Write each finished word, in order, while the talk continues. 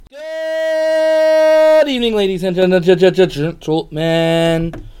evening, ladies and gentlemen.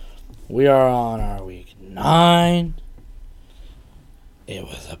 We are on our week 9. It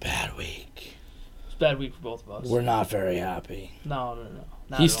was a bad week. It's a bad week for both of us. We're not very happy. No.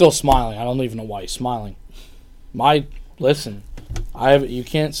 He's still smiling. I don't even know why he's smiling. Listen, you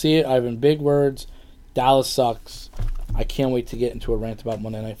can't see it. I have in big words, Dallas sucks. I can't wait to get into a rant about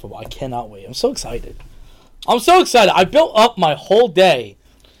Monday Night Football. I cannot wait. I'm so excited. I built up my whole day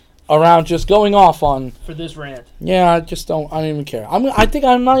around just going off on... For this rant. Yeah, I don't even care. I think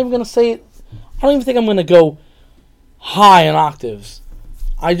I'm not even going to say it. I don't even think I'm going to go high in octaves.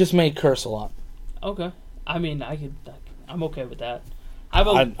 I just may curse a lot. Okay. I mean, I'm okay with that. I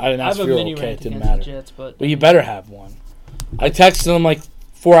didn't ask if you were okay. It didn't matter. Jets, but you better have one. I texted him like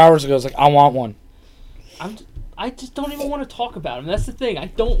 4 hours ago. I was like, I want one. I just don't even want to talk about him. That's the thing. I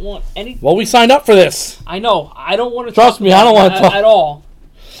don't want any... Well, we signed up for this. I know. I don't want to Trust talk me, about I don't want to talk at all.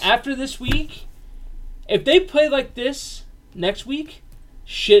 After this week, if they play like this next week,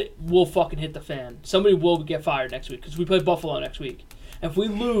 shit will fucking hit the fan. Somebody will get fired next week because we play Buffalo next week. If we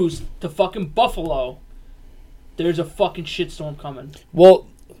lose to fucking Buffalo, there's a fucking shitstorm coming. Well,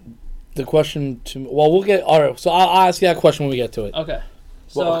 the question to... Well, we'll get... All right, so I'll ask you that question when we get to it. Okay.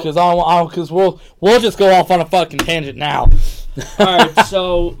 So, because we'll just go off on a fucking tangent now. All right,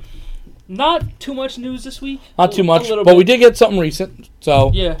 so not too much news this week. Not too much, but we did get something recent.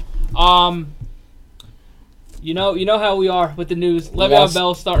 So yeah, you know how we are with the news. Le'Veon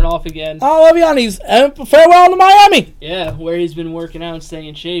Bell starting off again. Oh, Le'Veon, he's farewell to Miami. Yeah, where he's been working out and staying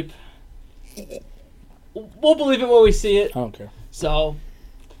in shape. We'll believe it when we see it. I don't care. So,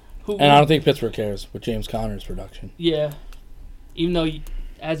 I don't think Pittsburgh cares with James Conner's production. Yeah, even though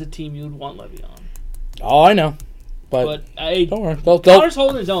as a team you would want Le'Veon. Oh, I know. But don't worry. Conner's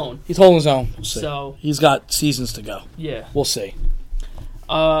holding his own. He's holding his own. We'll see. So he's got seasons to go. Yeah. We'll see.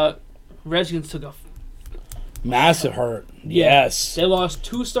 Redskins took a massive hurt. Yeah. Yes. They lost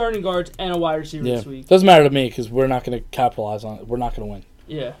 2 starting guards and a wide receiver this week. Doesn't matter to me because we're not going to capitalize on it. We're not going to win.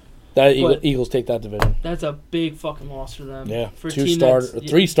 Yeah. Eagles take that division. That's a big fucking loss for them. Yeah. For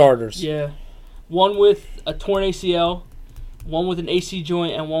 3 starters. Yeah. One with a torn ACL, one with an AC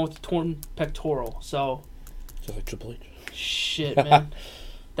joint, and one with a torn pectoral. So. Just like Triple H. Shit, man.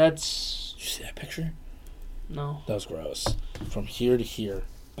 That's... Did you see that picture? No. That was gross. From here to here,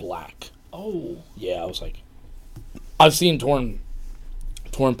 black. Oh. Yeah, I was like... I've seen torn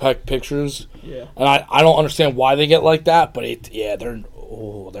pec pictures. Yeah. And I don't understand why they get like that, but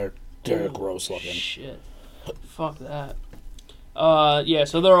they're gross looking. Shit. Fuck that. Yeah,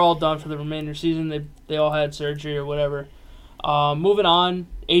 so they're all done for the remainder of the season. They all had surgery or whatever. Moving on,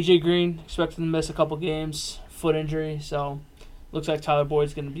 AJ Green expected to miss a couple games, foot injury, so looks like Tyler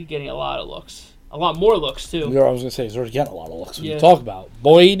Boyd's going to be getting a lot of looks. A lot more looks, too. I was going to say, he's already getting a lot of looks. What you talk about?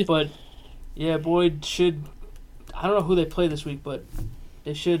 Boyd? But, yeah, Boyd should... I don't know who they play this week, but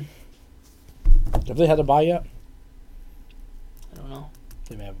they should... Have they had a bye yet? I don't know.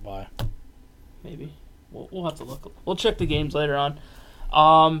 They may have a bye. Maybe. We'll have to look. We'll check the games later on.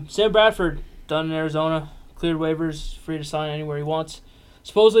 Sam Bradford, done in Arizona. Cleared waivers, free to sign anywhere he wants.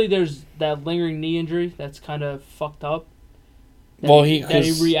 Supposedly there's that lingering knee injury that's kind of fucked up. That he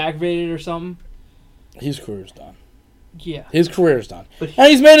re-aggravated or something. His career's done. Yeah. His career's done. And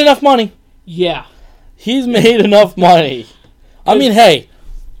he's made enough money. Yeah. He's made enough money. I mean, hey.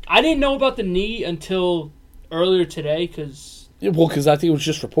 I didn't know about the knee until earlier today because... Well, because I think it was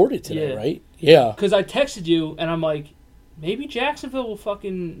just reported today, right? Yeah. Because I texted you, and I'm like, maybe Jacksonville will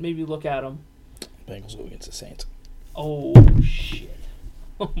fucking maybe look at him. Bengals go against the Saints. Oh, shit.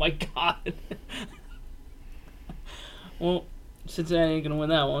 Oh, my God. Well, Cincinnati ain't going to win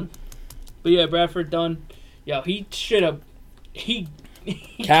that one. But, yeah, Bradford done. Yo, he should have... He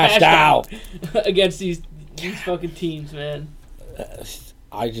cashed out against these fucking teams, man. The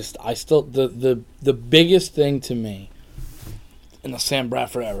biggest thing to me in the Sam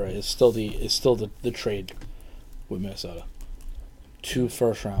Bradford era is still the trade with Minnesota. 2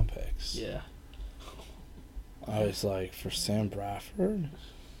 first-round picks. Yeah. I was like, for Sam Bradford? I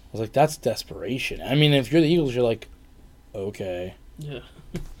was like, that's desperation. I mean, if you're the Eagles, you're like, okay. Yeah.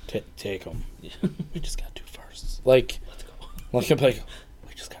 Take them. Yeah. We just got 2 firsts. Like, let's go. Like,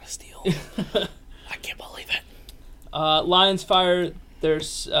 we just got to steal. I can't believe it. Lions fire their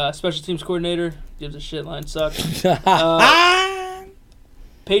special teams coordinator. Gives a shit. Lions suck.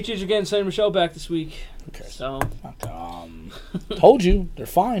 Patriots are getting Sonny Michel back this week. Okay. So. Told you. They're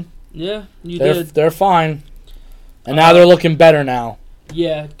fine. Yeah, you did. They're fine. And now they're looking better now.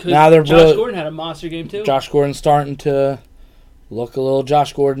 Yeah, because Josh Gordon had a monster game too. Josh Gordon's starting to look a little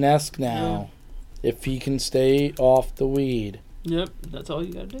Josh Gordon-esque now. Yeah. If he can stay off the weed. Yep, that's all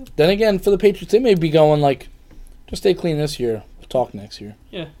you gotta do. Then again, for the Patriots, they may be going like, just stay clean this year. We'll talk next year.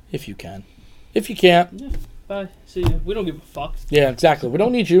 Yeah. If you can. If you can't. Yeah. Bye. See ya. We don't give a fuck. Yeah, exactly. We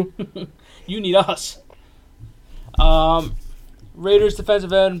don't need you. You need us. Raiders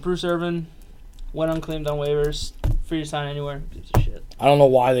defensive end Bruce Irvin went unclaimed on waivers. Free to sign anywhere. Who gives a shit? I don't know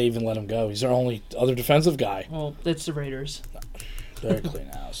why they even let him go. He's their only other defensive guy. Well, it's the Raiders. Very clean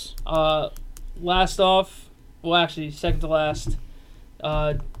house. Last off, well, actually, second to last.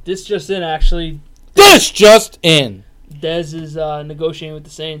 This just in, actually. This just in. Dez is negotiating with the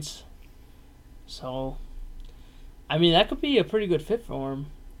Saints. So, I mean, that could be a pretty good fit for him.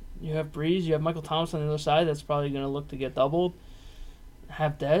 You have Breeze, you have Michael Thomas on the other side. That's probably going to look to get doubled.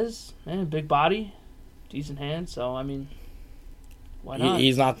 Have Dez, man, big body, decent hand. So, I mean, why not?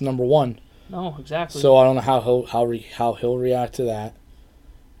 He's not the number one. No, exactly. So I don't know how he'll react to that.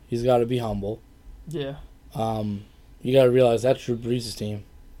 He's got to be humble. Yeah. You got to realize that's Drew Brees' team.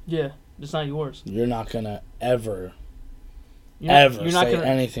 Yeah, it's not yours. You're not gonna ever You're say not gonna,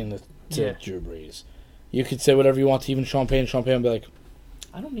 anything to Yeah. Drew Brees. You could say whatever you want to even Sean Payton. Sean Payton would be like,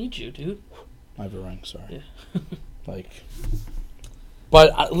 I don't need you, dude. "My ring, sorry." Yeah.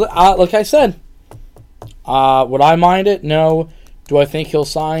 But like I said, would I mind it? No. Do I think he'll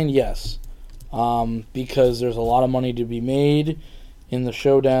sign? Yes. Because there's a lot of money to be made in the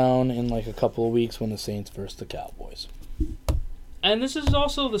showdown in like a couple of weeks when the Saints versus the Cowboys. And this is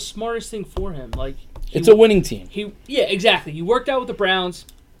also the smartest thing for him. Like, It's a winning team. Yeah, exactly. He worked out with the Browns.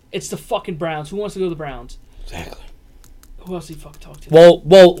 It's the fucking Browns. Who wants to go to the Browns? Exactly. Who else he fucking talked to? Well,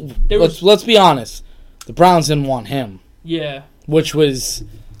 was- let's be honest. The Browns didn't want him, Yeah.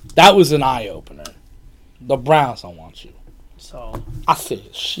 that was an eye opener. The Browns don't want you. So I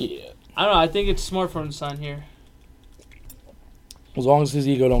said shit. I don't know. I think it's smart for him to sign here. As long as his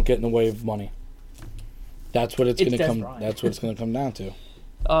ego don't get in the way of money. That's what it's It's gonna Des come. Bryant. That's what it's gonna come down to.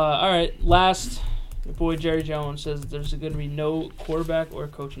 All right. Last, your boy Jerry Jones says there's going to be no quarterback or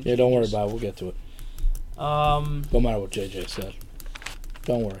coaching. Yeah, don't worry changes. about it. We'll get to it. No matter what JJ said.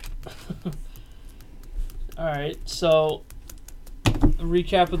 Don't worry. All right. So,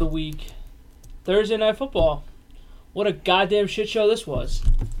 recap of the week. Thursday Night Football. What a goddamn shit show this was.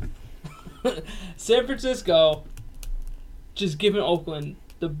 San Francisco just giving Oakland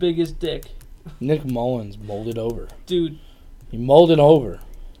the biggest dick. Nick Mullins molded over. Dude. He molded over.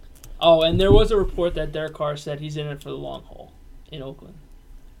 Oh, and there was a report that Derek Carr said he's in it for the long haul in Oakland.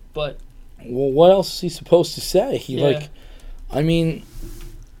 But Well, what else is he supposed to say? I mean,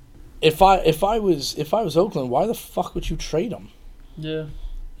 if I was Oakland, why the fuck would you trade him? yeah.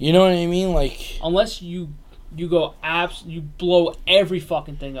 You know what I mean? Like, Unless you go you blow every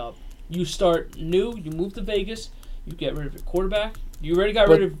fucking thing up. You start new, you move to Vegas, you get rid of your quarterback. You already got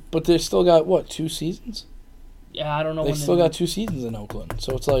rid of... But they still got, what, 2 seasons? Yeah, I don't know They when still got 2 seasons in Oakland.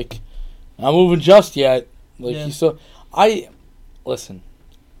 So it's like, not moving just yet. Like, Yeah. Listen,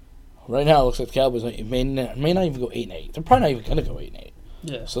 right now it looks like the Cowboys may not even go 8-8. They're probably not even going to go 8-8.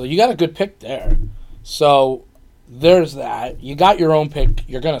 Yeah. So you got a good pick there. So there's that. You got your own pick.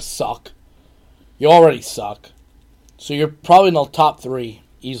 You're going to suck. You already suck. So you're probably in the top 3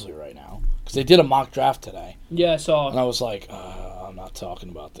 easily right now. Because they did a mock draft today. Yeah, I saw. And I was like, I'm not talking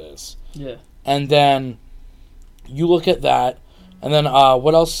about this. Yeah. And then you look at that. And then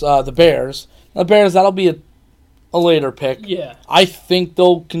what else? The Bears. The Bears, that'll be a later pick. Yeah. I think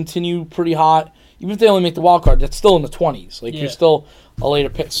they'll continue pretty hot. Even if they only make the wild card, that's still in the 20s. Like, Yeah. you're still a later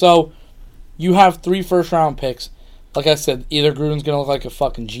pick. So you have 3 first-round picks. Like I said, either Gruden's going to look like a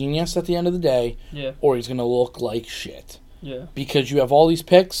fucking genius at the end of the day, Yeah. or he's going to look like shit. Yeah. Because you have all these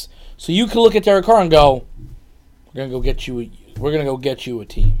picks. So you can look at Derek Carr and go, we're going to go get you a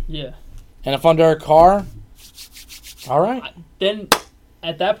team. Yeah. And if I'm Derek Carr, all right. Then,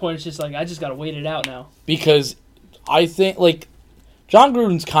 at that point, it's just like, I just got to wait it out now. Because I think, like, John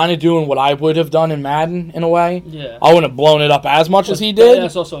Gruden's kind of doing what I would have done in Madden, in a way. Yeah. I wouldn't have blown it up as much as he But did.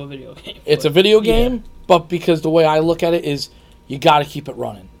 that's also a video game. It's a video game, but because the way I look at it is you got to keep it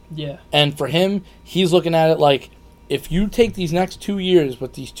running. Yeah. And for him, he's looking at it like, if you take these next 2 years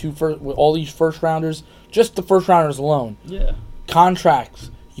with with all these first rounders, just the first rounders alone, Yeah.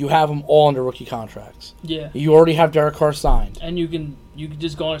 contracts, you have them all under rookie contracts. Yeah. You already have Derek Carr signed. And you can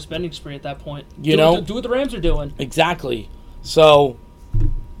just go on a spending spree at that point. Do what the Rams are doing. Exactly. So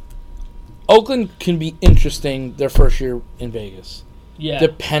Oakland can be interesting their first year in Vegas. Yeah.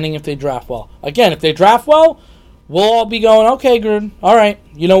 Depending if they draft well. Again, if they draft well, we'll all be going, okay, Gruden, all right.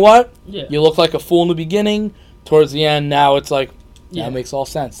 You know what? Yeah. You look like a fool in the beginning. Towards the end, now it's like, Yeah. that makes all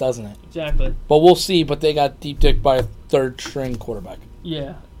sense, doesn't it? Exactly. But we'll see. But they got deep dick by a third-string quarterback.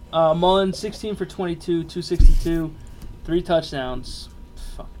 Yeah. Mullins, 16 for 22, 262. 3 touchdowns.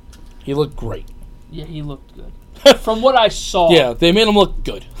 Fuck. He looked great. Yeah, he looked good. From what I saw. Yeah, they made him look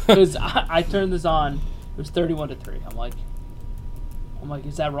good. Because I turned this on. It was 31-3. I'm like,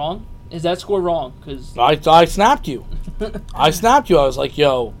 is that wrong? Is that score wrong? Because I snapped you. I was like,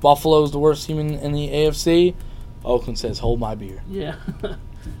 yo, Buffalo's the worst team in the AFC. Oakland says, hold my beer. Yeah.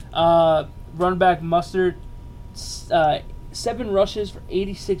 Run back Mustard, 7 rushes for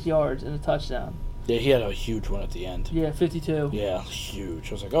 86 yards and a touchdown. Yeah, he had a huge one at the end. Yeah, 52. Yeah, huge.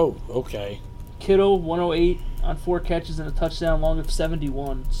 I was like, oh, okay. Kittle, 108 on 4 catches and a touchdown, long of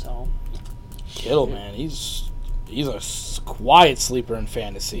 71. So Kittle, man, he's a quiet sleeper in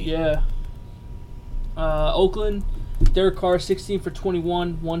fantasy. Yeah. Oakland, Derek Carr, 16 for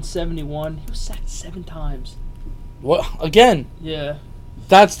 21, 171. He was sacked 7 times. What again? Yeah.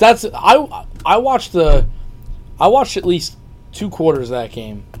 That's I watched at least 2 quarters of that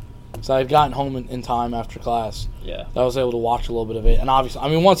game. So I had gotten home in time after class. Yeah. I was able to watch a little bit of it, and obviously, I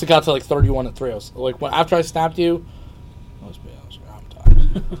mean, once it got to like 31-3, I was like, after I snapped you, I'm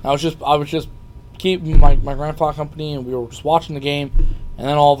tired. I was just keeping my grandpa company, and we were just watching the game, and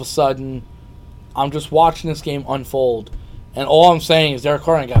then all of a sudden, I'm just watching this game unfold, and all I'm saying is Derek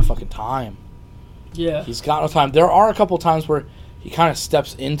Carr ain't got fucking time. Yeah. He's got no time. There are a couple times where he kind of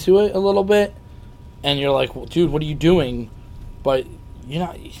steps into it a little bit, and you're like, well, dude, what are you doing? But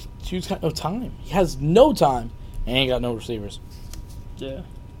dude's got no time. He has no time, and he ain't got no receivers. Yeah.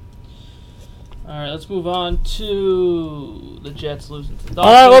 All right, let's move on to the Jets losing to the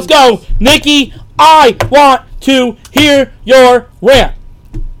Dolphins. All right, let's go. Nikki, I want to hear your rant.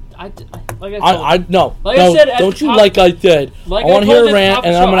 Like I said, no. Like I said, don't you like I said. Like I want to hear a a rant,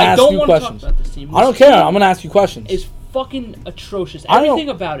 and I'm going to ask you questions. I don't care. I'm going to ask you questions. It's fucking atrocious. Everything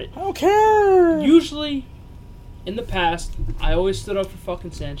about it. I don't care. Usually, in the past, I always stood up for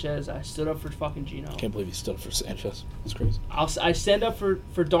fucking Sanchez. I stood up for fucking Geno. I can't believe he stood up for Sanchez. That's crazy. I stand up for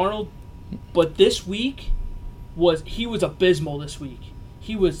Darnold, but this week he was abysmal. This week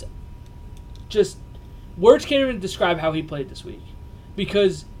he was just words can't even describe how he played this week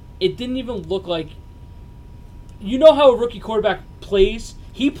because it didn't even look like. You know how a rookie quarterback plays?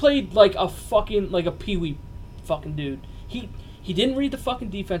 He played like a peewee fucking dude. He didn't read the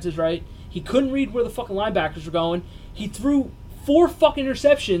fucking defenses right. He couldn't read where the fucking linebackers were going. He threw 4 fucking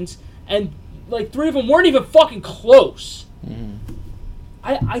interceptions, and like 3 of them weren't even fucking close. Mm-hmm.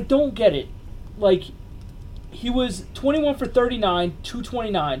 I don't get it. Like, he was 21 for 39,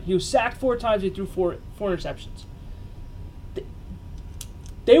 229. He was sacked 4 times. He threw 4 interceptions.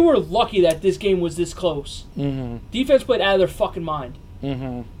 They were lucky that this game was this close. Mm-hmm. Defense played out of their fucking mind.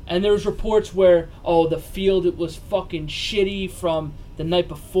 Mm-hmm. And there was reports where, the field it was fucking shitty from the night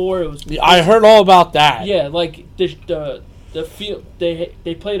before. It was. I heard all about that. Yeah, like the field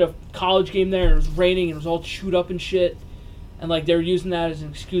they played a college game there and it was raining and it was all chewed up and shit, and like they were using that as an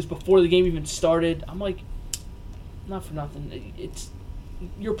excuse before the game even started. I'm like, not for nothing.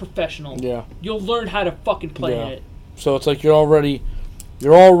 You're professional. Yeah. You'll learn how to fucking play in it. So it's like you're already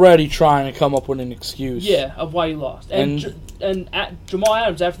trying to come up with an excuse. Yeah, of why you lost. And Jamal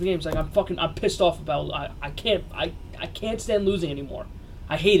Adams after the game was like, I'm pissed off about I can't stand losing anymore.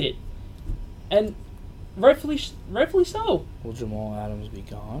 I hate it. And rightfully so. Will Jamal Adams be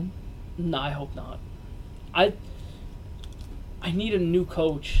gone? No, I hope not. I need a new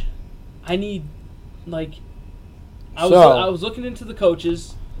coach. I need I was looking into the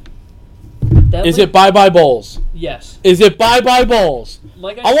coaches. Is it bye-bye Bowles? Yes. Is it bye-bye Bowles?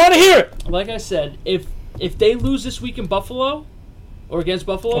 I want to hear it. Like I said, if they lose this week in Buffalo or against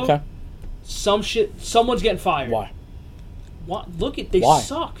Buffalo, okay. Someone's getting fired. Why? Look at they Why?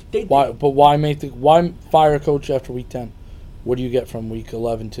 suck. Why? But why fire a coach after week 10? What do you get from week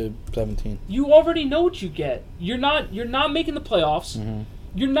 11 to 17? You already know what you get. You're not making the playoffs. Mm-hmm.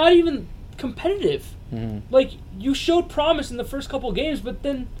 You're not even competitive. Mm-hmm. Like, you showed promise in the first couple of games, but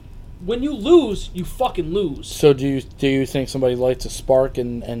then when you lose, you fucking lose. So do you think somebody lights a spark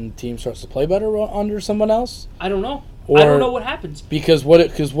and the team starts to play better under someone else? I don't know. Or, I don't know what happens. Because what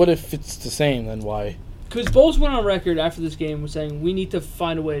if it's the same? Then why? Because Bowles went on record after this game was saying we need to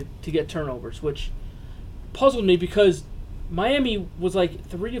find a way to get turnovers, which puzzled me because Miami was like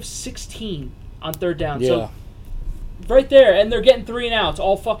 3 of 16 on third down. Yeah. So right there, and they're getting 3 and outs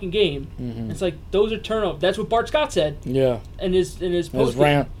all fucking game. Mm-hmm. It's like those are turnovers. That's what Bart Scott said. Yeah. In his post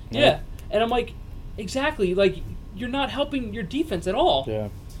rant. Yeah. And I'm like, exactly. Like, you're not helping your defense at all. Yeah.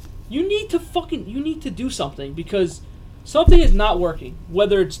 You need to do something because something is not working.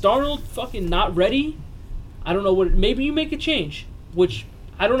 Whether it's Darnold fucking not ready, I don't know what. Maybe you make a change, which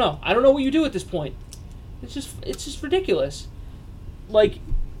I don't know. I don't know what you do at this point. It's just ridiculous. Like,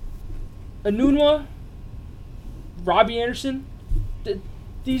 Enunwa, Robbie Anderson,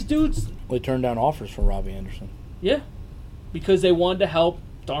 these dudes, They turned down offers for Robbie Anderson. yeah, because they wanted to help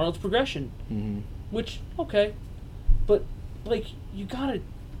Darnold's progression. Mm-hmm. Which, okay, but like you gotta.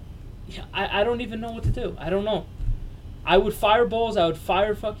 I don't even know what to do. I don't know. I would fire Bowles. I would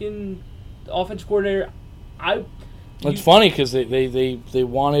fire fucking the offensive coordinator. It's funny because they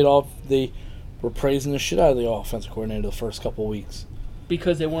wanted off. They were praising the shit out of the offensive coordinator the first couple of weeks.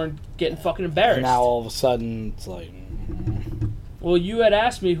 Because they weren't getting fucking embarrassed. And now all of a sudden it's like. Well, you had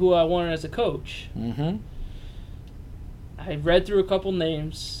asked me who I wanted as a coach. Mm-hmm. I read through a couple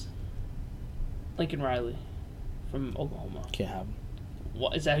names. Lincoln Riley from Oklahoma. Can't have him.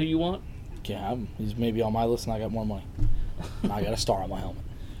 What, is that who you want? Can't have him. He's maybe on my list and I got more money. I got a star on my helmet.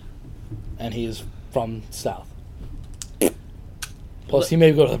 And he is from South. Plus, he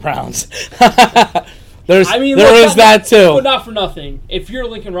may go to the Browns. There is that too. But not for nothing. If you're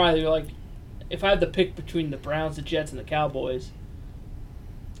Lincoln Riley, you're like, if I had to pick between the Browns, the Jets, and the Cowboys,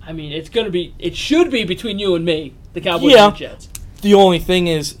 I mean, it should be between you and me, the Cowboys and the Jets. The only thing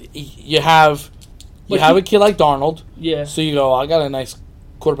is, you have a kid like Darnold. Yeah. So you go, I got a nice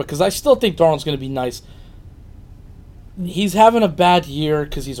quarterback. Because I still think Darnold's going to be nice. He's having a bad year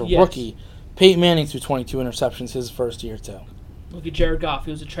because he's a rookie. Peyton Manning threw 22 interceptions his first year, too. Look at Jared Goff.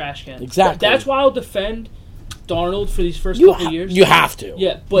 He was a trash can. Exactly. That's why I'll defend Darnold for these first couple of years. You have to.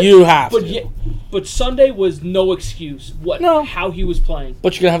 Yeah, but you have to. But Sunday was no excuse. How he was playing.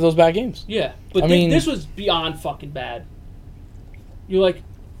 But you're gonna have those bad games. Yeah, but this was beyond fucking bad. You're like,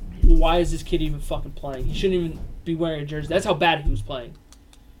 why is this kid even fucking playing? He shouldn't even be wearing a jersey. That's how bad he was playing.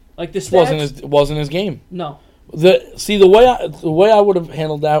 Like the stats wasn't his game. No. The way I would have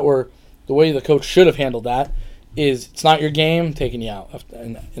handled that, or the way the coach should have handled that, is it's not your game, taking you out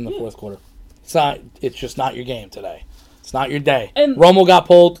in the fourth quarter. It's just not your game today. It's not your day. And Romo got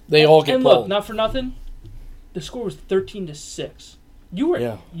pulled. They all get pulled. Look, not for nothing, the score was 13-6. You were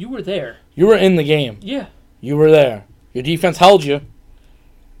there. You were in the game. Yeah. You were there. Your defense held you.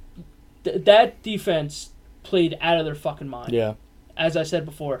 That defense played out of their fucking mind. Yeah. As I said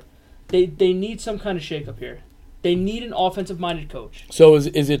before, they need some kind of shakeup here. They need an offensive-minded coach. So is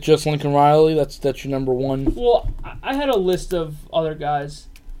it just Lincoln Riley? That's your number one? Well, I had a list of other guys,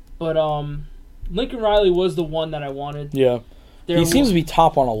 but Lincoln Riley was the one that I wanted. Yeah. He seems to be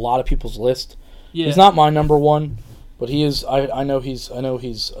top on a lot of people's list. Yeah. He's not my number one, but he is. I know he's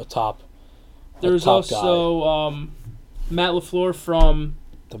a top. There's also Matt LaFleur from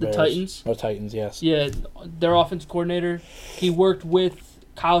the Titans. Oh, Titans, yes. Yeah, their offensive coordinator. He worked with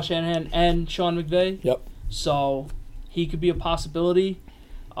Kyle Shanahan and Sean McVay. Yep. So he could be a possibility.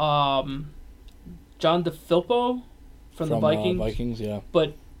 John DeFilippo from the Vikings. Vikings, yeah.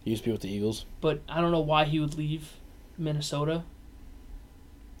 But he used to be with the Eagles. But I don't know why he would leave Minnesota.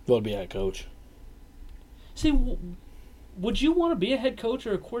 He would be a head coach. See, would you want to be a head coach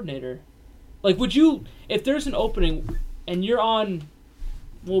or a coordinator? Like, would you, if there's an opening and you're on,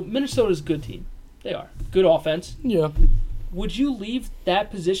 well, Minnesota's a good team. They are. Good offense. Yeah. Would you leave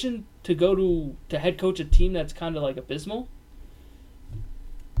that position to go to head coach a team that's kind of like abysmal?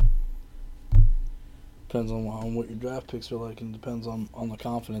 Depends on what your draft picks are like, and depends on the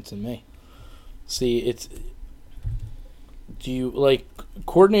confidence in me. See,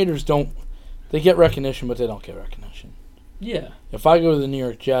 coordinators they get recognition, but they don't get recognition. Yeah. If I go to the New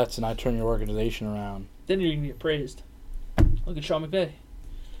York Jets and I turn your organization around, then you're going to get praised. Look at Sean McVay.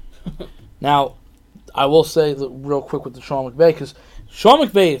 Now, I will say real quick with the Sean McVay, because Sean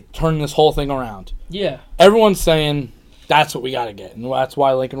McVay turned this whole thing around. Yeah. Everyone's saying that's what we got to get, and that's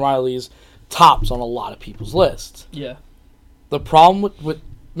why Lincoln Riley is tops on a lot of people's lists. Yeah. The problem with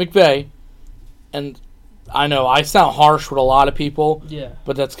McVay, and I know I sound harsh with a lot of people,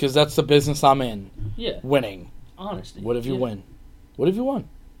 but that's because that's the business I'm in. Yeah. Winning. Honesty. What have you won? What have you won?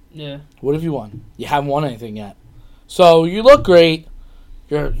 Yeah. What have you won? You haven't won anything yet. So you look great.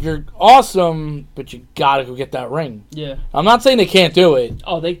 You're awesome, but you gotta go get that ring. Yeah. I'm not saying they can't do it.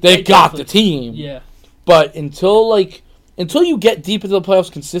 Oh, they got the team. Yeah. But until you get deep into the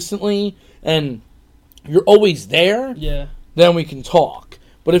playoffs consistently and you're always there, then we can talk.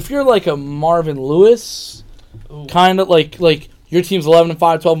 But if you're like a Marvin Lewis, kind of like your team's 11-5,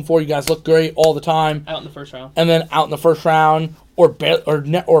 12-4, you guys look great all the time, out in the first round, and then out in the first round, or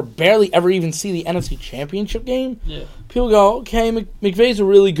barely ever even see the NFC Championship game. Yeah. People go, okay, McVay's a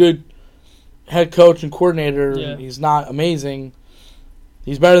really good head coach and coordinator. Yeah. He's not amazing.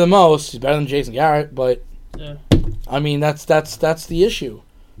 He's better than most. He's better than Jason Garrett, but I mean that's the issue.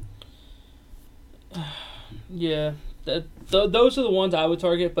 Yeah, those are the ones I would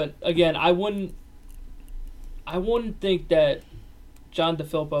target. But again, I wouldn't think that John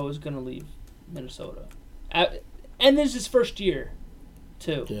DeFilippo is going to leave Minnesota. And this is his first year,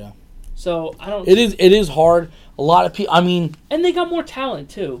 too. Yeah. So, I don't... It is hard. A lot of people... I mean... And they got more talent,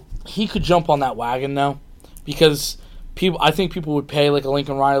 too. He could jump on that wagon, though. Because I think people would pay, like, a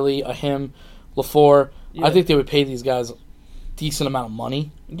Lincoln Riley, a him, LaFleur. Yeah. I think they would pay these guys a decent amount of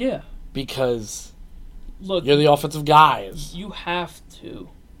money. Yeah. Because look, you're the offensive guys. You have to.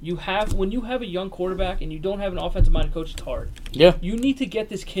 When you have a young quarterback and you don't have an offensive-minded coach, it's hard. Yeah. You need to get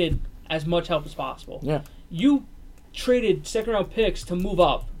this kid as much help as possible. Yeah. You traded second-round picks to move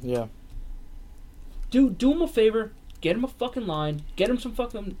up. Yeah. Do him a favor. Get him a fucking line. Get him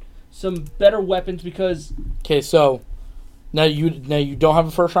some better weapons because... Okay, so now you don't have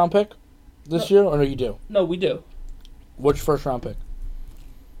a first-round pick this year, or no, you do? No, we do. What's your first-round pick?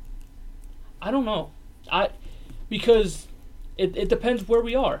 I don't know. Because it depends where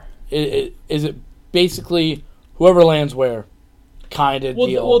we are. Is it basically whoever lands where kind of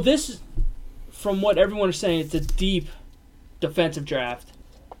deal? Well, this, from what everyone is saying, it's a deep defensive draft.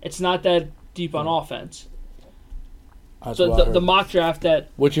 It's not that deep on offense. That's So what I heard. the mock draft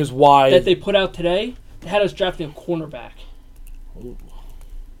Which is why that they put out today, they had us drafting a cornerback. Ooh.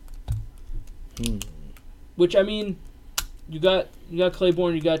 Which, I mean, you got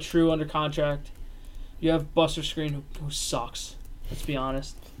Claiborne, you got True under contract. You have Buster Screen, who sucks. Let's be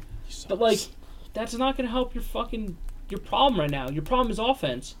honest. But, like, that's not going to help your problem right now. Your problem is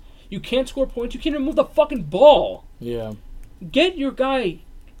offense. You can't score points. You can't even move the fucking ball. Yeah. Get your guy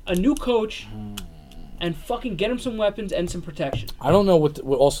a new coach and fucking get him some weapons and some protection. I don't know what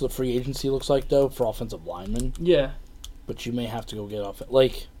also the free agency looks like, though, for offensive linemen. Yeah. But you may have to go get off it.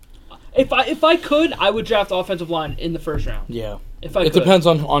 Like... If I could, I would draft offensive line in the first round. Yeah. If I it could. depends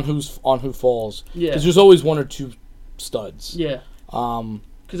on who falls. Yeah. Because there's always one or two studs. Yeah.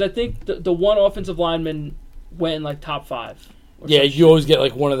 Because I think the one offensive lineman went in, like, top 5. Yeah, you always get,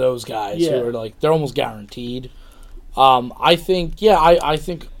 like, one of those guys Yeah. who are, like, they're almost guaranteed. I think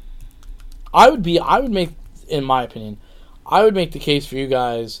I would make, in my opinion, I would make the case for you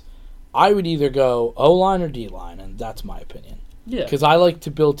guys. I would either go O-line or D-line, and that's my opinion. Yeah. Because I like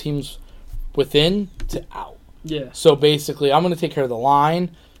to build teams within to out. Yeah. So basically, I'm going to take care of the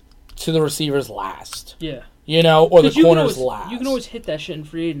line to the receivers last. Yeah. You know, or the 'Cause you can corners always- last. You can always hit that shit in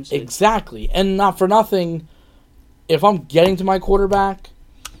free agency. Exactly. And not for nothing, if I'm getting to my quarterback,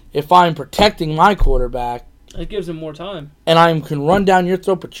 if I'm protecting my quarterback, It gives him more time. and I can run down your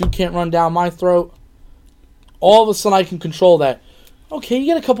throat, but you can't run down my throat, all of a sudden I can control that. Okay, you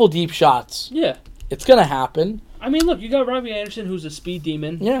get a couple deep shots. Yeah. It's going to happen. I mean, look, you got Robbie Anderson, who's a speed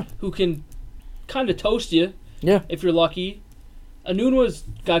demon. Yeah. Who can kind of toast you. Yeah. If you're lucky. Anunua's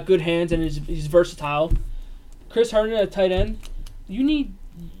got good hands and he's versatile. Chris Herndon at tight end. You need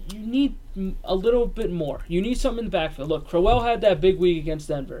a little bit more. You need something in the backfield. Look, Crowell had that big week against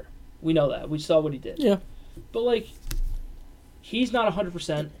Denver. We know that. We saw what he did. Yeah. But, like, he's not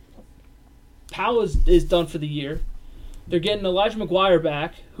 100%. Powell is done for the year. They're getting Elijah McGuire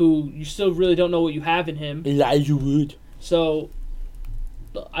back, who you still really don't know what you have in him. Elijah Wood. So,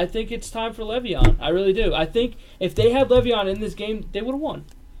 I think it's time for Le'Veon. I really do. I think if they had Le'Veon in this game, they would have won.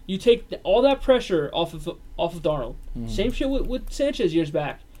 You take all that pressure off of Darnold. Same shit with Sanchez years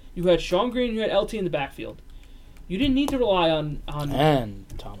back. You had Sean Green, you had LT in the backfield. You didn't need to rely on and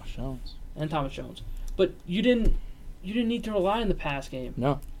Thomas Jones. But you didn't need to rely on the pass game.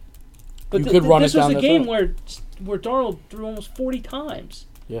 No. But You could run this it down was a the game throat. where Darnold threw almost 40 times.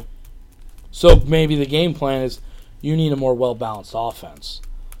 Yeah. So maybe the game plan is you need a more well-balanced offense.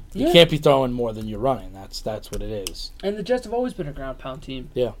 You Yeah. can't be throwing more than you're running. That's what it is. And the Jets have always been a ground pound team.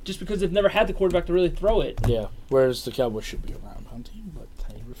 Yeah. Just because they've never had the quarterback to really throw it. Yeah. Whereas the Cowboys should be a ground pound team, but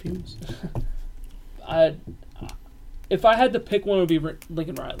they refuse. If I had to pick one, it would be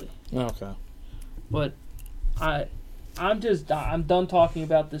Lincoln Riley. Okay. But I'm done talking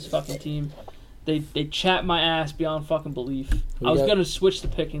about this fucking team. They chat my ass beyond fucking belief. I was gonna switch to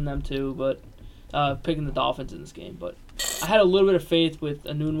picking them too, but picking the Dolphins in this game. But I had a little bit of faith with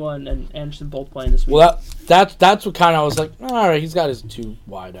Anunua and Anderson both playing this week. Well, that's what kind of I was like, all right, he's got his two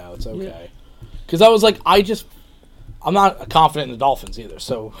wide outs, okay. Because I was like, I'm not confident in the Dolphins either.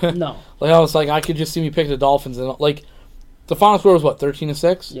 So No. like I was like, I could just see me pick the Dolphins and like the final score was what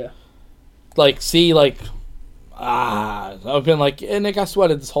 13-6. Yeah. Like I've been like, Nick, I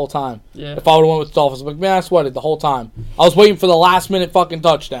sweated this whole time. Yeah. If I would have went with the Dolphins, I'm like, man, I sweated the whole time. I was waiting for the last minute fucking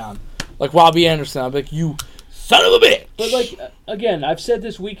touchdown, like Robbie Anderson. I'm like, you son of a bitch. But like again, I've said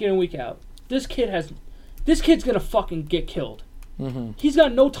this week in and week out. This kid's gonna fucking get killed. Mm-hmm. He's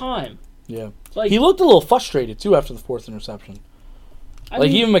got no time. Yeah. Like He looked a little frustrated too after the fourth interception. I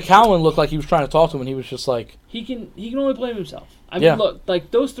Like mean, even McCowan looked like he was trying to talk to him, and he was just like, he can only blame himself. I mean, Yeah. look,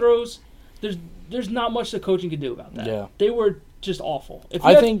 like those throws, there's not much the coaching can do about that. Yeah. They were just awful.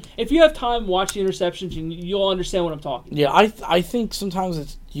 If you have time, watch the interceptions, and you'll understand what I'm talking. Yeah, I think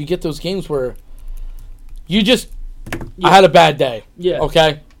sometimes you get those games where you just I had a bad day. Yeah.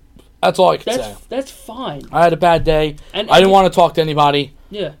 Okay, that's all I can say. That's fine. I had a bad day. And I didn't want to talk to anybody.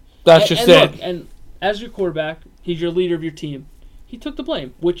 Yeah. That's just it. Look, and as your quarterback, he's your leader of your team. He took the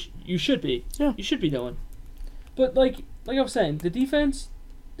blame, which you should be. Yeah. You should be doing. But like I was saying, the defense,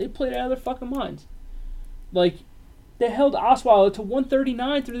 they played out of their fucking minds. Like, they held Osweiler to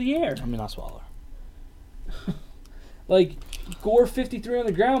 139 through the air. I mean, Osweiler. Like, Gore 53 on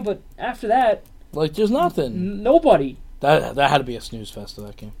the ground, but after that, like, there's nothing. Nobody. That had to be a snooze fest of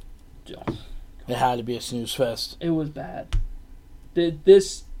that game. It had to be a snooze fest. It was bad.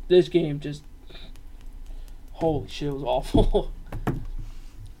 This game just, holy shit, it was awful.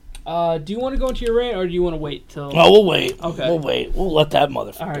 Do you want to go into your rant, or do you want to wait till? Oh, we'll wait. Okay. We'll wait. We'll let that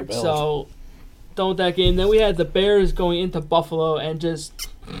motherfucker All right. build. So, done with that game. Then we had the Bears going into Buffalo and just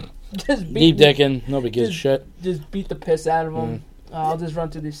Deep dicking. Nobody gives a shit. Just beat the piss out of them. I'll just run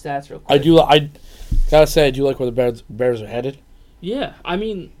through these stats real quick. I gotta say, I do like where the Bears are headed. Yeah, I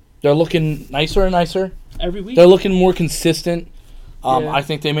mean, they're looking nicer and nicer every week. They're looking more consistent. Yeah. I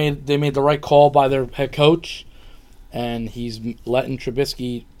think they made the right call by their head coach, and he's letting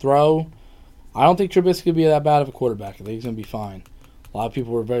Trubisky throw. I don't think Trubisky will be that bad of a quarterback. I think he's gonna be fine. A lot of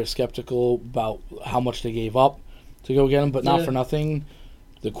people were very skeptical about how much they gave up to go get him, but not for nothing.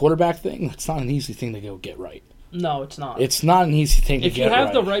 The quarterback thing, that's not an easy thing to go get right. No, it's not. It's not an easy thing to get right. If you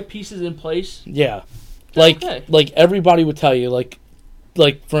have the right pieces in place, yeah. Okay. Like everybody would tell you, like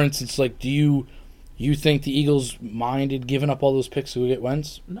for instance, like do you think the Eagles minded giving up all those picks to get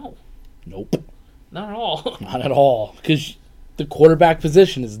Wentz? No. Nope. Not at all. Not at all. Because the quarterback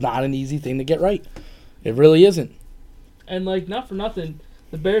position is not an easy thing to get right. It really isn't. And like not for nothing,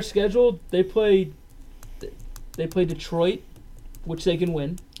 the Bears schedule, they play Detroit, which they can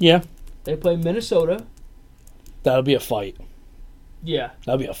win. Yeah. They play Minnesota. That'll be a fight. Yeah.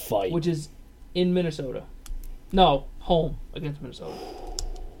 That'll be a fight. Which is in Minnesota. No, home against Minnesota.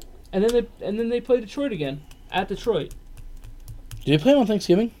 And then they play Detroit again at Detroit. Do they play on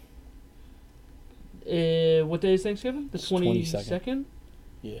Thanksgiving? What day is Thanksgiving? The 22nd?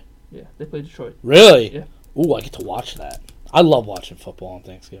 Yeah. Yeah, they play Detroit. Really? Yeah. Ooh, I get to watch that. I love watching football on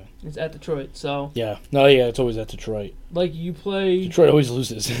Thanksgiving. It's at Detroit, so yeah. No, yeah, it's always at Detroit. Like you play Detroit always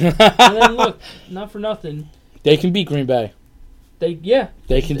loses. And then look, not for nothing. They can beat Green Bay. They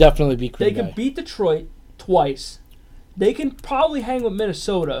can definitely beat Green Bay. They can beat Detroit twice. They can probably hang with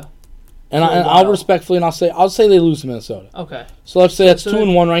Minnesota. And I'll respectfully, and I'll say they lose to Minnesota. Okay. So let's say that's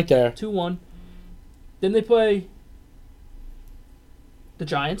 2-1 right there. 2-1. Then they play the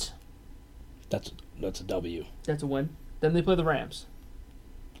Giants. That's a W. That's a win. Then they play the Rams.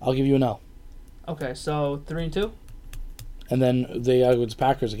 I'll give you an L. Okay, so 3-2. And then they go to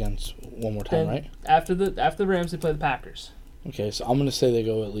Packers against one more time, right? After the Rams, they play the Packers. Okay, so I'm gonna say they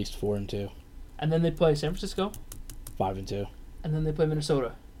go at least 4-2. And then they play San Francisco. 5-2. And then they play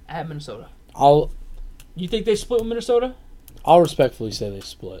Minnesota at Minnesota. You think they split with Minnesota? I'll respectfully say they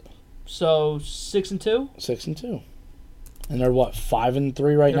split. So 6-2. 6-2. And they're what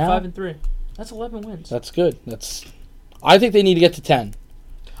 5-3 right now. They're 5-3. That's 11 wins. That's good. I think they need to get to 10.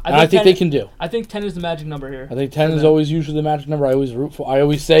 I think they can do. I think 10 is the magic number here. I think 10 is always usually the magic number. I always root for. I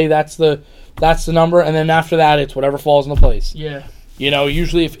always say that's the number, and then after that, it's whatever falls into place. Yeah.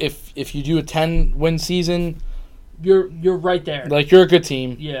 Usually if you do a 10-win season, you're right there. Like you're a good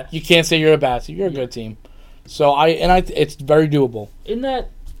team. Yeah. You can't say you're a bad team. You're a good team. So it's very doable. In that,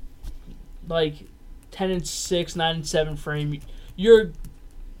 like 10-6, 9-7 frame, you're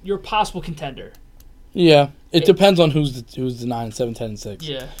a possible contender. Yeah, it depends on who's the 9, 7, 10, and 6.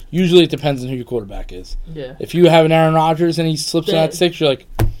 Yeah. Usually it depends on who your quarterback is. Yeah. If you have an Aaron Rodgers and he slips in at 6, you're like,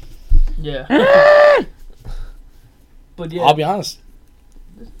 yeah. But yeah, I'll be honest.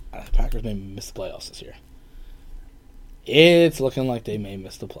 The Packers may miss the playoffs this year. It's looking like they may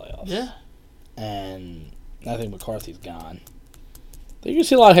miss the playoffs. Yeah. And I think McCarthy's gone. I think you're going to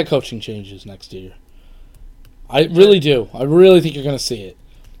see a lot of head coaching changes next year. I really do. I really think you're going to see it.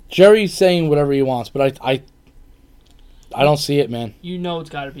 Jerry's saying whatever he wants, but I don't see it, man. You know it's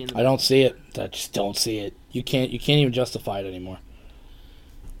got to be in the I don't see it. I just don't see it. You can't even justify it anymore.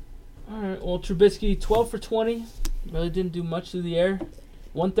 All right. Well, Trubisky 12 for 20. Really didn't do much through the air.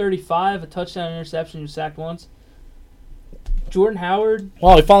 135, a touchdown, interception. He was sacked once. Jordan Howard.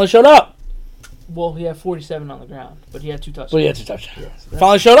 Well, he finally showed up. Well, he had 47 on the ground, but he had 2 touchdowns. But he had 2 touchdowns. He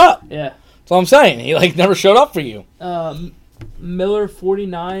finally showed up. Yeah. That's all I'm saying. He never showed up for you. Miller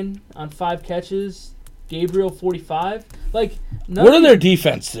 49 on 5 catches. Gabriel 45. What did their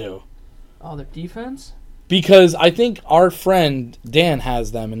defense do? Oh, their defense? Because I think our friend Dan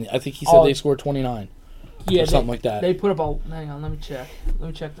has them, and I think he said they scored 29. Yeah, or something like that. They put up a... Hang on, let me check. Let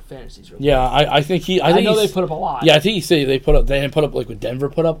me check the fantasies real quick. Yeah, I think he... I know they put up a lot. Yeah, I think he said they didn't put up like what Denver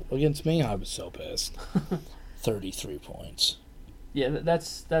put up against me. I was so pissed. 33 points. Yeah,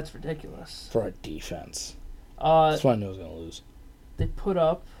 that's ridiculous. For our defense. That's why I knew I was going to lose. They put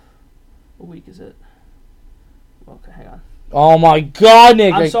up... What week is it? Okay, hang on. Oh my God,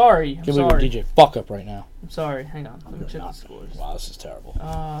 Nick! I'm sorry. Give me a DJ fuck up right now. I'm sorry. Hang on. Let me check the scores. Wow, this is terrible.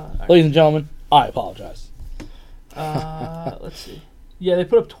 Right. Ladies and gentlemen, I apologize. Let's see. Yeah, they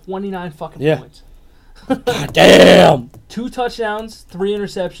put up 29 fucking points. God damn! 2 touchdowns, 3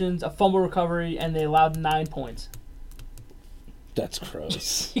 interceptions, a fumble recovery, and they allowed 9 points. That's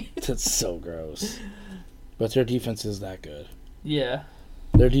gross. That's so gross. But their defense is that good. Yeah.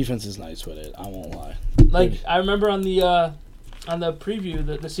 Their defense is nice with it. I won't lie. Like, I remember on the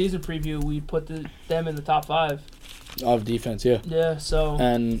preview, the season preview, we put them in the top 5. Of defense, yeah. Yeah, so...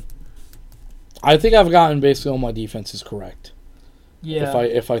 And I think I've gotten basically all my defenses correct. Yeah.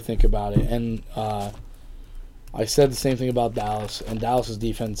 If I think about it. And I said the same thing about Dallas, and Dallas's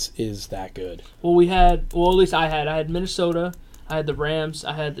defense is that good. Well, at least I had Minnesota, I had the Rams,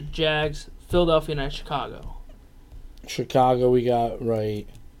 I had the Jags, Philadelphia, and I had Chicago. Chicago we got right.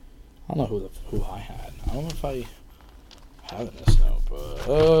 I don't know who I had. I don't know if I have it in this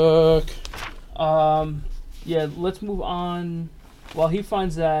notebook. Yeah, let's move on. While he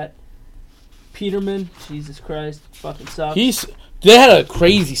finds that, Peterman, Jesus Christ, fucking sucks. They had a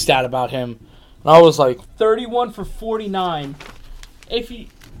crazy stat about him. And I was like 31 for 49. If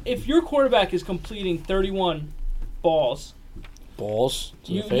your quarterback is completing 31 balls to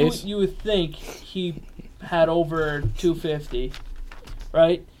the face, you would think he had over 250,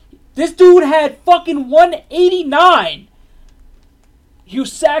 right? This dude had fucking 189. He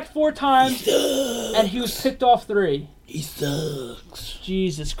was sacked 4 times, and he was picked off 3. He sucks.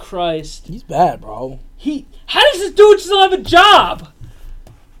 Jesus Christ. He's bad, bro. How does this dude still have a job?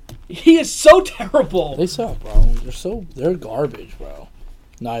 He is so terrible. They suck, bro. They're garbage, bro.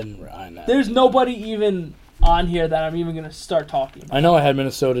 Not even Ryan. There's nobody even on here that I'm even gonna start talking about. I know I had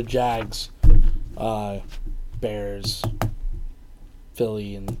Minnesota, Jags, Bears,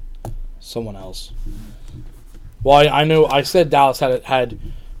 Philly, and someone else. Well, I knew I said Dallas had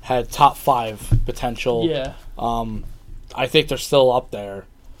top 5 potential. Yeah. I think they're still up there.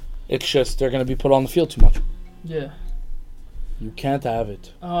 It's just they're going to be put on the field too much. Yeah. You can't have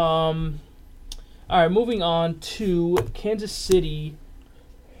it. All right, moving on to Kansas City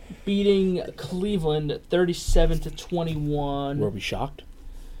beating Cleveland 37-21. Were we shocked?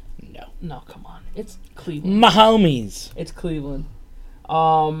 No. No, come on. It's Cleveland. Mahomes. It's Cleveland.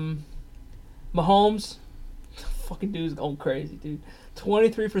 Mahomes, fucking dude's going crazy, dude.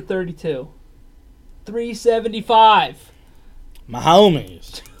 23 for 32. 375.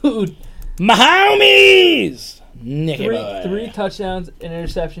 Mahomes. Dude. Mahomes! Nicky boy. 3 touchdowns, an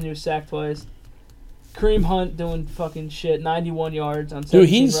interception. He was sacked twice. Kareem Hunt doing fucking shit. 91 yards on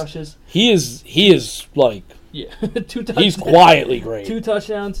 17 rushes. He is like... Yeah. 2 touchdowns. He's quietly great. 2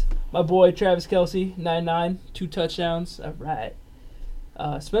 touchdowns. My boy Travis Kelce, 9-9. 2 touchdowns. All right.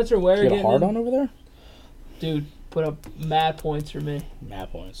 Spencer Ware got a hard on over there? Dude, put up mad points for me.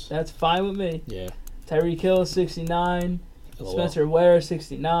 Mad points. That's fine with me. Yeah. Tyreek Hill, 69. LOL. Spencer Ware,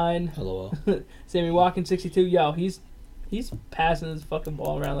 69. LOL. Sammy Watkins, 62. Yo, he's passing this fucking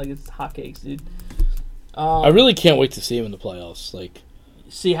ball around like it's hotcakes, dude. I really can't wait to see him in the playoffs. Like,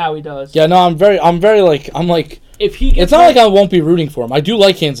 see how he does. Yeah, no, I'm like. If he gets it's not like I won't be rooting for him. I do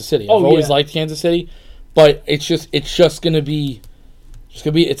like Kansas City. I've always yeah. liked Kansas City, but it's just gonna be.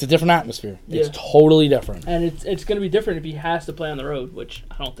 It's a different atmosphere. Yeah. It's totally different. And it's going to be different if he has to play on the road, which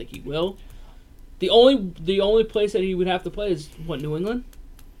I don't think he will. The only place that he would have to play is New England,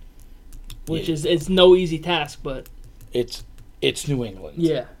 which is it's no easy task, but it's New England.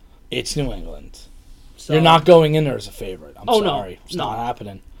 Yeah, it's New England. So, you're not going in there as a favorite. I'm sorry, no, it's not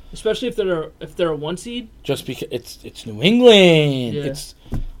happening. Especially if they're a 1 seed. Just because it's New England. Yeah.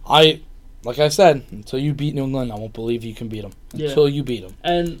 Like I said, until you beat New England, I won't believe you can beat them. Until you beat them.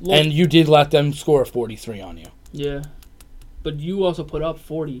 And you did let them score 43 on you. Yeah. But you also put up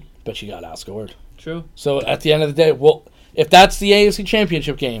 40. But you got outscored. True. So at the end of the day, well, if that's the AFC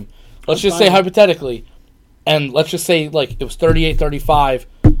Championship game, let's just say hypothetically, and let's just say like it was 38-35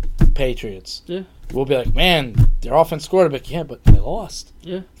 Patriots. Yeah. We'll be like, man, their offense scored a bit. Yeah, but they lost.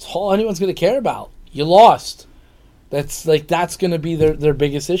 Yeah. That's all anyone's going to care about. You lost. That's going to be their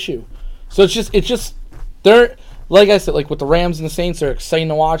biggest issue. So it's just they're like I said, like with the Rams and the Saints, they're exciting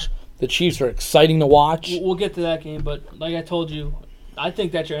to watch. The Chiefs are exciting to watch. We'll get to that game, but like I told you, I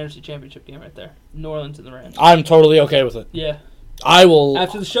think that's your NFC Championship game right there. New Orleans and the Rams. I'm totally okay with it. Yeah. I will.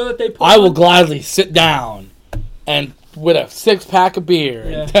 After the show that they put I will on, gladly sit down and with a 6-pack of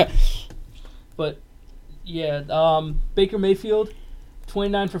beer. Yeah. But yeah, Baker Mayfield,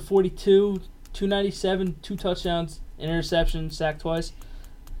 29 for 42, 297, 2 touchdowns, interception, sacked twice.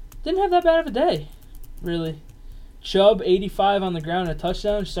 Didn't have that bad of a day, really. Chubb, 85 on the ground, a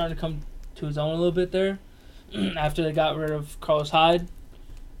touchdown, starting to come to his own a little bit there. After they got rid of Carlos Hyde,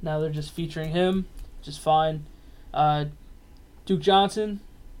 now they're just featuring him, which is fine. Duke Johnson,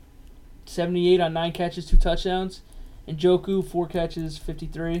 78 on 9 catches, 2 touchdowns. And Njoku, 4 catches,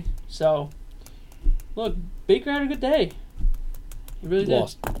 53. So, look, Baker had a good day. He really did.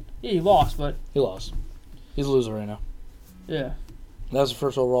 Lost. Yeah, he lost, but He lost. He's a loser right now. yeah. That was the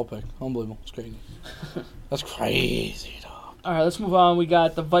first overall pick. Unbelievable. It's crazy. That's crazy, dog. All right, let's move on. We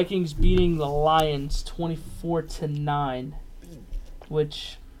got the Vikings beating the Lions 24-9,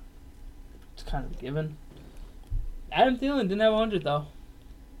 which is kind of a given. Adam Thielen didn't have 100 though.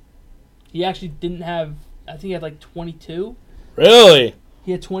 He actually didn't have. I think he had like 22. Really?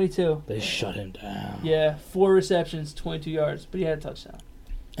 He had 22. They shut him down. Yeah, 4 receptions, 22 yards, but he had a touchdown.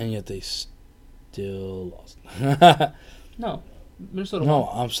 And yet they still lost. No, Minnesota No, won.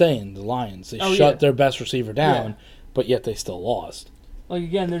 I'm saying the Lions. They Oh, shut yeah. their best receiver down, Yeah. but yet they still lost. Like,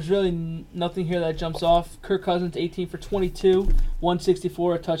 again, there's really nothing here that jumps off. Kirk Cousins, 18 for 22,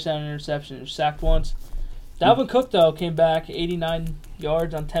 164, a touchdown and interception. He was sacked once. Dalvin Cook, though, came back 89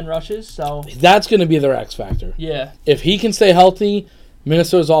 yards on 10 rushes. So, That's going to be their X factor. yeah, If he can stay healthy,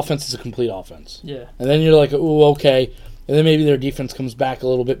 Minnesota's offense is a complete offense. yeah. And then you're like, ooh, okay. And then maybe their defense comes back a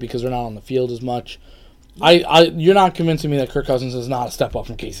little bit because they're not on the field as much. You're not convincing me that Kirk Cousins is not a step up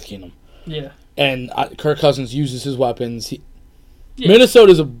from Casey Keenum. Yeah. And Kirk Cousins uses his weapons. Yeah.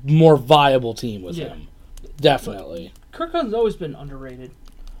 Minnesota's a more viable team with Yeah. him. Definitely. Kirk Cousins has always been underrated.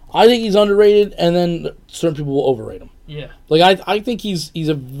 I think he's underrated, and then certain people will overrate him. Yeah. Like I think he's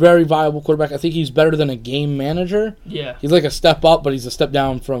a very viable quarterback. I think he's better than a game manager. Yeah. He's like a step up, but he's a step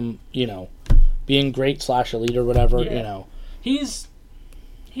down from, being great / elite or whatever, Yeah.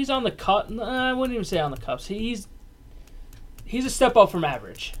 He's on the cut. I wouldn't even say on the cups. He's a step up from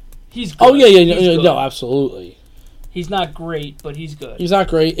average. He's good. Oh yeah, He's good. no, absolutely. He's not great, but he's good. He's not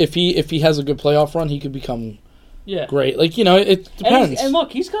great. If he has a good playoff run, he could become Yeah. great. Like, it depends. And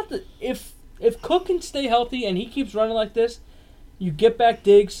look, he's got the if Cook can stay healthy and he keeps running like this, you get back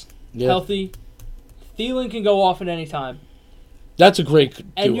Diggs healthy. Thielen can go off at any time. That's a great duo.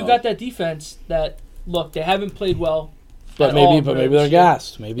 And you got that defense that look, they haven't played well. But maybe they're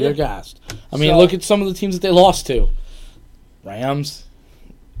gassed. Maybe they're gassed. I mean, look at some of the teams that they lost to. Rams.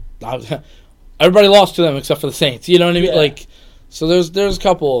 Everybody lost to them except for the Saints. You know what I mean? Yeah. Like, so there's a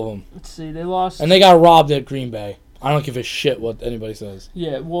couple of them, Let's see, they lost. and they got robbed at Green Bay. I don't give a shit what anybody says.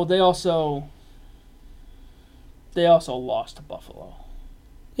 Yeah, well, they also lost to Buffalo.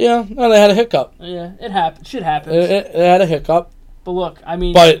 Yeah, no, they had a hiccup. Yeah, it happened. Shit happens. It had a hiccup. But look, I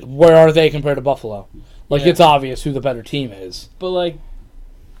mean, But where are they compared to Buffalo? Like, Yeah. it's obvious who the better team is. but like,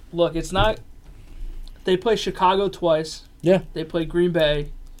 look, it's not. They play Chicago twice. Yeah. They play Green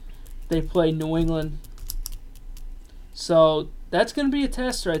Bay. They play New England. So that's gonna be a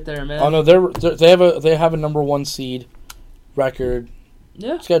test right there, man. Oh no, they have a number 1 seed record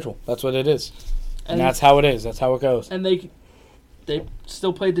Yeah, schedule. That's what it is, and that's how it is. That's how it goes. and they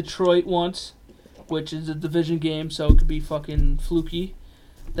still play Detroit once, which is a division game, so it could be fucking fluky.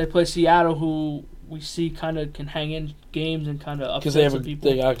 They play Seattle, who we see kind of can hang in games and kind of Because upset some people.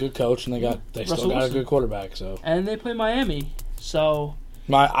 they got a good coach and they Russell still got Wilson. a good quarterback. So And they play Miami, so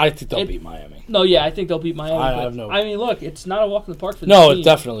I think they'll beat Miami. no, yeah, I think they'll beat Miami. I but, have no- I mean, look, it's not a walk in the park for No, this team. it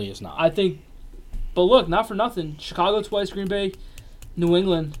definitely is not. I think, but look, not for nothing. Chicago twice, Green Bay, New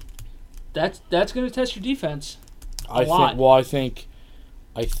England. That's going to test your defense. I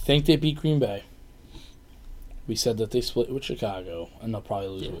think they beat Green Bay. We said that they split with Chicago, and they'll probably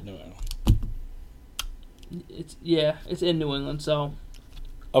lose with New England. It's in New England, so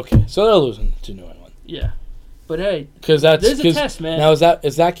Okay, so they're losing to New England. yeah. But hey, Because that's there's a test, man. Now is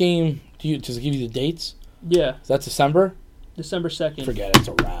that game? Does it give you the dates? Yeah, Is that December? December 2nd. Forget it. It's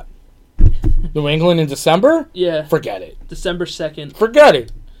a wrap. New England in December? Yeah, Forget it. December 2nd. Forget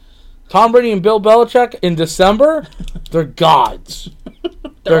it. Tom Brady and Bill Belichick in December? They're gods.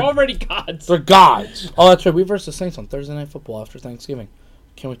 They're already gods. They're gods. Oh, that's right. We versus the Saints on Thursday Night Football after Thanksgiving.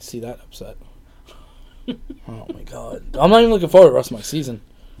 Can't wait to see that upset. Oh, my God. I'm not even looking forward to the rest of my season.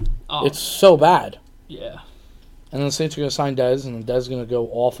 Oh, It's so bad. yeah. And then the Saints are going to sign Dez, and Dez is going to go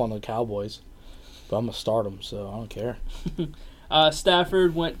off on the Cowboys. But I'm going to start him, so I don't care.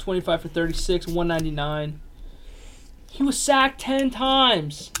 Stafford went 25 for 36, 199. He was sacked 10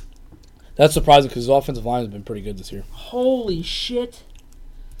 times. That's surprising because his offensive line has been pretty good this year. Holy shit.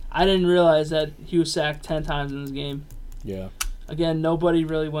 I didn't realize that he was sacked 10 times in this game. Yeah. Again, nobody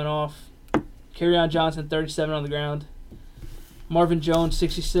really went off. Kerryon Johnson, 37 on the ground. Marvin Jones,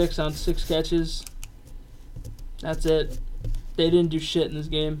 66 on 6 catches. That's it. They didn't do shit in this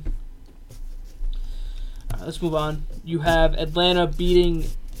game. All right, let's move on. You have Atlanta beating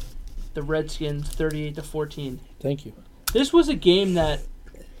the Redskins 38-14. Thank you. This was a game that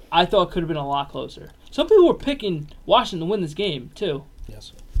I thought could have been a lot closer. Some people were picking Washington to win this game, too.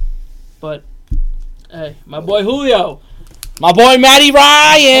 Yes. But, hey, my boy Julio. My boy Matty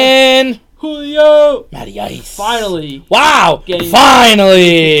Ryan. Julio. Matty Ice. Finally. Wow. Getting-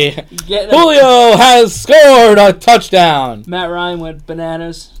 Finally. Julio has scored a touchdown. Matt Ryan went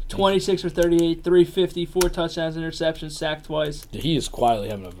bananas. 26 for 38, 350, 4 touchdowns, interceptions, sacked twice. He is quietly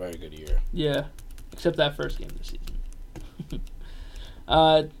having a very good year. Yeah, except that first game of the season.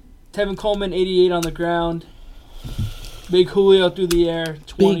 Tevin Coleman, 88 on the ground. Big Julio through the air,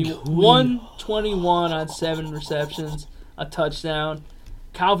 21 on 7 receptions, a touchdown.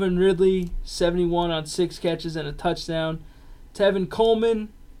 Calvin Ridley, 71 on 6 catches and a touchdown. Tevin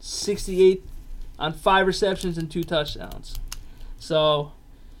Coleman, 68 on 5 receptions and 2 touchdowns. So,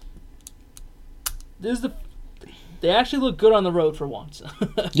 they actually look good on the road for once.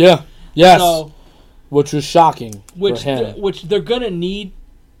 Yeah. Yes. So, which was shocking for him. which they're going to need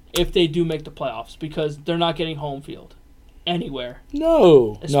if they do make the playoffs because they're not getting home field anywhere.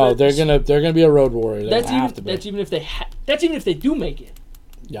 No, they're gonna be a road warrior. That's even if they do make it.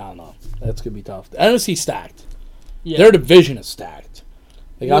 Yeah, I don't know. That's gonna be tough. The NFC stacked. Yeah. Their division is stacked.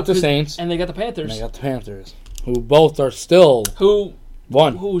 They got the Saints and they got the Panthers. and they got the Panthers, who both are still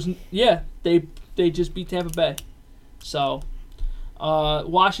won. They just beat Tampa Bay. So,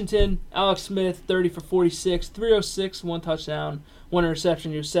 Washington, Alex Smith, 30 for 46, 306, 1 touchdown, 1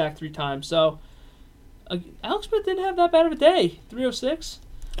 interception. He was sacked 3 times. So, Alex Smith didn't have that bad of a day. 306.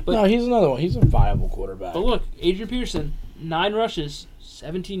 But, no, he's another one. He's a viable quarterback. But look, Adrian Peterson, 9 rushes,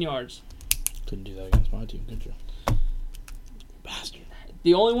 17 yards. Couldn't do that against my team, could you? Bastard.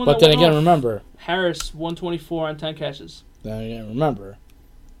 The only one But that then went again, off, remember. Harris, 124 on 10 catches. Then again, remember,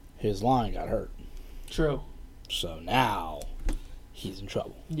 his line got hurt. True. So now he's in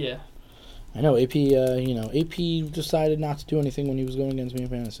trouble. Yeah. I know AP. AP decided not to do anything when he was going against me in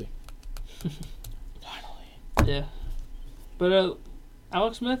fantasy. Finally. Yeah. But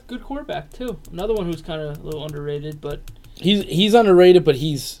Alex Smith, good quarterback too. Another one who's kind of a little underrated, but he's underrated, but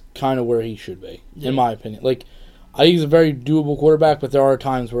he's kind of where he should be, in my opinion. Like, I think he's a very doable quarterback, but there are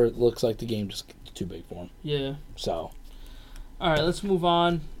times where it looks like the game just gets too big for him. Yeah. So. All right, let's move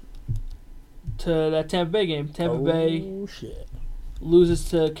on to that Tampa Bay game. Tampa Bay loses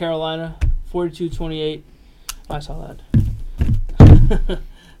to Carolina, 42-28. I saw that.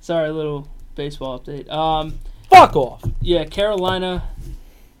 Sorry, a little baseball update. Fuck off. Yeah, Carolina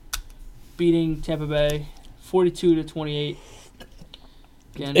beating Tampa Bay, 42-28.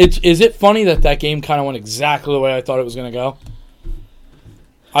 Again, Is it funny that game kind of went exactly the way I thought it was going to go?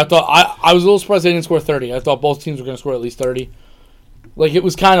 I thought I was a little surprised they didn't score 30. I thought both teams were going to score at least 30. Like, it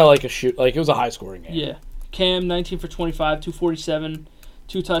was kind of like a shoot. Like, it was a high-scoring game. Yeah. Cam, 19 for 25, 247,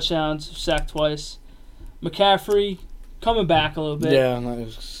 2 touchdowns, sacked twice. McCaffrey coming back a little bit. Yeah.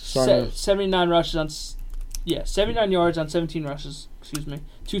 79 rushes on... 79 yards on 17 rushes.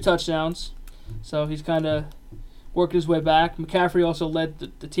 2 touchdowns. So he's kind of working his way back. McCaffrey also led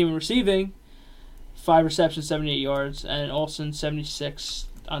the team in receiving. 5 receptions, 78 yards. And Olsen, 76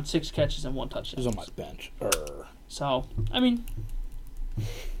 on 6 catches and 1 touchdown. He was on my bench. So, I mean...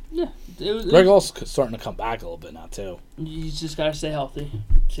 Yeah. Greg Olsen's starting to come back a little bit now, too. You just got to stay healthy.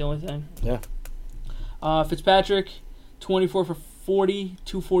 It's the only thing. Yeah. Fitzpatrick, 24 for 40,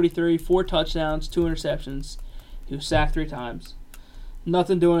 243, 4 touchdowns, 2 interceptions. He was sacked 3 times.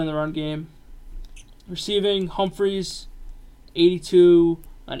 Nothing doing in the run game. Receiving, Humphreys, 82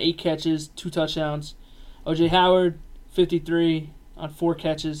 on 8 catches, 2 touchdowns. O.J. Howard, 53 on 4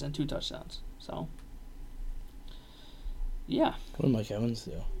 catches and 2 touchdowns. So, yeah. What did Mike Evans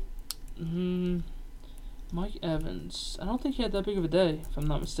do? Mike Evans. I don't think he had that big of a day, if I'm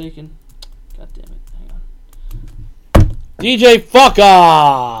not mistaken. God damn it. Hang on. DJ fuck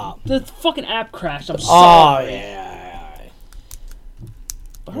up! The fucking app crashed. I'm sorry. Oh, yeah.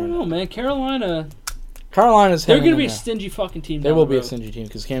 I don't know, man. Carolina's they're going to be a stingy fucking team. They will be a stingy team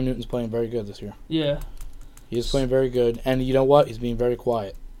because Cam Newton's playing very good this year. Yeah. He is playing very good. And you know what? He's being very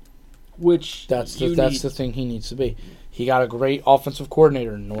quiet. Which that's the thing he needs to be. He got a great offensive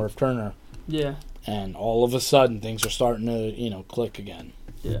coordinator, Norv Turner. Yeah. And all of a sudden, things are starting to, click again.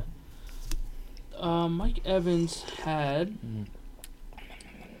 Yeah. Mike Evans had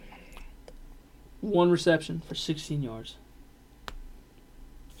 1 reception for 16 yards.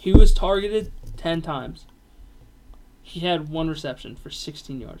 He was targeted 10 times. He had 1 reception for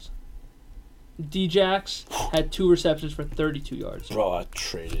 16 yards. D-Jax had 2 receptions for 32 yards. Bro, I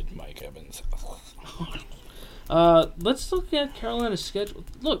traded Mike Evans. Let's look at Carolina's schedule.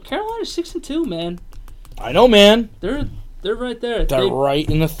 Look, Carolina's 6-2, man. I know, man. They're right there. They're right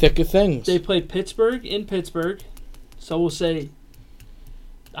in the thick of things. They play Pittsburgh in Pittsburgh. So we'll say,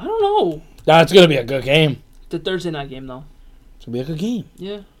 I don't know. That's going to be a good game. The Thursday night game, though. It's going to be a good game.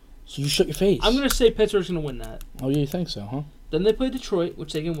 Yeah. So you shut your face. I'm going to say Pittsburgh's going to win that. Oh, you think so, huh? Then they play Detroit,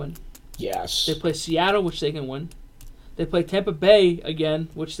 which they can win. Yes. They play Seattle, which they can win. They play Tampa Bay again,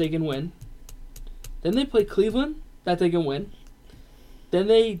 which they can win. Then they play Cleveland, that they can win. Then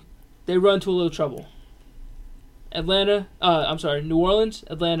they run into a little trouble. New Orleans,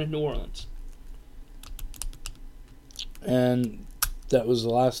 Atlanta, New Orleans. And that was the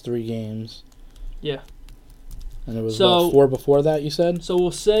last 3 games. Yeah. And it was 4 before that, you said? So we'll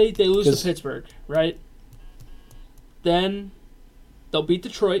say they lose to Pittsburgh, right? Then they'll beat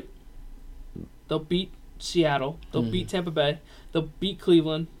Detroit. They'll beat Seattle. They'll beat Tampa Bay. They'll beat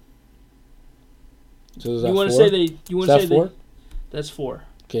Cleveland. So is that you want to 4? say they? You want is to say that 4? That's 4.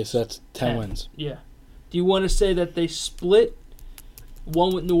 Okay, so that's 10 wins. Yeah. Do you want to say that they split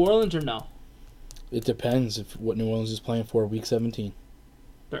one with New Orleans or no? It depends if what New Orleans is playing for week 17.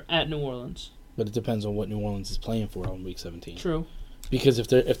 They're at New Orleans. But it depends on what New Orleans is playing for on week 17. True. Because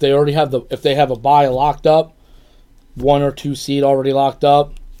if they already have if they have a bye locked up, 1 or 2 seed already locked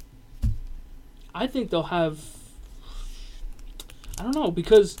up, I think they'll have. I don't know,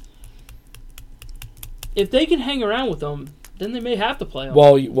 because if they can hang around with them, then they may have to play them.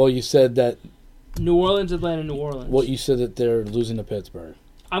 Well, you said that New Orleans, Atlanta, New Orleans. Well, you said that they're losing to Pittsburgh.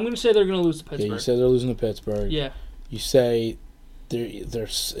 I'm going to say they're going to lose to Pittsburgh. Yeah, you said they're losing to Pittsburgh. Yeah. You say they're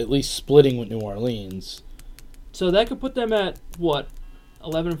at least splitting with New Orleans. So that could put them at what,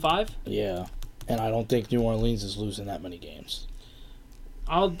 11-5? Yeah, and I don't think New Orleans is losing that many games.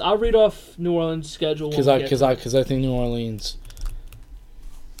 I'll read off New Orleans' schedule because I think New Orleans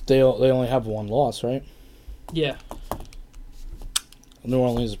they only have 1 loss, right? Yeah. New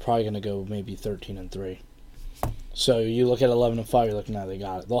Orleans is probably going to go maybe 13-3. So you look at 11-5, you're looking at they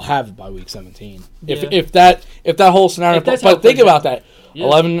got it. They'll have it by week 17. Yeah. If that whole scenario, but think about that. Yeah.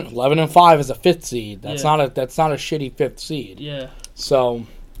 11-5 is a 5th seed. That's not a shitty 5th seed. Yeah. So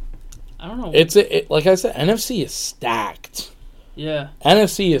I don't know. It's like I said, NFC is stacked. Yeah.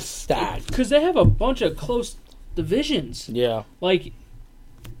 NFC is stacked because they have a bunch of close divisions. Yeah. Like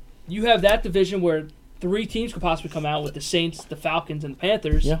you have that division where 3 teams could possibly come out with the Saints, the Falcons, and the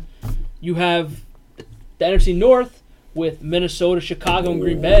Panthers. Yeah. You have the NFC North with Minnesota, Chicago, and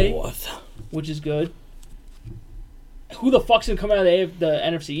Green Bay, which is good. Who the fuck's going to come out of the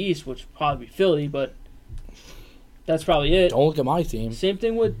NFC East, which would probably be Philly, but that's probably it. Don't look at my team. Same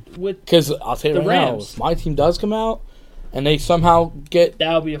thing with because I'll tell you the right Rams. now, if my team does come out and they somehow get...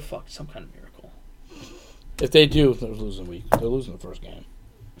 That would be some kind of miracle. If they do, they're losing week. They're losing the first game.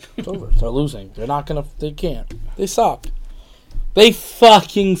 It's over. They're losing. They're not going to... They can't. They suck. They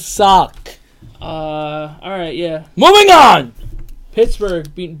fucking suck. All right, yeah. Moving on!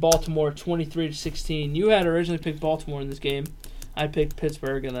 Pittsburgh beating Baltimore 23-16. You had originally picked Baltimore in this game. I picked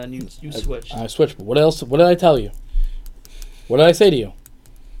Pittsburgh, and then you switched. I switched. But what else? What did I tell you? What did I say to you?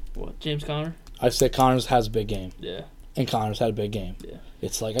 What, James Conner? I said Connors has a big game. Yeah. And Connors had a big game. Yeah.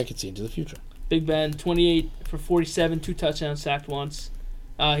 It's like I could see into the future. Big Ben, 28 for 47, 2 touchdowns, sacked once.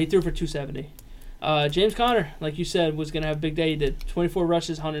 He threw for 270. James Conner, like you said, was going to have a big day. He did 24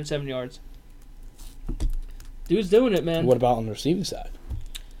 rushes, 107 yards. Dude's doing it, man. What about on the receiving side?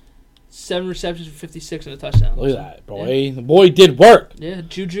 7 receptions for 56 and a touchdown. Look at that, boy. Yeah. The boy did work. Yeah,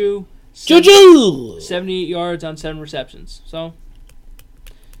 Juju. 78 yards on 7 receptions. So,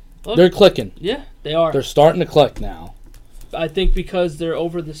 look, they're clicking. Yeah, they are. They're starting to click now. I think because they're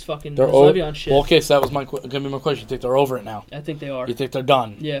over this fucking Le'Veon shit. Well, okay, so that was going to be my question. You think they're over it now? I think they are. You think they're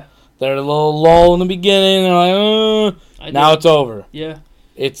done? Yeah. They're a little low in the beginning. They're like, now it's over. Yeah.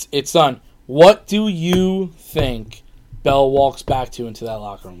 It's done. What do you think Bell walks back to into that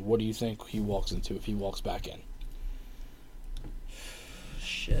locker room? What do you think he walks into if he walks back in?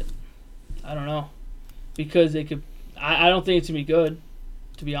 Shit. I don't know. Because they could... I don't think it's going to be good,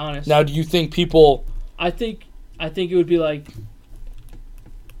 to be honest. Now, do you think people... I think it would be like...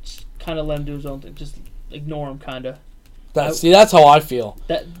 kind of let him do his own thing. Just ignore him, kind of. That's how I feel.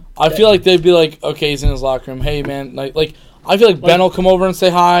 I feel like they'd be like, okay, he's in his locker room. Hey, man. Like I feel like Ben will come over and say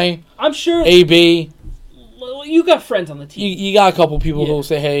hi. I'm sure... AB. You got friends on the team. You got a couple people who will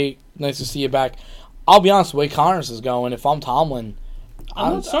say, hey, Nice to see you back. I'll be honest, the way Connors is going, if I'm Tomlin...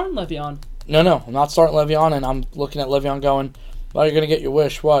 I'm not starting Le'Veon. No, I'm not starting Le'Veon, and I'm looking at Le'Veon going, well, you're going to get your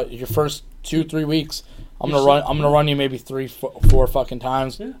wish. What? Your first 2-3 weeks, I'm gonna run you maybe 3-4 fucking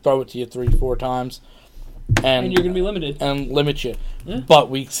times, throw it to you 3-4 times. And you're going to be limited. And limit you. Yeah. But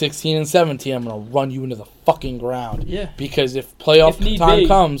week 16 and 17, I'm going to run you into the fucking ground. Yeah. Because if playoff time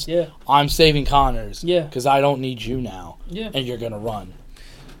comes, I'm saving Connors. Yeah. Because I don't need you now. Yeah. And you're going to run.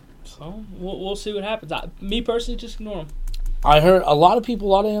 So, we'll see what happens. Me personally, just ignore him. I heard a lot of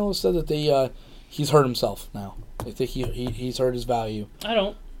analysts said that he's hurt himself now. They think he's hurt his value. I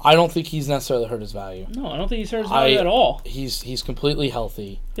don't. I don't think he's necessarily hurt his value. No, I don't think he's hurt his value at all. He's completely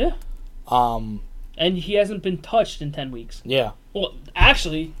healthy. Yeah. And he hasn't been touched in 10 weeks. Yeah. Well,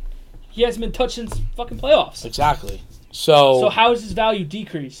 actually, he hasn't been touched since fucking playoffs. Exactly. So how is his value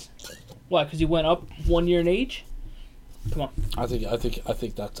decreased? What? Because he went up 1 year in age? Come on. I think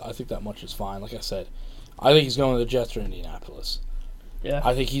that much is fine. Like I said, I think he's going to the Jets or Indianapolis. Yeah.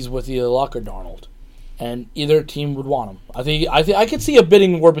 I think he's with either Luck or Darnold, and either team would want him. I think I could see a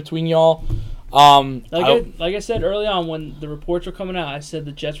bidding war between y'all. Like I said early on when the reports were coming out, I said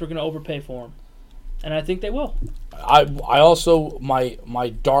the Jets were going to overpay for him. And I think they will. I also, my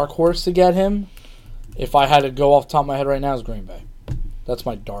dark horse to get him, if I had to go off the top of my head right now, is Green Bay. That's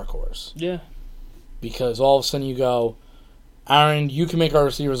my dark horse. Yeah. Because all of a sudden you go, Aaron, you can make our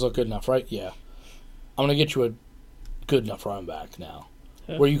receivers look good enough, right? Yeah. I'm going to get you a good enough running back now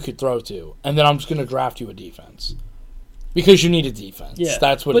where you could throw to. And then I'm just going to draft you a defense. Because you need a defense. Yeah.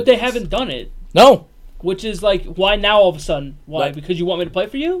 That's what But they haven't done it. No. Which is like, why now all of a sudden? Why? Because you want me to play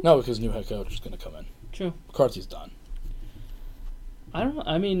for you? No, because new head coach is going to come in. True. McCarthy's done. I don't know.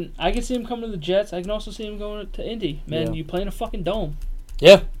 I mean, I can see him coming to the Jets. I can also see him going to Indy. Man, you play in a fucking dome.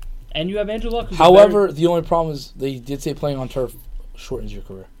 Yeah. And you have Andrew Luck. However, the only problem is they did say playing on turf shortens your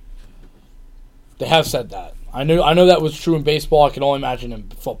career. They have said that. I know that was true in baseball. I can only imagine in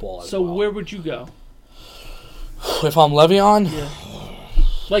football as well. So where would you go? If I'm Le'Veon? Yeah.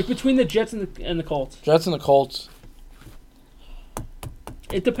 Like between the Jets and the Colts. Jets and the Colts.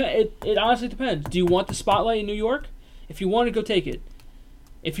 It honestly depends. Do you want the spotlight in New York? If you want to, go take it.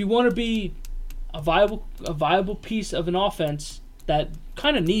 If you want to be a viable piece of an offense that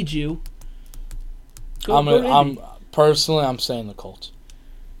kind of needs you, go to Indy. I'm saying the Colts.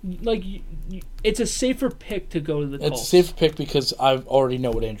 Like it's a safer pick to go to the Colts. It's a safer pick because I already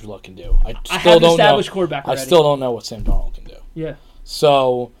know what Andrew Luck can do. I have an established quarterback already. I still don't know what Sam Darnold can do. Yeah.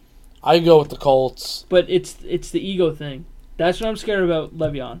 So I go with the Colts. But it's the ego thing. That's what I'm scared about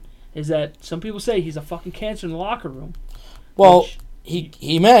Le'Veon. Is that some people say he's a fucking cancer in the locker room. Well,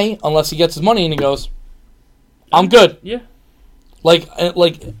 he may, unless he gets his money and he goes, I'm good. Yeah. Like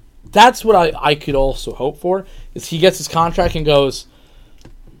that's what I could also hope for, is he gets his contract and goes,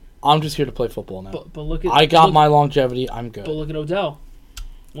 I'm just here to play football now. But look at... I got my longevity, I'm good. But look at Odell.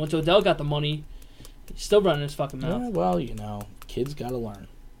 Once Odell got the money, he's still running his fucking mouth. Yeah, well, kids got to learn.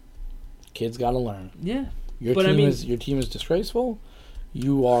 Yeah. Your team is disgraceful.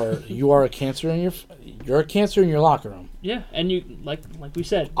 You are a cancer in your locker room. Yeah, and you like we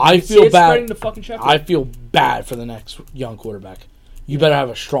said. I feel bad. The fucking shepherd. I feel bad for the next young quarterback. You better have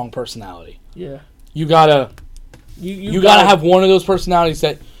a strong personality. Yeah. You gotta have one of those personalities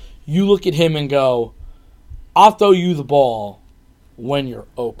that you look at him and go, I'll throw you the ball when you're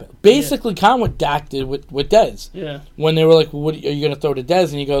open. Basically, kind of what Dak did with Dez. Yeah. When they were like, "What are you going to throw to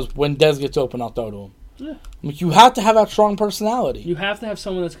Dez?" and he goes, "When Dez gets open, I'll throw to him." Yeah. Like, you have to have that strong personality. You have to have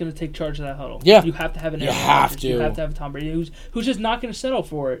someone that's going to take charge of that huddle. Yeah. You have to have an Aaron Rodgers. You have to have a Tom Brady who's just not going to settle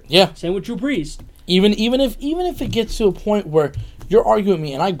for it. Yeah. Same with Drew Brees. Even if it gets to a point where you're arguing with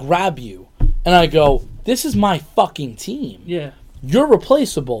me and I grab you and I go, "This is my fucking team." Yeah. You're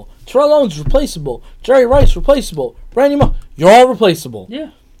replaceable. Terrell Owens replaceable. Jerry Rice replaceable. Randy Moss, you're all replaceable. Yeah.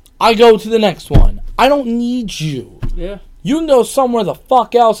 I go to the next one. I don't need you. Yeah. You can go somewhere the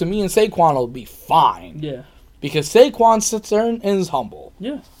fuck else, and me and Saquon will be fine. Yeah. Because Saquon sits there and is humble.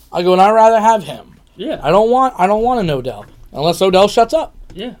 Yeah. I go, and I'd rather have him. Yeah. I don't want an Odell unless Odell shuts up.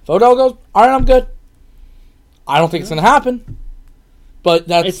 Yeah. If Odell goes, all right, I'm good. I don't think it's gonna happen. But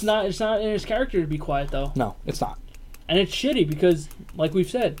that's it's not in his character to be quiet though. No, it's not. And it's shitty because, like we've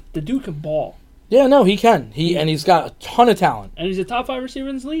said, the dude can ball. Yeah, no, he can. And he's got a ton of talent. And he's a top 5 receiver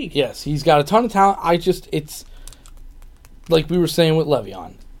in this league. Yes, he's got a ton of talent. It's like we were saying with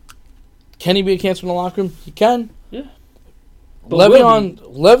Le'Veon. Can he be a cancer in the locker room? He can. Yeah.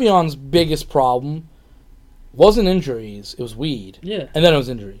 Le'Veon's biggest problem wasn't injuries. It was weed. Yeah. And then it was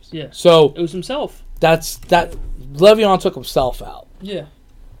injuries. Yeah. So it was himself. Le'Veon took himself out. Yeah.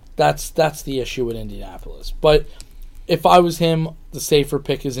 That's the issue with Indianapolis. But if I was him, the safer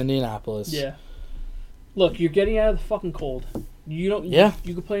pick is Indianapolis. Yeah. Look, you're getting out of the fucking cold. You don't. Yeah.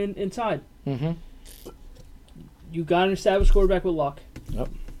 You can play inside. Mm-hmm. You got an established quarterback with Luck. Yep.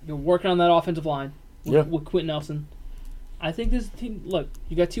 You're working on that offensive line with Quentin Nelson. I think this team. Look,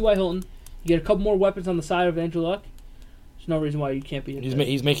 you got T.Y. Hilton. You get a couple more weapons on the side of Andrew Luck. There's no reason why you can't be.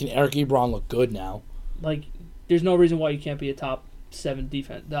 He's making Eric Ebron look good now. Like, there's no reason why you can't be a top 7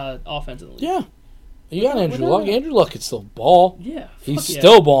 defense offense in the league. Yeah. You got Andrew Luck. Andrew Luck can still ball. Yeah. He's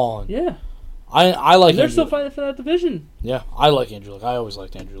still balling. Yeah. I like. And they're still fighting for that division. Yeah, I like Andrew Luck. I always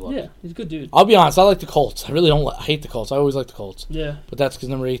liked Andrew Luck. Yeah, he's a good dude. I'll be honest. I like the Colts. I really don't. I hate the Colts. I always like the Colts. Yeah. But that's because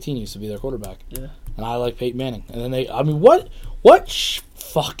number 18 used to be their quarterback. Yeah. And I like Peyton Manning. And then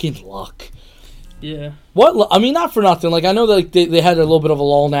fucking luck. Yeah. I mean, not for nothing. Like, I know that they had a little bit of a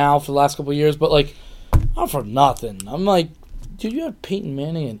lull now for the last couple of years, but like, not for nothing. I'm like, dude, you have Peyton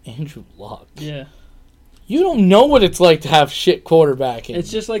Manning and Andrew Luck. Yeah. You don't know what it's like to have shit quarterbacking. It's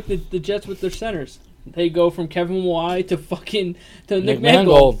just like the Jets with their centers. They go from Kevin Mawae to Nick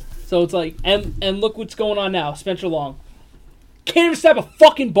Mangold. So it's like, and look what's going on now. Spencer Long can't even snap a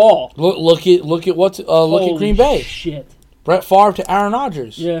fucking ball. Look at Green Bay. Shit. Brett Favre to Aaron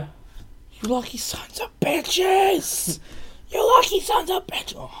Rodgers. Yeah. You lucky sons of bitches. You lucky sons of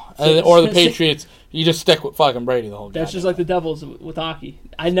bitches. Or the Patriots. You just stick with fucking Brady the whole time. That's just like the Devils with hockey.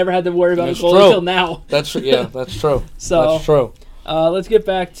 I never had to worry about That's a goal true. until now. That's true. So, that's true. Let's get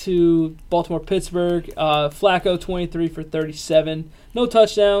back to Baltimore-Pittsburgh. Flacco, 23 for 37. No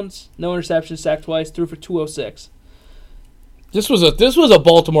touchdowns, no interceptions, sacked twice, threw for 206. This was a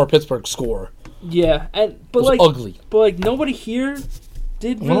Baltimore-Pittsburgh score. Yeah, It was ugly. But nobody here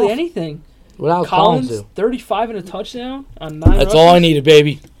did really anything. Without Collins, 35 and a touchdown on 9 That's rushes. all I needed,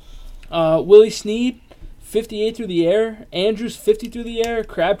 baby. Willie Snead, 58 through the air. Andrews, 50 through the air.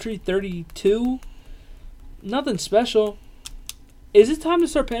 Crabtree, 32. Nothing special. Is it time to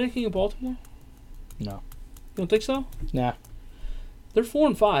start panicking in Baltimore? No. You don't think so? Nah. They're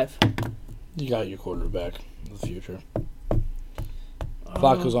 4-5. You got your quarterback in the future.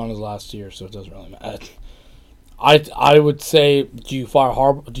 Flacco's on his last year, so it doesn't really matter. I would say, do you fire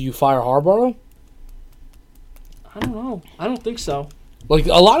Harbaugh? I don't know. I don't think so. Like,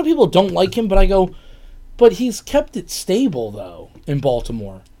 a lot of people don't like him, but I go, but he's kept it stable, though, in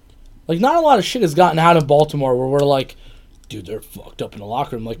Baltimore. Like, not a lot of shit has gotten out of Baltimore where we're like, dude, they're fucked up in the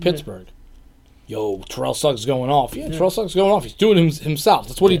locker room like Pittsburgh. Yo, Terrell Suggs going off. Yeah, Terrell Suggs going off. He's doing it himself.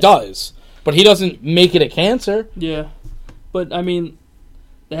 That's what he does. But he doesn't make it a cancer. Yeah. But, I mean,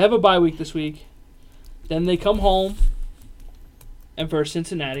 they have a bye week this week. Then they come home and versus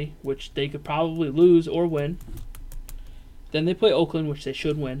Cincinnati, which they could probably lose or win. Then they play Oakland, which they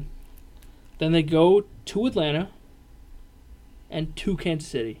should win. Then they go to Atlanta and to Kansas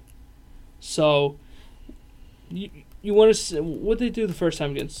City. So, you want to... What did they do the first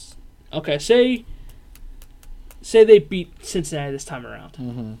time against... Okay, say they beat Cincinnati this time around.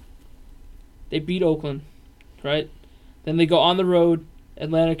 Mm-hmm. They beat Oakland, right? Then they go on the road,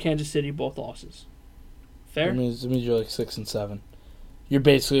 Atlanta, Kansas City, both losses. Fair? It means you're like 6 and 7. You're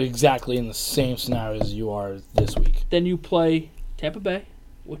basically exactly in the same scenario as you are this week. Then you play Tampa Bay,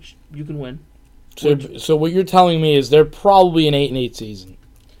 which you can win. So what you're telling me is they're probably an 8-8 season.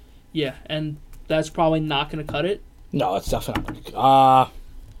 Yeah, and that's probably not going to cut it. No, it's definitely not.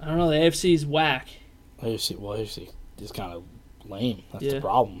 I don't know. The AFC's whack. AFC is kind of lame. That's the Yeah.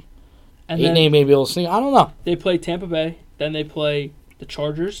 problem. And 8-8 then may be able to sneak. I don't know. they play Tampa Bay, then they play the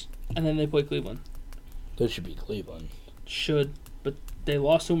Chargers, and then they play Cleveland. They should be Cleveland. Should, but they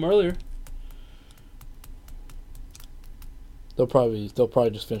lost to them earlier. They'll probably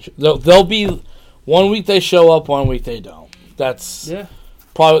just finish it. They'll be 1 week they show up, 1 week they don't. That's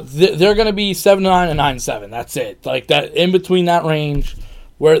probably they're going to be 7-9 and 9-7. That's it. Like that in between that range,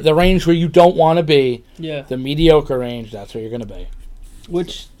 where you don't want to be. Yeah. The mediocre range. That's where you're going to be.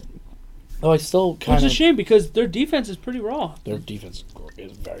 Which I still kind of. Which is a shame because their defense is pretty raw. Their defense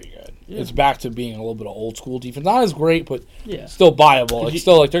is very good. Yeah. It's back to being a little bit of old school defense. Not as great, but still viable. Like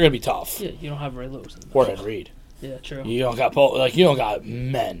they're going to be tough. Yeah, you don't have Ray Lewis. Or Ed Reed. Yeah, true. You don't got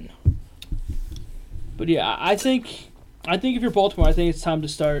men. But yeah, I think if you're Baltimore, I think it's time to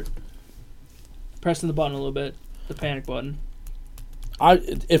start pressing the button a little bit, the panic button.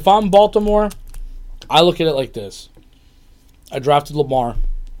 If I'm Baltimore, I look at it like this. I drafted Lamar.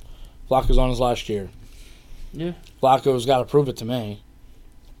 Flacco's on his last year. Yeah. Flacco's got to prove it to me.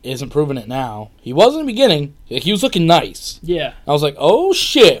 He isn't proving it now. He was in the beginning. Like, he was looking nice. Yeah. I was like, oh,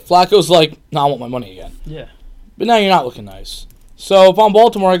 shit. Flacco's like, no, I want my money again. Yeah. But now you're not looking nice. So if I'm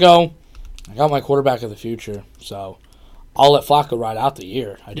Baltimore, I go, I got my quarterback of the future. So I'll let Flacco ride out the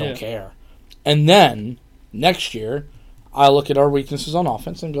year. I don't care. And then next year, I look at our weaknesses on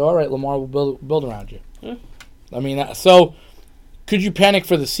offense and go, all right, Lamar will build around you. Yeah. I mean, so could you panic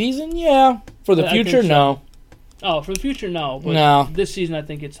for the season? Yeah. For the future, so. no. Oh, for the future, no. But No. this season, I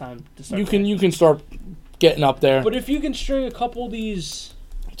think it's time to start. You can start getting up there. But if you can string a couple of these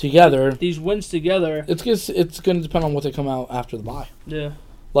wins together, it's going to depend on what they come out after the bye. Yeah.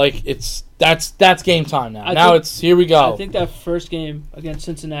 Like that's game time now. Here we go. I think that first game against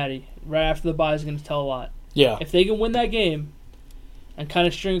Cincinnati, right after the bye, is going to tell a lot. Yeah. If they can win that game and kind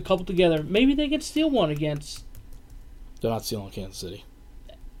of string a couple together, maybe they can steal one against. They're not stealing Kansas City.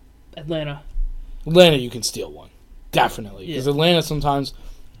 Atlanta, you can steal one, definitely, because Yeah. Atlanta sometimes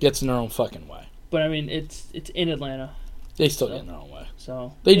gets in their own fucking way. but I mean it's in Atlanta, They still get in their own way.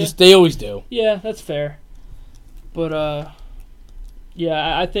 so They always do. Yeah, that's fair. But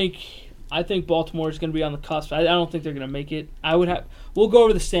yeah, I think Baltimore is going to be on the cusp. I don't think they're going to make it. We'll go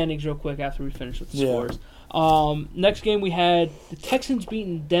over the standings real quick after we finish with the scores. Next game we had the Texans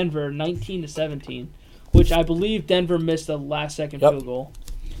beating Denver 19-17, which I believe Denver missed a last-second field goal.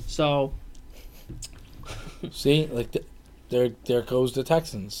 So, see, like there goes the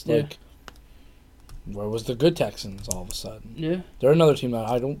Texans. Yeah. Like, where was the good Texans all of a sudden? yeah. They're another team that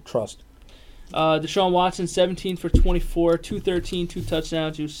I don't trust. Deshaun Watson 17 for 24, 213, 2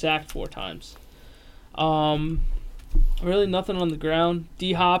 touchdowns. He was sacked 4 times. Really nothing on the ground.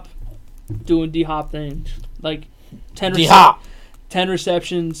 D-Hop doing D-Hop things. Like 10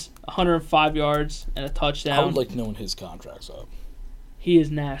 receptions, 105 yards, and a touchdown. I would like knowing his contract's up. He is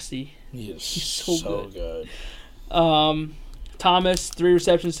nasty. He's so good. Thomas, 3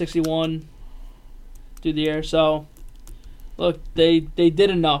 receptions, 61 through the air. So, look, they did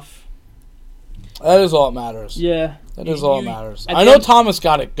enough. That is all that matters. Yeah. That is all that matters. at I the know end- Thomas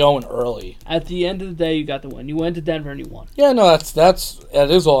got it going early. At the end of the day, you got the win. You went to Denver and you won. Yeah, no, that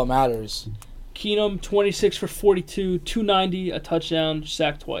is all that matters. Keenum, 26 for 42, 290, a touchdown,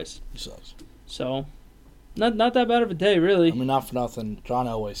 sacked twice. He sucks. So, not that bad of a day, really. I mean, not for nothing, John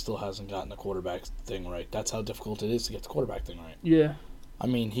Elway still hasn't gotten the quarterback thing right. That's how difficult it is to get the quarterback thing right. Yeah. I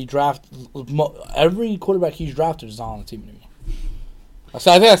mean, every quarterback he's drafted is not on the team anymore. I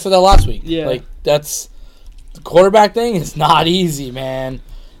think I said that last week. Yeah. Like, the quarterback thing is not easy, man.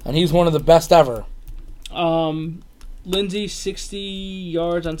 And he's one of the best ever. Lindsey, 60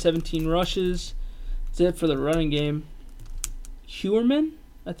 yards on 17 rushes. That's it for the running game. Huerman,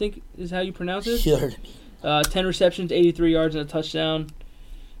 I think is how you pronounce it. 10 receptions, 83 yards, and a touchdown.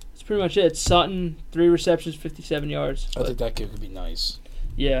 That's pretty much it. Sutton, 3 receptions, 57 yards. I think that kid could be nice.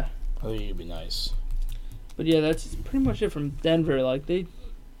 Yeah. I think he could be nice. But yeah, that's pretty much it from Denver. Like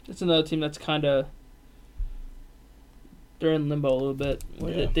that's another team that's kind of they're in limbo a little bit.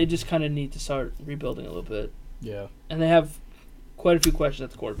 Where they just kind of need to start rebuilding a little bit. Yeah. And they have quite a few questions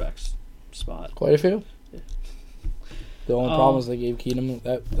at the quarterback's spot. Quite a few. Yeah. The only problem is they gave Keenum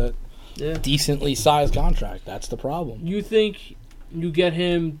that decently sized contract. That's the problem. You think you get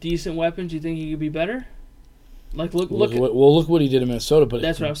him decent weapons? You think he could be better? Like look what he did in Minnesota. But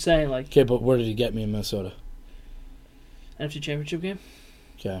that's what I'm saying. Like, okay, but where did he get me in Minnesota? NFC Championship game.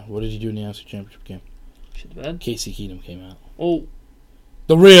 Okay, what did he do in the NFC Championship game? Shit the bed. Casey Keenum came out. Oh,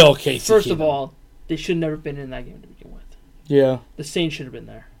 the real Casey. First Keenum. of all, they should never been in that game to begin with. Yeah. The Saints should have been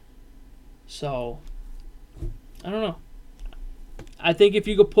there. So, I don't know. I think if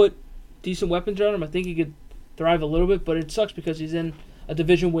you could put decent weapons around him, I think he could thrive a little bit. But it sucks because he's in a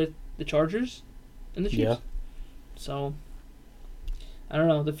division with the Chargers and the Chiefs. Yeah. So, I don't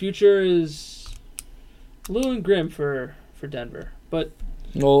know. The future is a little grim for Denver. But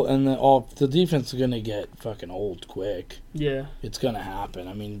well, and the defense is going to get fucking old quick. yeah, It's going to happen.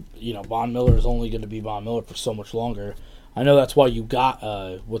 I mean, Von Miller is only going to be Von Miller for so much longer. I know that's why you got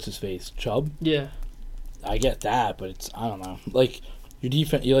what's his face, Chubb. yeah, I get that, but I don't know. Like your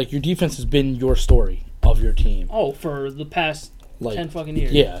defense has been your story of your team. Oh, for the past 10 fucking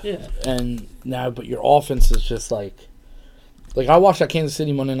years. Yeah. And now, but your offense is just like I watched that Kansas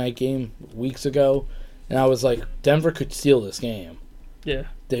City Monday night game weeks ago, and I was like, Denver could steal this game. Yeah.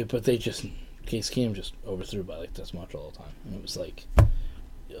 Case Keenum just overthrew by like this much all the time, and it was like,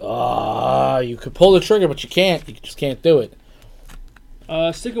 you could pull the trigger, but you can't. You just can't do it.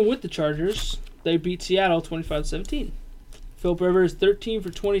 Sticking with the Chargers, they beat Seattle 25-17. Philip Rivers 13 for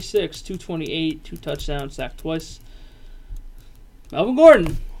 26, 228, 2 touchdowns, sacked twice. Melvin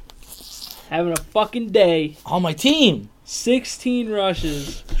Gordon having a fucking day. On my team. 16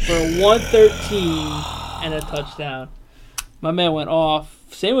 rushes for 113 and a touchdown. My man went off.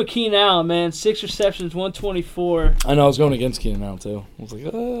 Same with Keenan Allen, man. 6 receptions, 124. I know I was going against Keenan Allen too. I was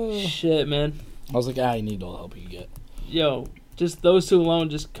like, Shit, man. I was like, you need all the help you can get. Yo, just those two alone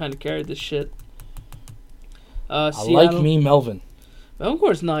just kind of carried this shit. I Seattle. like me Melvin.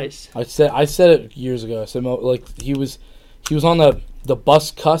 Melvin's nice. I said it years ago. I said he was on the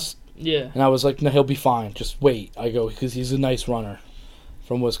bus cusp, Yeah. and I was like, no, he'll be fine. Just wait. I go because he's a nice runner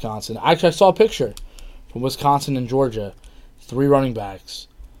from Wisconsin. Actually, I saw a picture from Wisconsin and Georgia, 3 running backs,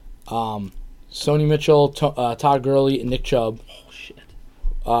 Sony Mitchell, Todd Gurley, and Nick Chubb. Oh shit.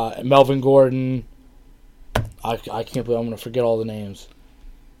 Melvin Gordon. I can't believe I'm going to forget all the names.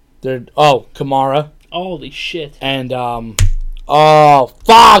 Kamara. Holy shit. And,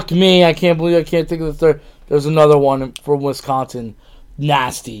 fuck me. I can't believe I can't think of the third. There's another one from Wisconsin.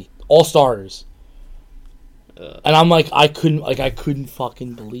 Nasty. All starters. And I'm like, I couldn't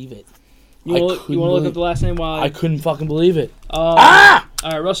fucking believe it. You want to look up the last name while I couldn't fucking believe it. All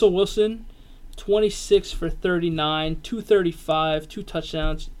right, Russell Wilson, 26 for 39, 235, 2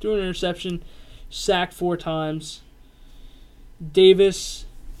 touchdowns, threw an interception, sacked 4 times. Davis,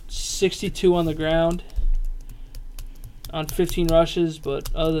 62 on the ground on 15 rushes, but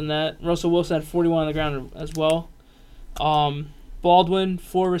other than that, Russell Wilson had 41 on the ground as well. Baldwin,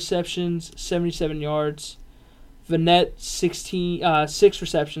 4 receptions, 77 yards. Vanette, 6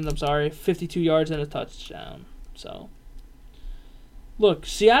 receptions, 52 yards and a touchdown. So, look,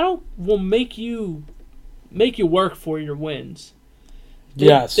 Seattle will make you work for your wins.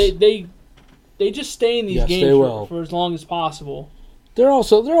 Yes. They just stay in these games will. for as long as possible. They're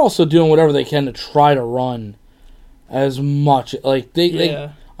also doing whatever they can to try to run as much. Like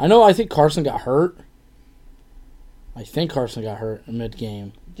I think Carson got hurt. In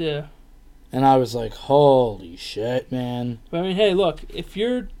mid-game. Yeah. And I was like, holy shit, man. But I mean, hey, look, if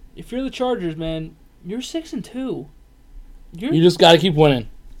you're the Chargers, man, you're 6-2. You just got to keep winning.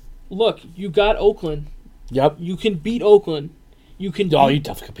 Look, you got Oakland. Yep. You can beat Oakland. You definitely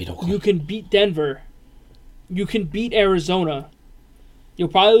could beat Oakland. You can beat Denver. You can beat Arizona. You'll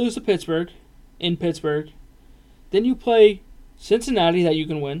probably lose to Pittsburgh, in Pittsburgh. Then you play Cincinnati, that you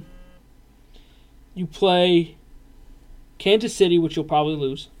can win. You play Kansas City, which you'll probably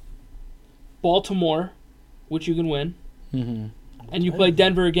lose. Baltimore, which you can win. Mm-hmm. And you play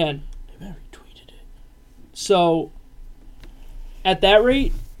Denver again. They retweeted it. So, at that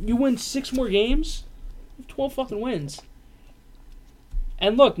rate, you win 6 more games, you have 12 fucking wins.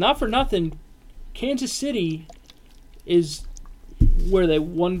 And look, not for nothing, Kansas City is where they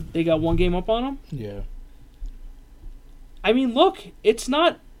got 1 game up on them. Yeah. I mean, look, it's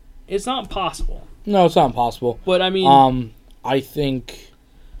not impossible. No, it's not impossible. But I mean, I think.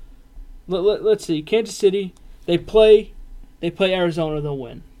 Let's see. Kansas City, they play Arizona, they'll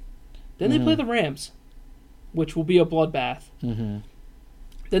win. Then they play the Rams, which will be a bloodbath. Mm-hmm.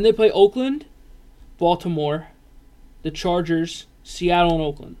 Then they play Oakland, Baltimore, the Chargers, Seattle, and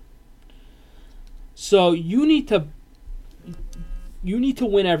Oakland. So you need to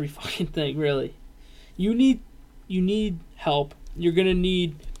win every fucking thing, really. You need help. You're gonna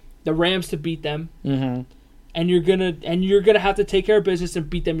need the Rams to beat them, and you're gonna have to take care of business and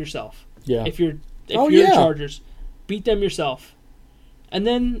beat them yourself. Yeah. If you're the Chargers, beat them yourself, and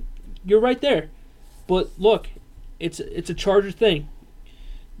then you're right there. But look, it's a Charger thing.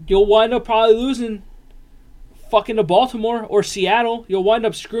 You'll wind up probably losing fucking to Baltimore or Seattle. You'll wind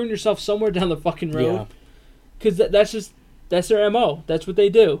up screwing yourself somewhere down the fucking road. Because that's their MO. That's what they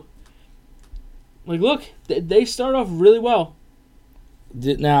do. Like, look, they start off really well.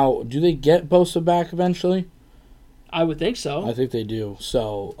 Now, do they get Bosa back eventually? I would think so. I think they do.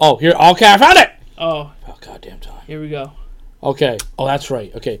 So, here, okay, I found it! Oh. About goddamn time. Here we go. Okay. Oh, that's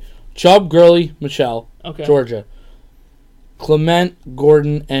right. Okay. Chubb, Gurley, Michelle, Georgia. Clement,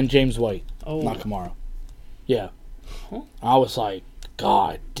 Gordon, and James White. Oh. Not Kamara. Yeah. Huh? I was like,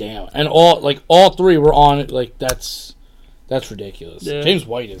 God damn. And all 3 were on it. Like, that's ridiculous. Yeah. James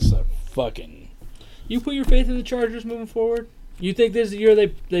White is a fucking... You put your faith in the Chargers moving forward? You think this is the year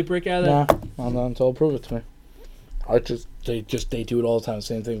they break out of that? Nah, not until prove it to me. They do it all the time.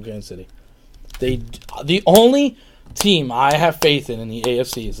 Same thing with Kansas City. The only team I have faith in the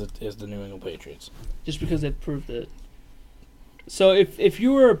AFC is the New England Patriots. Just because they proved it. So if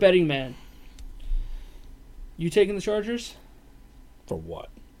you were a betting man, you taking the Chargers? For what?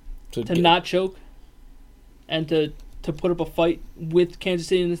 To not choke? And to put up a fight with Kansas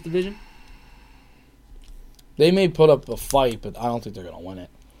City in this division? They may put up a fight, but I don't think they're going to win it.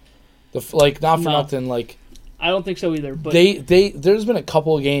 Nothing. I don't think so either. But there's been a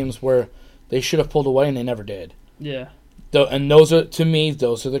couple of games where they should have pulled away and they never did. Yeah. And those are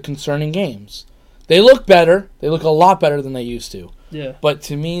the concerning games. They look better. They look a lot better than they used to. Yeah. But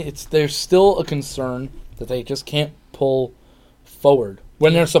to me, there's still a concern that they just can't pull forward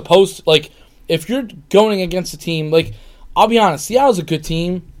when they're supposed to. Like, if you're going against a team, like, I'll be honest, Seattle's a good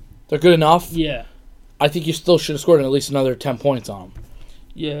team. They're good enough. Yeah. I think you still should have scored at least another 10 points on them.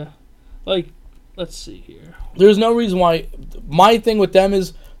 Yeah. Like, let's see here. There's no reason why. My thing with them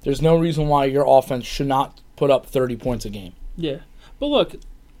is there's no reason why your offense should not put up 30 points a game. Yeah. But look,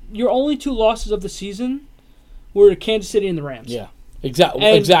 your only 2 losses of the season were to Kansas City and the Rams. Yeah.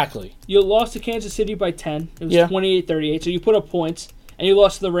 Exactly. You lost to Kansas City by 10. It was Yeah. 28-38. So you put up points. And you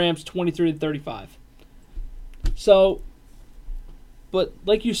lost to the Rams 23-35. So, but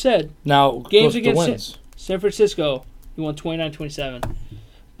like you said, Now, games the against wins. San Francisco, you won 29-27.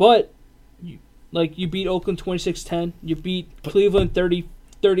 But, you beat Oakland 26-10. You beat Cleveland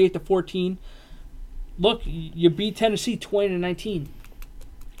 38-14. Look, you beat Tennessee 20-19.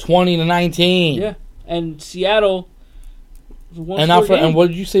 20-19. Yeah. And Seattle was a And game. what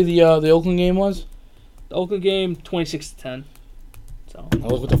did you say the Oakland game was? The Oakland game 26-10. So, Now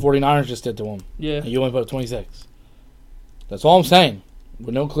look what the 49ers just did to them. yeah. And you only put up 26. That's all I'm saying.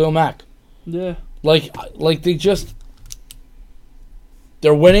 With no Khalil Mack. Yeah. Like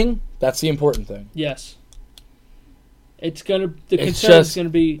they're winning. That's the important thing. Yes. The concern is gonna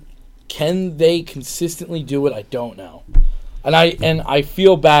be, can they consistently do it? I don't know. And I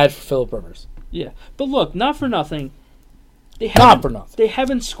feel bad for Phillip Rivers. yeah. But look, not for nothing. They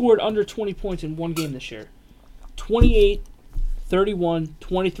haven't scored under 20 points in one game this year. 28, 31,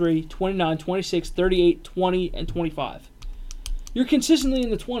 23, 29, 26, 38, 20, and 25. You're consistently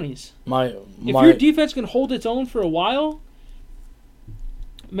in the 20s. If your defense can hold its own for a while,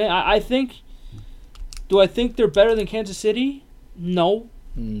 man, I think... Do I think they're better than Kansas City? No.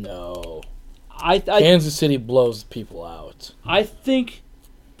 Kansas City blows people out. I think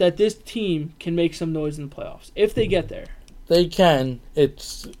that this team can make some noise in the playoffs, if they get there. They can.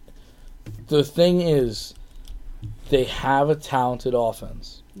 The thing is, they have a talented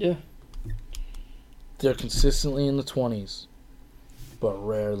offense. Yeah. They're consistently in the 20s, but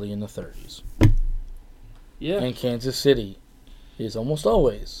rarely in the 30s. Yeah. And Kansas City is almost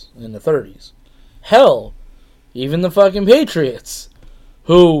always in the 30s. Hell, even the fucking Patriots,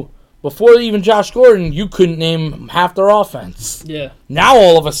 who, before even Josh Gordon, you couldn't name half their offense. Yeah. Now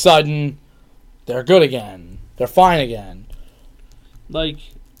all of a sudden, they're good again. They're fine again. Like,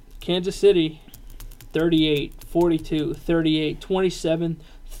 Kansas City, 38, 42, 38, 27,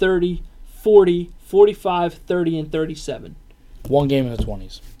 30, 40, 45, 30, and 37. One game in the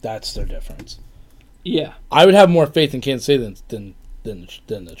 20s. That's their difference. Yeah. I would have more faith in Kansas City than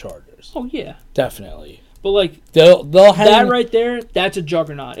the Chargers. Oh, yeah. Definitely. But, like, they'll hang that right there, that's a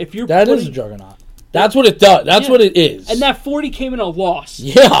juggernaut. That is a juggernaut. That's what it does. That's what it is. And that 40 came in a loss.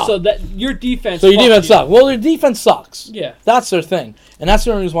 Yeah. So that your defense. So your defense sucks. Well, their defense sucks. Yeah. That's their thing, and that's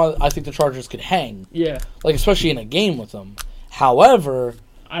the only reason why I think the Chargers could hang. Yeah. Like especially in a game with them. However,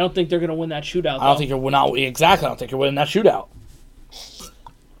 I don't think they're going to win that shootout. I don't think you're winning that shootout.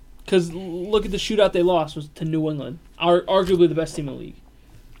 Because look at the shootout they lost was to New England, arguably the best team in the league.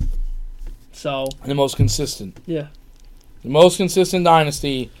 So. And the most consistent. Yeah. The most consistent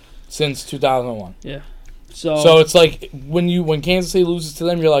dynasty since 2001. Yeah. So it's like when Kansas City loses to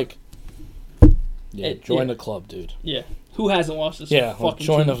them, you're like, join the club, dude. Yeah. Who hasn't lost this?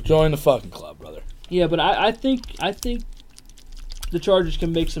 Join the fucking club, brother. Yeah, but I think the Chargers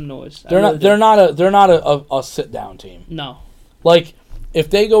can make some noise. They're not a sit down team. No. Like if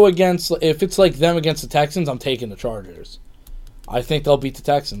it's like them against the Texans, I'm taking the Chargers. I think they'll beat the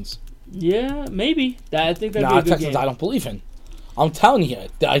Texans. Yeah, maybe. I think that'd be a good Texans game. I don't believe in. I'm telling you,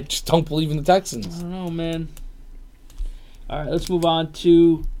 I just don't believe in the Texans. I don't know, man. All right, let's move on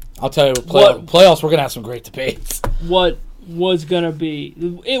to... I'll tell you, playoffs, we're going to have some great debates. What was going to be...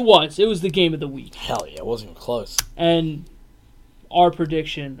 It was the game of the week. Hell yeah, it wasn't even close. And our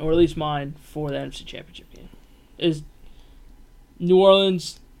prediction, or at least mine, for the NFC Championship game is New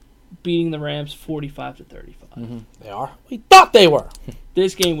Orleans beating the Rams 45-35. Mm-hmm. They are? We thought they were.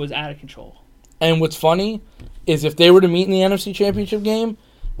 This game was out of control. And what's funny is if they were to meet in the NFC Championship game,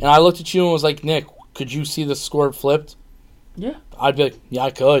 and I looked at you and was like, Nick, could you see the score flipped? Yeah. I'd be like, yeah, I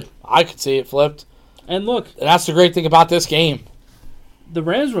could. I could see it flipped. And look. And that's the great thing about this game. The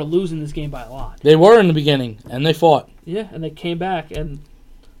Rams were losing this game by a lot. They were in the beginning, and they fought. Yeah, and they came back, and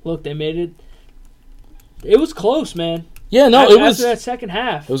look, they made it. It was close, man. Yeah, no, it was. After that second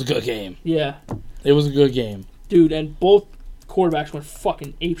half. It was a good game. Yeah. It was a good game. Dude, and both quarterbacks went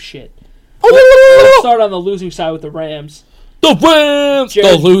fucking ape shit. Let's start on the losing side with the Rams. The Rams!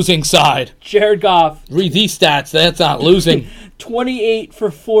 The losing side. Jared Goff. Read these stats. That's not losing. 28 for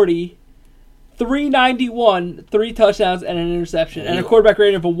 40, 391, 3 touchdowns, and an interception. And a quarterback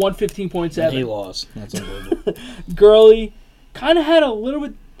rating of a 115.7. He lost. That's unbelievable. Gurley kind of had a little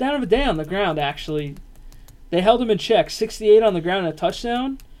bit down of a day on the ground, actually. They held him in check. 68 on the ground and a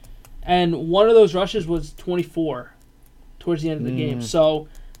touchdown. And one of those rushes was 24 towards the end of the game. So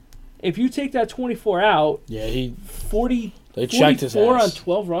if you take that 24 out, Yeah, 40, they checked his ass. on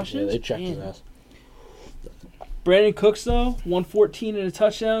 12 rushes? Yeah, they checked his ass. Brandon Cooks, though, 114 and a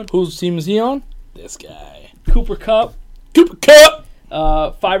touchdown. Whose team is he on? This guy. Cooper Kupp. Cooper Kupp!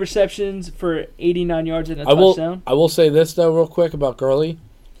 5 receptions for 89 yards and a touchdown. I will say this, though, real quick about Gurley.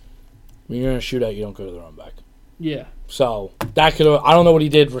 When you're in a shootout, you don't go to the run back. Yeah. So, that could have... I don't know what he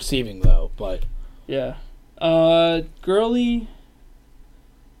did receiving, though, but... Yeah. Gurley,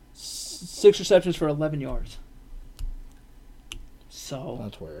 6 receptions for 11 yards. So...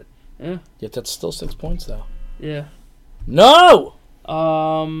 That's weird. Yeah. Yet that's still 6 points, though. Yeah. No!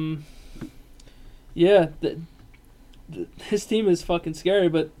 Yeah. His team is fucking scary,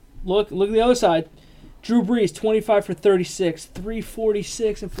 but look at the other side. Drew Brees, 25 for 36,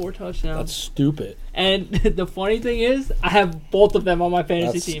 346, and 4 touchdowns. That's stupid. And the funny thing is, I have both of them on my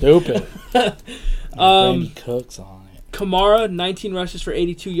fantasy team. Stupid. Brandon Cooks on it. Kamara, 19 rushes for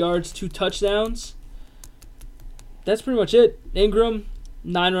 82 yards, 2 touchdowns. That's pretty much it. Ingram,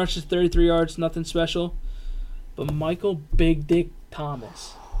 9 rushes, 33 yards, nothing special. But Michael Big Dick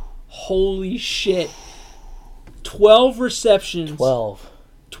Thomas, holy shit. 12 receptions. 12.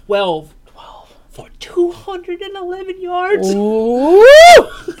 For 211 yards. Ooh!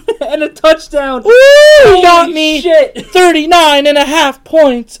 And a touchdown. Ooh! Holy He got me shit. 39.5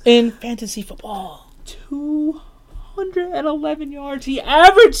 points in fantasy football. 211 yards. He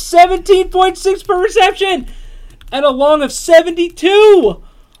averaged 17.6 per reception and a long of 72.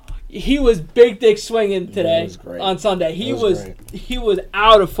 He was big dick swinging today on Sunday. He was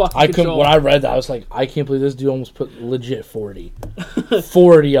out of fucking control. When I read that, I was like, I can't believe this dude almost put legit 40.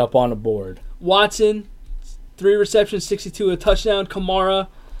 40 up on the board. Watson, 3 receptions, 62, a touchdown. Kamara,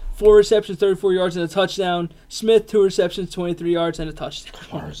 4 receptions, 34 yards, and a touchdown. Smith, 2 receptions, 23 yards, and a touchdown.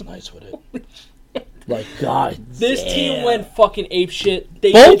 Kamara's nice with it. Like, God This damn. team went fucking apeshit.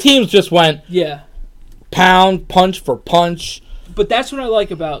 Both teams just went yeah, pound, punch for punch. but that's what I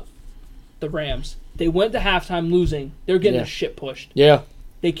like about the Rams. They went to halftime losing. They're getting their shit pushed. Yeah.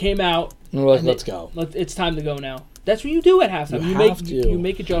 They came out. And we're like, let's go. It's time to go now. That's what you do at halftime. You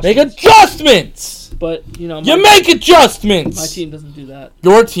make adjustments. Make adjustments! But, you know... You make adjustments! My team doesn't do that.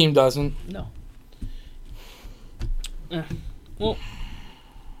 Your team doesn't. No. Well,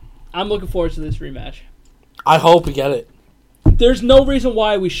 I'm looking forward to this rematch. I hope we get it. There's no reason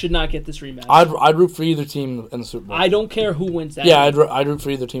why we should not get this rematch. I'd root for either team in the Super Bowl. I don't care who wins that. Yeah, I'd root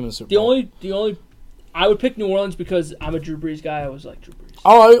for either team in the Super Bowl. The only I would pick New Orleans because I'm a Drew Brees guy. I always like Drew Brees.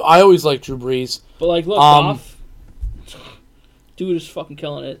 Oh, I always like Drew Brees. But like, look, Goff, dude is fucking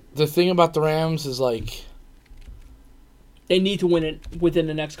killing it. The thing about the Rams is like they need to win it within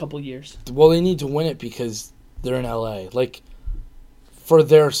the next couple of years. Well, they need to win it because they're in LA. Like, for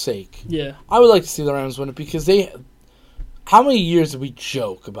their sake. Yeah. I would like to see the Rams win it because they... How many years did we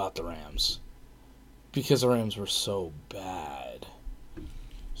joke about the Rams? Because the Rams were so bad.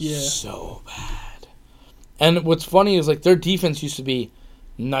 Yeah. So bad. And what's funny is, like, their defense used to be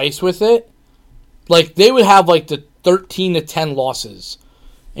nice with it. Like, they would have, like, the 13-10 losses.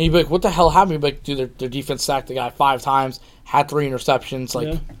 And you'd be like, what the hell happened? You'd be like, dude, their defense sacked the guy 5 times, had 3 interceptions, like...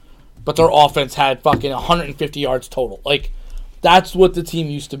 Yeah. But their offense had fucking 150 yards total. Like, that's what the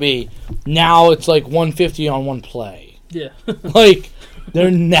team used to be. Now it's like 150 on one play. Yeah. Like, they're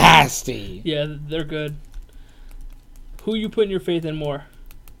nasty. Yeah, they're good. Who you putting your faith in more?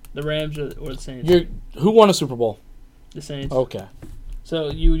 The Rams or the Saints? Who won a Super Bowl? The Saints. Okay. So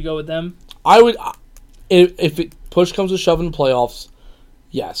you would go with them? I would, if it push comes to shove in the playoffs,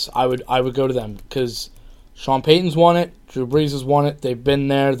 yes, I would go to them because Sean Payton's won it. Drew Brees has won it. They've been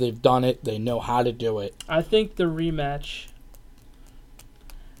there. They've done it. They know how to do it. I think the rematch.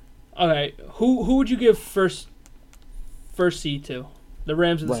 Okay, who would you give first seed to? The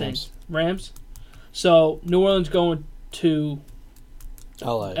Rams or the Saints? Rams. So New Orleans going to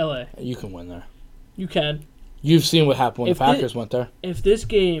L.A. You can win there. You can. You've seen what happened when the Packers went there. If this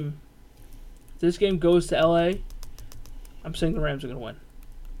game goes to L.A., I'm saying the Rams are going to win.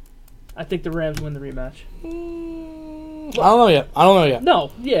 I think the Rams win the rematch. I don't know yet.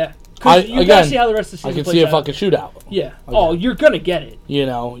 No, yeah. Because you got to see how the rest of the season plays out. I can see a fucking shootout. Yeah. Again. Oh, you're going to get it. You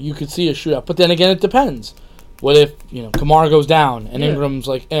know, you could see a shootout. But then again, it depends. What if, Kamara goes down and Ingram's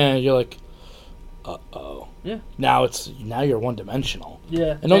like, you're like, uh-oh. Yeah. Now you're one-dimensional.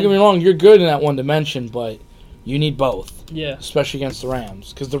 Yeah. And don't get me wrong, you're good in that one dimension, but you need both. Yeah. Especially against the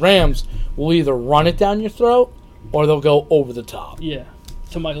Rams. Because the Rams will either run it down your throat or they'll go over the top. Yeah.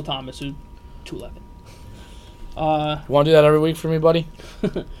 To Michael Thomas, who's 211. You want to do that every week for me, buddy?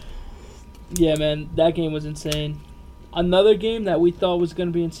 Yeah, man. That game was insane. Another game that we thought was going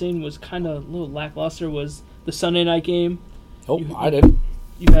to be insane was kind of a little lackluster was the Sunday night game. Oh, I did.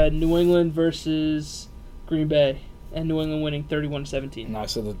 You had New England versus Green Bay, and New England winning 31-17. And I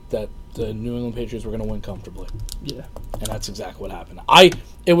said that the New England Patriots were going to win comfortably. Yeah. And that's exactly what happened.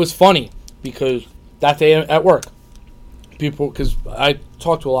 It was funny because that day at work, because I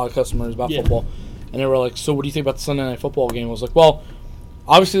talked to a lot of customers about football, and they were like, so what do you think about the Sunday Night Football game? I was like, well,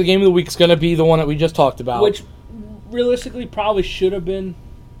 obviously the game of the week is going to be the one that we just talked about. Which realistically probably should have been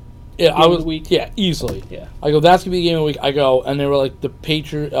game of the week. Yeah, easily. Yeah. I go, that's going to be the game of the week. I go, and they were like, the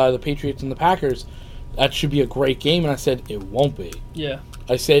Patriots and the Packers, that should be a great game. And I said, it won't be. Yeah.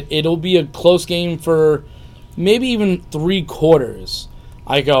 I said, it'll be a close game for maybe even 3 quarters.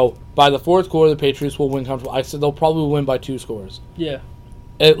 I go, by the 4th quarter, the Patriots will win comfortable. I said, they'll probably win by 2 scores. Yeah.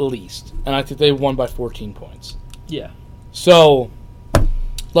 At least. And I think they won by 14 points. Yeah. So,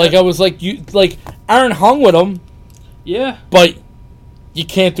 I was like, Aaron hung with them. Yeah. But you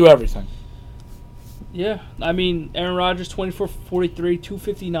can't do everything. Yeah. I mean, Aaron Rodgers, 24 for 43,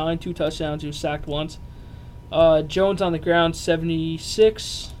 259, 2 touchdowns. He was sacked once. Jones on the ground,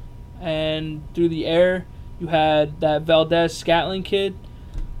 76. And through the air, you had that Valdez-Scantling kid.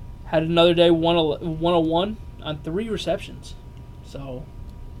 Had another day, 101 on 3 receptions. So,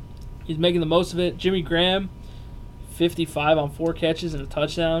 he's making the most of it. Jimmy Graham, 55 on 4 catches and a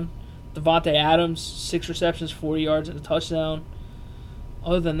touchdown. Devontae Adams, 6 receptions, 40 yards and a touchdown.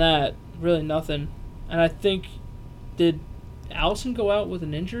 Other than that, really nothing. And I think, did Allison go out with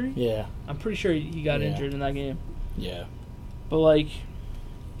an injury? Yeah. I'm pretty sure he got injured in that game. Yeah. But,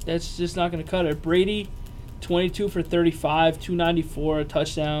 that's just not going to cut it. Brady, 22 for 35, 294, a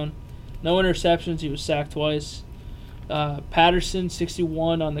touchdown. No interceptions. He was sacked twice. Patterson,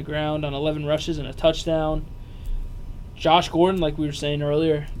 61 on the ground on 11 rushes and a touchdown. Josh Gordon, like we were saying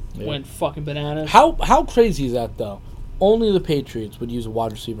earlier, went fucking bananas. How crazy is that, though? Only the Patriots would use a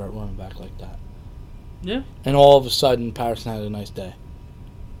wide receiver at running back like that. Yeah. And all of a sudden, Patterson had a nice day.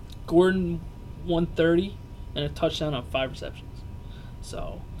 Gordon, 130 and a touchdown on 5 receptions.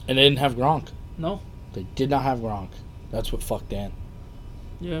 So. And they didn't have Gronk. No. They did not have Gronk. That's what fucked Dan.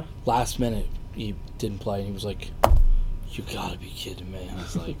 Yeah. Last minute, he didn't play, and he was like, you gotta be kidding me. I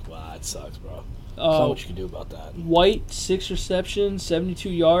was like, wow, that sucks, bro. There's not what you can do about that. White, 6 receptions, 72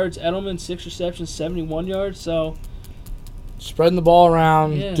 yards. Edelman, 6 receptions, 71 yards. So. Spreading the ball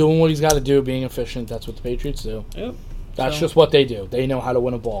around, doing what he's got to do, being efficient. That's what the Patriots do. Yep. That's just what they do. They know how to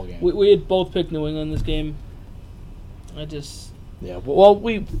win a ball game. We had both picked New England this game. Yeah, well,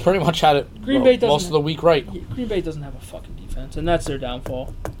 we pretty much had it most of the week right. Green Bay doesn't have a fucking defense, and that's their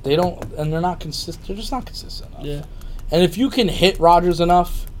downfall. They don't, and they're not consistent. They're just not consistent enough. Yeah. And if you can hit Rodgers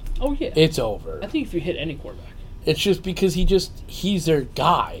enough, it's over. I think if you hit any quarterback. It's just because he's their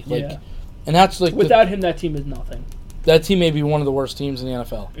guy. And that's without him, that team is nothing. That team may be one of the worst teams in the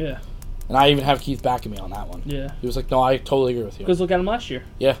NFL. Yeah. And I even have Keith backing me on that one. Yeah. He was like, no, I totally agree with you. Because look at him last year.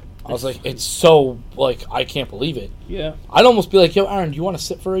 Yeah. I was like, it's so, I can't believe it. Yeah. I'd almost be like, yo, Aaron, do you want to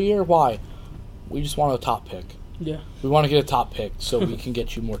sit for a year? Why? We just want a top pick. Yeah. We want to get a top pick so we can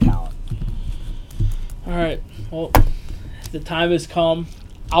get you more talent. All right. Well, the time has come.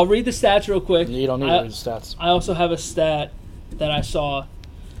 I'll read the stats real quick. You don't need to read the stats. I also have a stat that I saw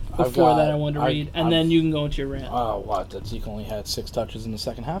before that I wanted to read, and then you can go into your rant. Oh, what? That Zeke only had 6 touches in the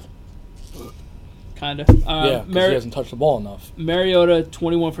second half? Kind of. Yeah, because he hasn't touched the ball enough. Mariota,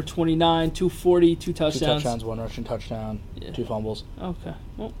 21 for 29, 240, 2 touchdowns. 2 touchdowns, 1 rushing touchdown, 2 fumbles. Okay.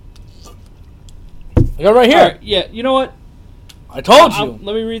 Well, I got it right here. Right, yeah, you know what? I told you.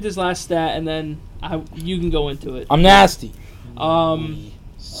 Let me read this last stat, and then you can go into it. I'm nasty. We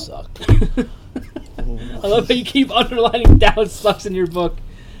suck. I love how you keep underlining Dallas sucks in your book.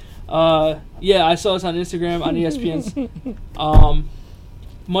 Yeah, I saw this on Instagram, on ESPN's.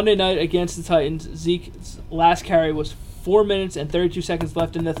 Monday night against the Titans, Zeke's last carry was 4 minutes and 32 seconds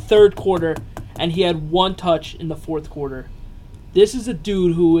left in the third quarter, and he had 1 touch in the fourth quarter. This is a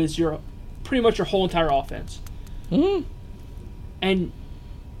dude who is pretty much your whole entire offense. Mm-hmm. And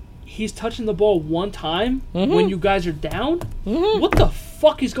he's touching the ball 1 time when you guys are down? Mm-hmm. What the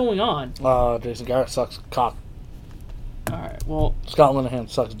fuck is going on? Jason Garrett sucks cock. Alright, well... Scott Linehan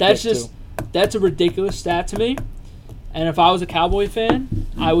sucks dick, too. That's a ridiculous stat to me. And if I was a Cowboy fan,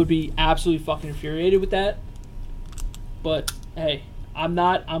 I would be absolutely fucking infuriated with that. But, hey, I'm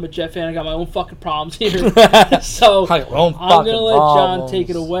not. I'm a Jet fan. I got my own fucking problems here. So, I'm going to let John take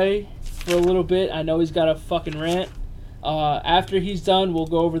it away for a little bit. I know he's got a fucking rant. After he's done, we'll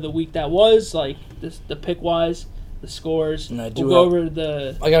go over the week that was, the pick-wise, the scores. And I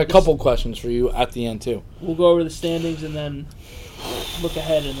got a couple questions for you at the end, too. We'll go over the standings and then look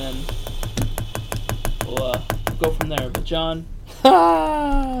ahead, and then we'll go from there. But John,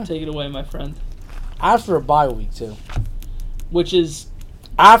 take it away, my friend. After a bye week, too. Which is...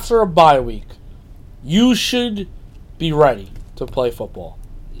 After a bye week, you should be ready to play football.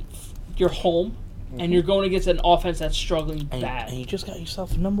 You're home, and you're going against an offense that's struggling bad. And you just got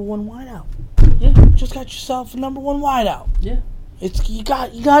yourself a number one wideout. Yeah. You just got yourself a number one wideout. Yeah. You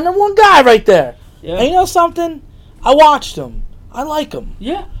got a number one guy right there. Yeah. And you know something? I watched him. I like him.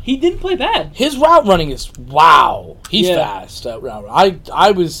 Yeah. He didn't play bad. His route running is wow. He's fast. I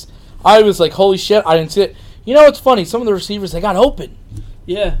was like, holy shit, I didn't see it. You know what's funny? Some of the receivers, they got open.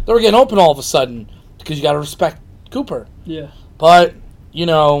 Yeah. They were getting open all of a sudden because you got to respect Cooper. Yeah. But, you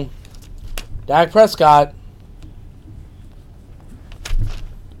know, Dak Prescott.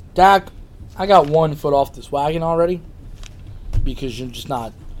 Dak, I got 1 foot off this wagon already because you're just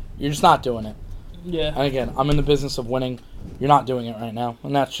not doing it. Yeah. And again, I'm in the business of winning. You're not doing it right now,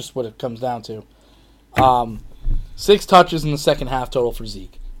 and that's just what it comes down to. 6 touches in the second half total for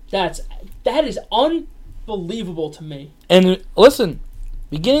Zeke. That is unbelievable to me. And listen,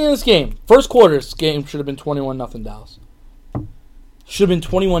 beginning of this game, first quarter, this game should have been 21-0 Dallas. Should have been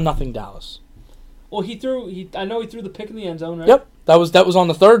 21-0 Dallas. Well, I know he threw the pick in the end zone, right? Yep, that was on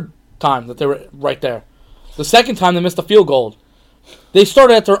the third time that they were right there. The second time they missed the field goal. They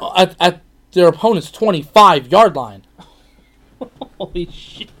started at their opponent's 25-yard line. Holy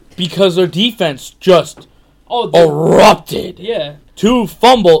shit! Because their defense just erupted. Yeah. 2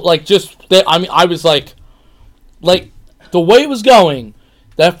 fumble, I was like the way it was going,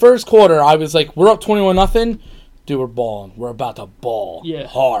 that first quarter, I was like, we're up 21-0. Dude, we're balling. We're about to ball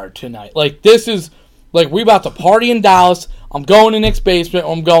hard tonight. Like, this is, like, we about to party in Dallas. I'm going to Nick's basement.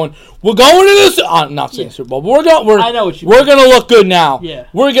 We're going to this. I'm not saying Super Bowl, but I know what you mean. We're going to look good now. Yeah.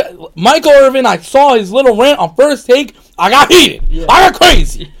 Michael Irvin, I saw his little rant on first take. I got heated. Yeah. I got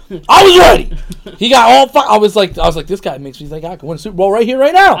crazy. I was ready. He got all I was like, this guy makes me think I can win a Super Bowl right here,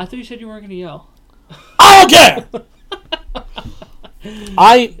 right now. I thought you said you weren't going to yell. I don't care.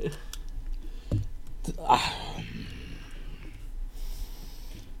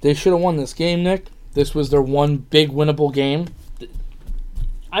 They should have won this game, Nick. This was their one big winnable game.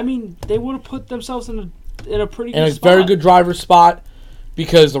 I mean, they would have put themselves in a pretty good and a spot. very good driver's spot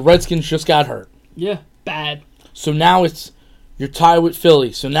because the Redskins just got hurt. Yeah, bad. So now you're tied with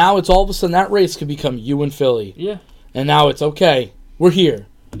Philly. So now it's all of a sudden that race could become you and Philly. Yeah. And now it's okay. We're here.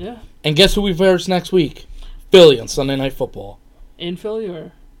 Yeah. And guess who we face next week? Philly on Sunday Night Football. In Philly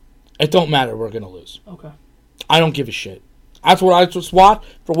or? It don't matter. We're going to lose. Okay. I don't give a shit. That's what I just watched.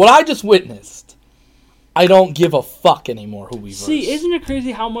 For what I just witnessed, I don't give a fuck anymore who we verse. See, isn't it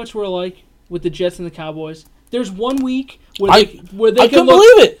crazy how much we're like with the Jets and the Cowboys? There's 1 week where they can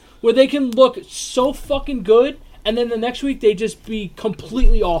believe it. Where they can look so fucking good, and then the next week they just be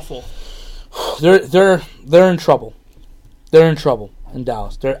completely awful. They're in trouble. They're in trouble in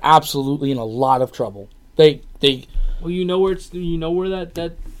Dallas. They're absolutely in a lot of trouble. They Well, you know where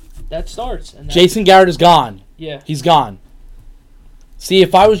that starts. And Jason Garrett is gone. Yeah. He's gone. See,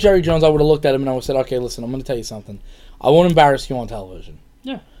 if I was Jerry Jones, I would have looked at him and I would have said, okay, listen, I'm going to tell you something. I won't embarrass you on television.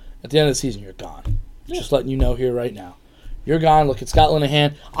 Yeah. At the end of the season, you're gone. Yeah. Just letting you know here right now. You're gone. Look at Scott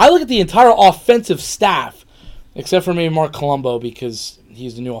Linehan. I look at the entire offensive staff, except for maybe Mark Colombo because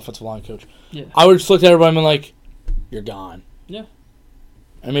he's the new offensive line coach. Yeah. I would have just looked at everybody and been like, you're gone. Yeah.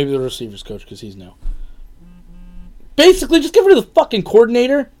 And maybe the receivers coach because he's new. Basically, just get rid of the fucking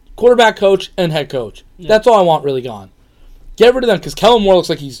coordinator, quarterback coach, and head coach. Yeah. That's all I want really gone. Get rid of them because Kellen Moore looks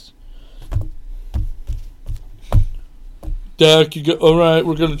like he's... Dak, all right,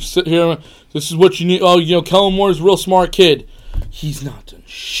 we're going to sit here. This is what you need. Oh, Kellen Moore's a real smart kid. He's not done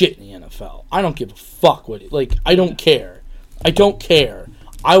shit in the NFL. I don't give a fuck what it... Like, I don't care. I don't care.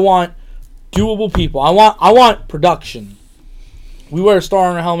 I want doable people. I want production. We wear a star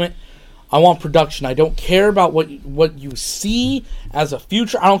on our helmet. I want production. I don't care about what you see as a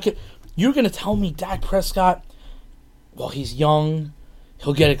future. I don't care. You're going to tell me Dak Prescott... Well, he's young.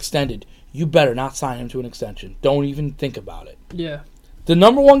 He'll get extended. You better not sign him to an extension. Don't even think about it. Yeah. The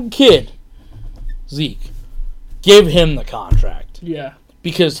number one kid, Zeke, give him the contract. Yeah.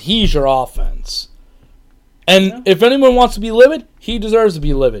 Because he's your offense. And if anyone wants to be livid, he deserves to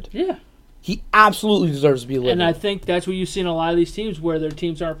be livid. Yeah. He absolutely deserves to be livid. And I think that's what you see in a lot of these teams where their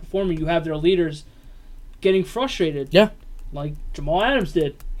teams aren't performing. You have their leaders getting frustrated. Yeah. Like Jamal Adams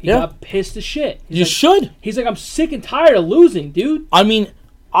did. He got pissed as shit. Should. He's like, I'm sick and tired of losing, dude. I mean,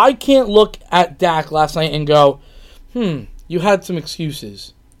 I can't look at Dak last night and go, you had some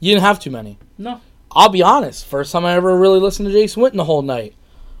excuses. You didn't have too many. No. I'll be honest. First time I ever really listened to Jason Witten the whole night.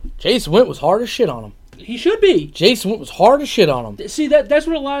 Jason Witten was hard as shit on him. He should be. Jason Witten was hard as shit on him. See, that's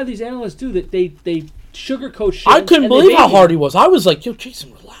what a lot of these analysts do. That they sugarcoat shit. I couldn't believe how hard he was. I was like, yo,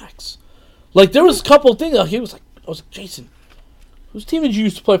 Jason, relax. Like, there was a couple of things that he was like, I was like, Jason, whose team did you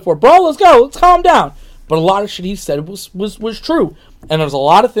used to play for? Bro, let's go. Let's calm down. But a lot of shit he said was true. And there's a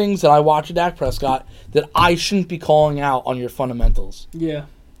lot of things that I watch at Dak Prescott that I shouldn't be calling out on your fundamentals. Yeah.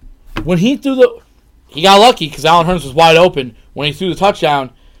 When he got lucky because Allen Hurns was wide open when he threw the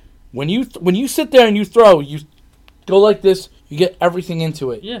touchdown. When you sit there and you throw, you go like this, you get everything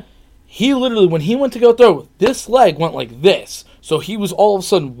into it. Yeah. He literally, when he went to go throw, this leg went like this. So he was all of a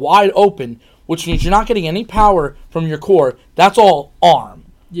sudden wide open, which means you're not getting any power from your core. That's all arm.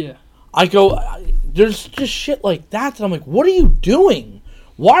 Yeah. There's just shit like that I'm like, what are you doing?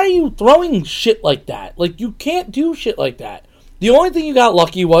 Why are you throwing shit like that? Like, you can't do shit like that. The only thing you got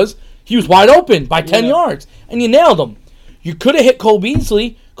lucky was he was wide open by 10 yards, and you nailed him. You could have hit Cole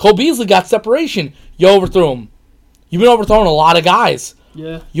Beasley. Cole Beasley got separation. You overthrew him. You've been overthrowing a lot of guys.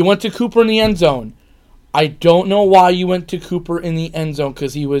 Yeah. You went to Cooper in the end zone. I don't know why you went to Cooper in the end zone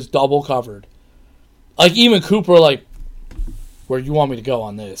because he was double covered. Like, even Cooper, like, where you want me to go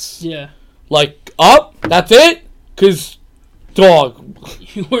on this? Yeah. Like, up? That's it? Because, dog,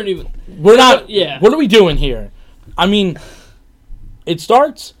 You weren't even... we're not... Yeah. What are we doing here? I mean, it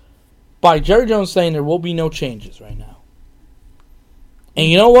starts by Jerry Jones saying there will be no changes right now. And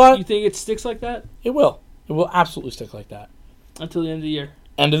you know what? You think it sticks like that? It will. It will absolutely stick like that. Until the end of the year.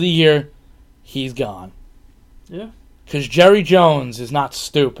 End of the year, he's gone. Yeah. Because Jerry Jones is not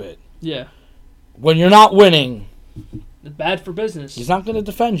stupid. Yeah. When you're not winning, It's bad for business. he's not going to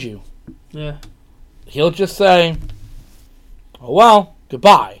defend you. Yeah. He'll just say, "Oh well,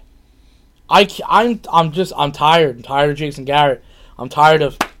 goodbye." I'm tired. I'm tired of Jason Garrett. I'm tired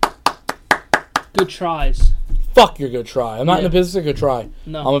of Good tries. fuck your good try. I'm not in the business of good try.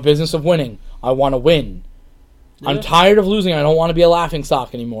 No. I'm in the business of winning. I want to win. Yeah. I'm tired of losing. I don't want to be a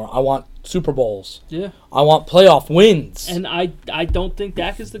laughingstock anymore. I want Super Bowls. Yeah. I want playoff wins. And I don't think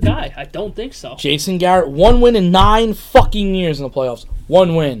Dak is the guy. I don't think so. Jason Garrett, 1 win in 9 fucking years in the playoffs.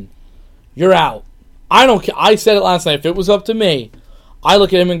 1 win. You're out. I don't care. I said it last night. If it was up to me, I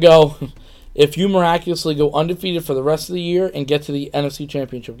look at him and go, if you miraculously go undefeated for the rest of the year and get to the NFC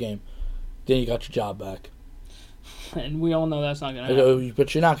Championship game, then you got your job back. And we all know that's not going to I happen. go,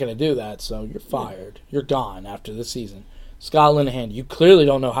 but you're not going to do that, so you're fired. You're gone after this season. Scott Linehan, you clearly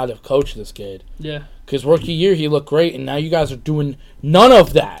don't know how to coach this kid. Yeah. Because rookie year, he looked great, and now you guys are doing none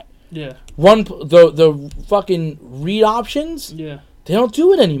of that. Yeah. Run the fucking read options, Yeah. they don't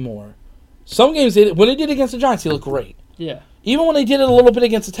do it anymore. Some games, when they did it against the Giants, he looked great. Yeah. Even when they did it a little bit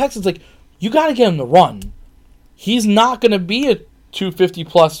against the Texans, like, you got to get him to run. He's not going to be a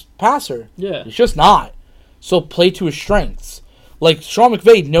 250-plus passer. Yeah. He's just not. So play to his strengths. Like, Sean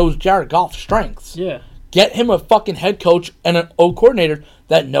McVay knows Jared Goff's strengths. Yeah. Get him a fucking head coach and an O coordinator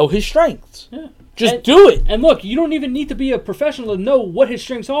that know his strengths. Yeah. Just do it. And look, you don't even need to be a professional to know what his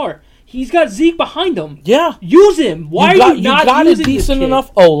strengths are. He's got Zeke behind him. Yeah. Use him. Why are you not got using a decent this kid?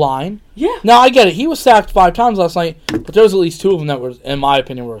 enough O-line. Yeah. Now, I get it. He was sacked 5 times last night, but there was at least 2 of them that were, in my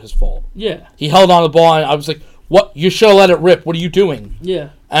opinion, were his fault. Yeah. He held on to the ball, and I was like, what? You should have let it rip. What are you doing?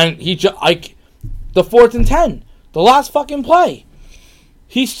 Yeah. And the 4th and 10, the last fucking play.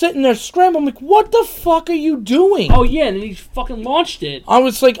 He's sitting there scrambling. I'm like, what the fuck are you doing? Oh yeah, and then he fucking launched it. I'm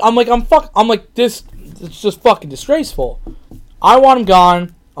like, this, it's just fucking disgraceful. I want him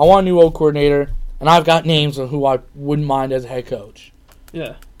gone. I want a new O coordinator, and I've got names on who I wouldn't mind as a head coach.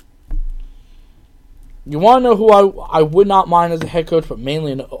 Yeah. You want to know who I would not mind as a head coach, but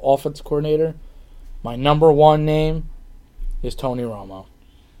mainly an offense coordinator? My number 1 name is Tony Romo.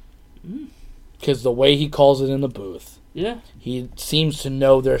 Because the way he calls it in the booth. Yeah. He seems to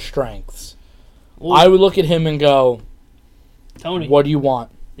know their strengths. Well, I would look at him and go, Tony. what do you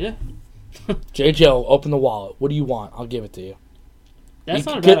want? Yeah. JJ, open the wallet. What do you want? I'll give it to you. That's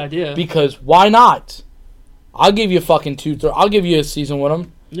not a bad idea. Because why not? I'll give you a fucking 2-3. I'll give you a season with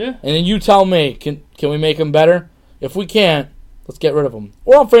him. Yeah. And then you tell me, can we make him better? If we can't, let's get rid of him.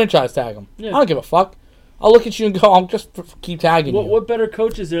 Or I'll franchise tag him. Yeah. I don't give a fuck. I'll look at you and go, I'll just keep tagging you. What better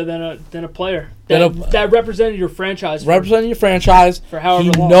coach is there than a player that represented your franchise? Representing your franchise. For however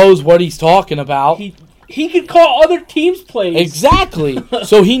he long. knows what he's talking about. He could call other teams plays. Exactly.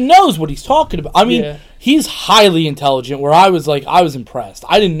 So he knows what he's talking about. I mean, Yeah. he's highly intelligent, where I was impressed.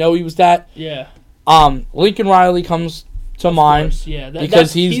 I didn't know he was that. Yeah. Lincoln Riley comes to mind. Course, yeah.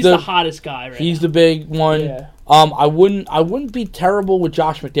 Because he's the hottest guy right He's now. the big one. Yeah. I wouldn't be terrible with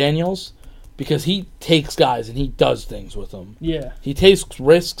Josh McDaniels, because he takes guys and he does things with them. Yeah. He takes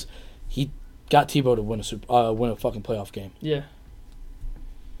risks. He got Tebow to win a fucking playoff game. Yeah.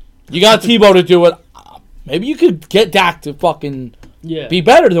 You got Tebow to do it. Maybe you could get Dak to fucking Yeah. be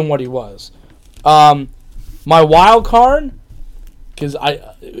better than what he was. My wild card, because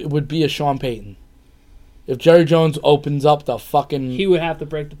it would be a Sean Payton. If Jerry Jones opens up the fucking... He would have to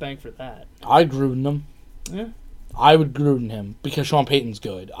break the bank for that. I'd Gruden him. Yeah. I would Gruden him because Sean Payton's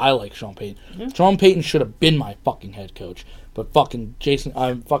good. I like Sean Payton. Yeah. Sean Payton should have been my fucking head coach, but fucking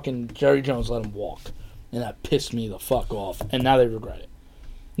Jerry Jones let him walk, and that pissed me the fuck off. And now they regret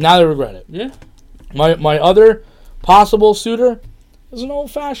it. Yeah. My other possible suitor is an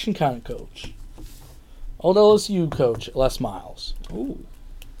old-fashioned kind of coach. Old LSU coach, Les Miles. Ooh.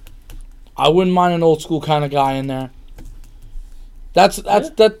 I wouldn't mind an old school kind of guy in there. That's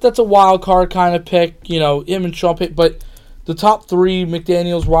a wild card kind of pick, him and Sean Payton. But the top three: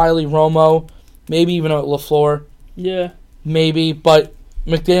 McDaniels, Riley, Romo, maybe even a LaFleur. Yeah, maybe. But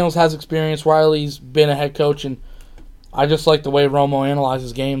McDaniels has experience. Riley's been a head coach, and I just like the way Romo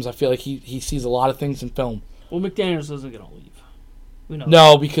analyzes games. I feel like he sees a lot of things in film. Well, McDaniels isn't gonna leave. We know.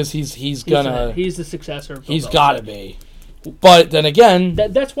 No, because he's He's the successor. Of Bill he's Belichick. got to be. But then again,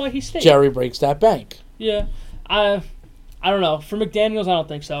 that's why he stayed. Jerry breaks that bank. Yeah, I don't know. For McDaniels, I don't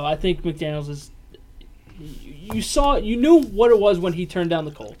think so. I think McDaniels is. You knew what it was when he turned down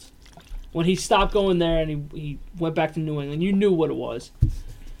the Colts, when he stopped going there and he went back to New England. You knew what it was.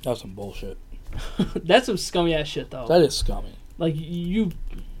 That's some bullshit. That's some scummy ass shit, though. That is scummy. Like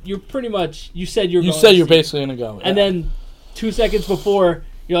you're pretty much you said you're. You going said to you're see. basically gonna go, And then 2 seconds before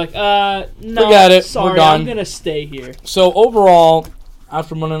you're like, no, forget it. sorry, We're done. I'm gonna stay here. So overall,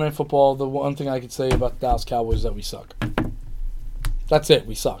 after Monday Night Football, the one thing I could say about the Dallas Cowboys is that we suck. That's it.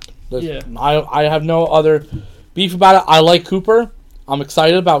 We suck. Yeah. I have no other beef about it. I like Cooper. I'm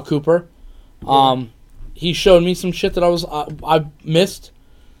excited about Cooper. He showed me some shit that I missed.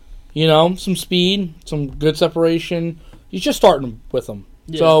 Some speed, some good separation. He's just starting with him.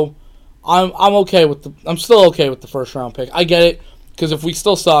 Yeah. So I'm still okay with the first round pick. I get it, because if we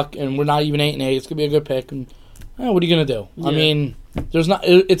still suck and we're not even 8-8, it's gonna be a good pick. And what are you gonna do? Yeah. I mean,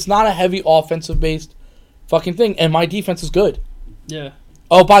 it's not a heavy offensive based fucking thing, and my defense is good. Yeah.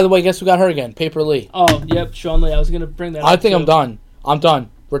 Oh, by the way, guess who got hurt again? Paper Lee. Oh, yep, Sean Lee. I was gonna bring that. I up think too. I'm done. I'm done.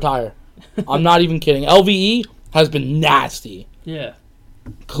 Retire. I'm not even kidding. LVE has been nasty. Yeah.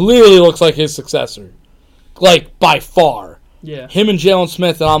 Clearly looks like his successor. Like, by far. Yeah. Him and Jalen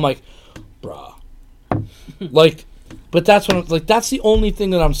Smith, and I'm like, bruh. But that's that's the only thing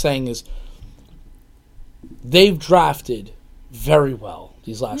that I'm saying is they've drafted very well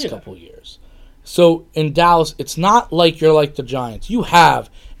these last couple of years. So in Dallas, it's not like you're like the Giants. You have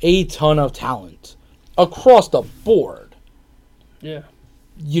a ton of talent across the board. Yeah.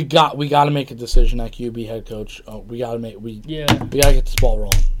 We got to make a decision at QB head coach. We got to get this ball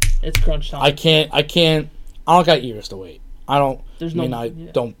rolling. It's crunch time. I don't got years to wait. I don't. I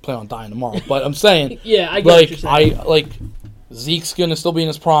yeah. don't plan on dying tomorrow. But I'm saying, yeah, I get what you're saying. Zeke's gonna still be in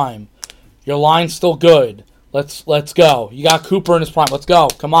his prime. Your line's still good. Let's go. You got Cooper in his prime. Let's go.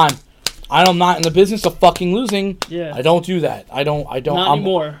 Come on. I'm not in the business of fucking losing. Yeah. I don't do that. I don't. Not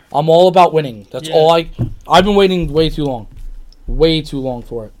anymore. I'm all about winning. That's all I've been waiting way too long. Way too long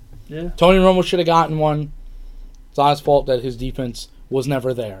for it. Yeah. Tony Romo should have gotten one. It's not his fault that his defense was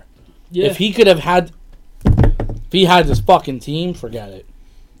never there. Yeah. If he had this fucking team, forget it.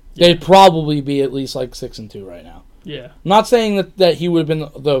 Yeah. They'd probably be at least like 6-2 right now. Yeah. I'm not saying that he would have been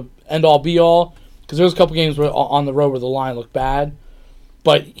the end-all, be-all, because there was a couple games on the road where the line looked bad,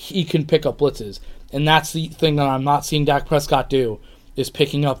 but he can pick up blitzes. And that's the thing that I'm not seeing Dak Prescott do, is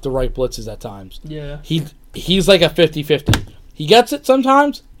picking up the right blitzes at times. Yeah. He's like a 50-50. He gets it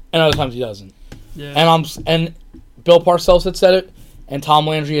sometimes, and other times he doesn't. Yeah. And Bill Parcells had said it, and Tom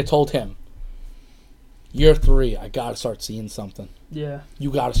Landry had told him, year 3, I got to start seeing something. Yeah. You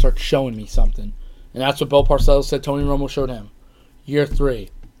got to start showing me something. And that's what Bill Parcells said Tony Romo showed him. Year 3,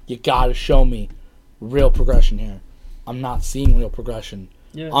 you got to show me real progression here. I'm not seeing real progression.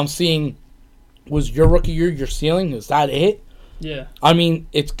 Yeah. I'm seeing, was your rookie year your ceiling? Is that it? Yeah. I mean,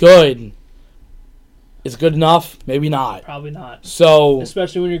 it's good. Is it good enough? Maybe not. Probably not. So,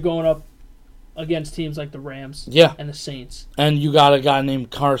 especially when you're going up against teams like the Rams and the Saints. And you got a guy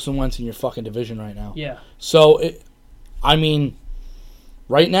named Carson Wentz in your fucking division right now. Yeah. So,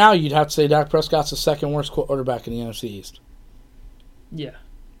 right now, you'd have to say Dak Prescott's the second worst quarterback in the NFC East. Yeah.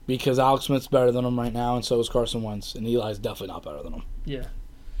 Because Alex Smith's better than him right now, and so is Carson Wentz. And Eli's definitely not better than him. Yeah.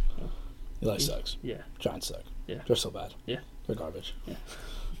 Eli sucks. Yeah. Giants suck. Yeah. They're so bad. Yeah. They're garbage. Yeah.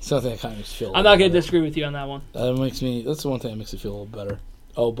 Something that kind of makes you feel I'm not going to disagree with you on that one. That's the one thing that makes me feel a little better.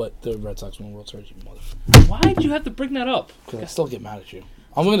 Oh, but the Red Sox won World Series, you mother. Why did you have to bring that up? Because I still get mad at you.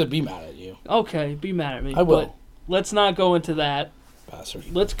 I'm going to be mad at you. Okay, be mad at me. I will. But let's not go into that.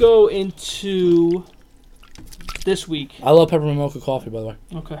 Bastard. Let's go into this week. I love peppermint mocha coffee, by the way.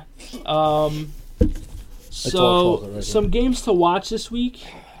 Okay. all chocolate right Some games to watch this week.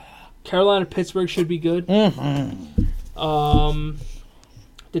 Carolina Pittsburgh should be good. Mm-hmm.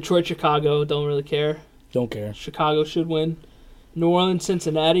 Detroit Chicago, don't really care. Don't care. Chicago should win. New Orleans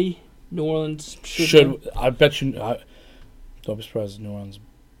Cincinnati. New Orleans should win. I bet you. Don't be surprised if New Orleans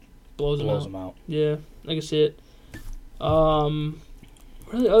blows them out. Yeah, I can see it.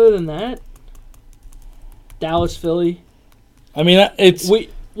 Really, other than that, Dallas, Philly. I mean, it's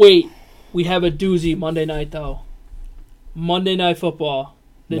Wait, we have a doozy Monday night though. Monday Night Football.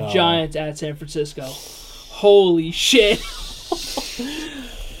 The No. Giants at San Francisco. Holy shit.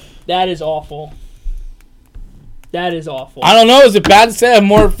 That is awful. That is awful. I don't know. Is it bad to say I have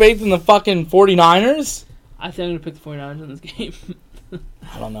more faith in the fucking 49ers? I think I'm going to pick the 49ers in this game.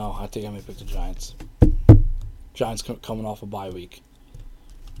 I don't know. I think I may pick the Giants. Giants coming off a bye week.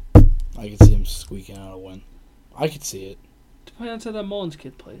 I could see him squeaking out a win. I could see it. Depends on how that Mullins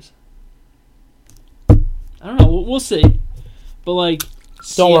kid plays. I don't know. We'll see. But, like...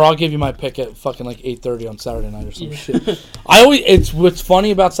 Don't worry, I'll give you my pick at fucking like 8:30 on Saturday night or some Yeah. shit. It's what's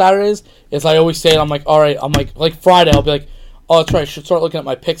funny about Saturdays is I always say it, I'm like, all right, like Friday, I'll be like, oh, that's right, I should start looking at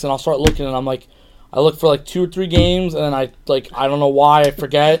my picks, and I'll start looking, and I'm like, I look for like 2 or 3 games, and then I don't know why I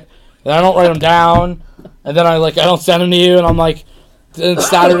forget, and I don't write them down, and then I don't send them to you, and I'm like, then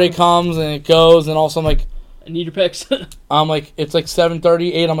Saturday comes and it goes, and also I'm like, I need your picks. it's like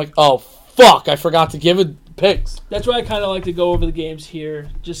 7:30, 8, I'm like, oh fuck, I forgot to give it picks. That's why I kind of like to go over the games here,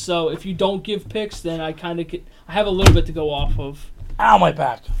 just so if you don't give picks, then I have a little bit to go off of. Ow, my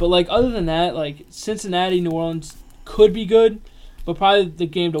back. But like other than that, like Cincinnati, New Orleans could be good, but probably the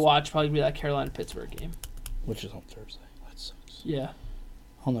game to watch probably be that Carolina Pittsburgh game. Which is on Thursday. That sucks. Yeah,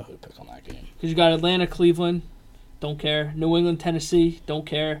 I don't know who to pick on that game. because you got Atlanta, Cleveland, don't care. New England, Tennessee, don't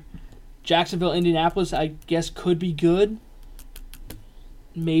care. Jacksonville, Indianapolis, I guess could be good.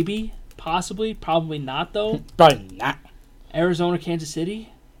 Maybe. Possibly, probably not though. Probably not. Arizona, Kansas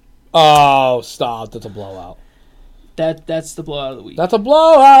City. Oh, stop! That's a blowout. That's the blowout of the week. That's a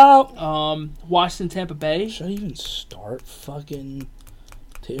blowout. Washington, Tampa Bay. Should I even start fucking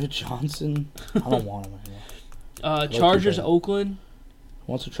David Johnson? I don't want him anymore. Chargers, Bay. Oakland.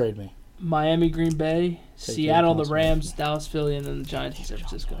 Wants to trade me? Miami, Green Bay. Take Seattle, David the Johnson. Rams, Dallas, Philly, and then the Giants in San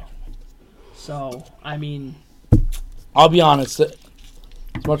Francisco. So I mean, I'll be honest.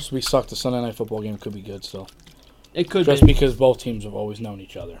 As much as we suck, the Sunday Night Football game could be good still. it could Just be. because both teams have always known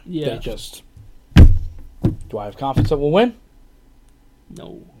each other. Yeah. They just. Do I have confidence that we'll win?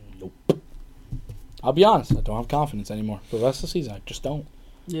 No. Nope. I'll be honest. I don't have confidence anymore for the rest of the season. I just don't.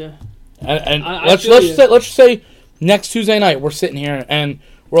 Yeah. And I let's feel you. let's say next Tuesday night we're sitting here and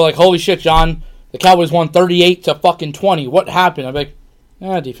we're like, holy shit, John, the Cowboys won 38 to fucking 20. What happened? I'm like,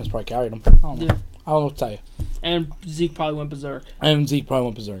 defense probably carried them. I don't know. Yeah. I don't know what to tell you. And Zeke probably went berserk. And Zeke probably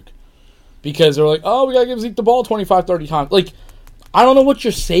went berserk. Because they were like, oh, we got to give Zeke the ball 25, 30 times. Like, I don't know what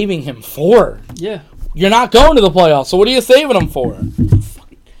you're saving him for. Yeah. You're not going to the playoffs, so what are you saving him for?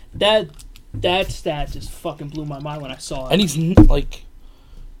 That stat just fucking blew my mind when I saw it. And he's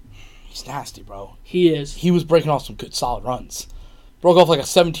nasty, bro. He is. He was breaking off some good, solid runs. Broke off like a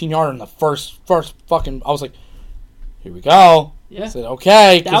 17-yarder in the first fucking... I was like, here we go. Yeah. I said,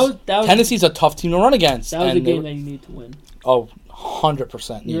 okay. That was Tennessee's a tough team to run against. That was and a game that you need to win. Oh,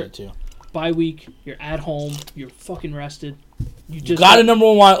 100% needed to. Bye week, you're at home, you're fucking rested. You You got a number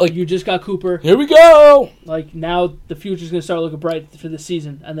one wide. Like, you just got Cooper. here we go. Like now the future's gonna start looking bright for the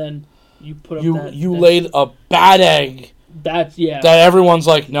season, and then you put up You laid a bad egg that that everyone's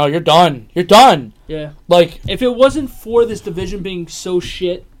like, no, you're done. You're done. yeah. Like, If it wasn't for this division being so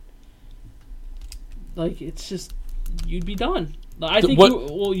shit, like it's just you'd be done. I think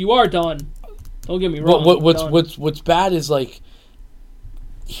you are done. Don't get me wrong. what's bad is like,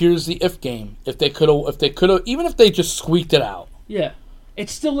 here's the if game. If they could have, even if they just squeaked it out. Yeah, it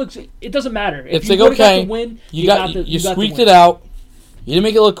still looks. It doesn't matter. If It's you like, would've got okay, the win, you got the squeaked win. it out. You didn't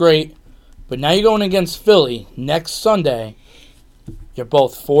make it look great, but now you're going against Philly next Sunday. You're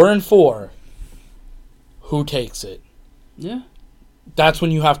both 4-4. Who takes it? Yeah, That's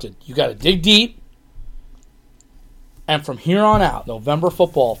when you got to dig deep. And from here on out, November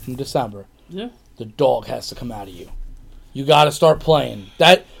football from December, yeah. the dog has to come out of you. You got to start playing.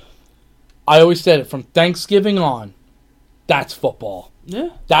 That, I always said it, from Thanksgiving on, that's football. Yeah.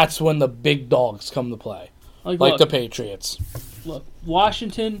 That's when the big dogs come to play. Like look, the Patriots. Look,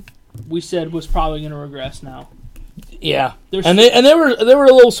 Washington, we said was probably going to regress now. Yeah. They're And they were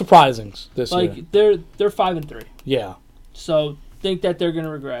a little surprising this year. Like they're 5-3. Yeah. So think that they're going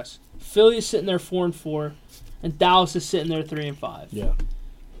to regress. Philly is sitting there 4-4, and Dallas is sitting there 3-5. Yeah.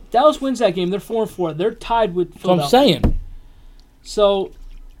 Dallas wins that game, they're 4-4. They're tied with That's what I'm Philadelphia. saying. So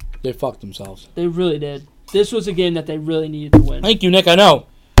They fucked themselves. they really did. This was a game that they really needed to win. Thank you, Nick. I know.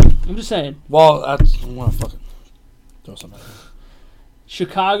 I'm just saying. Well, I want to fucking throw something.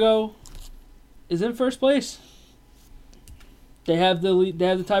 Chicago is in first place. They have the lead, they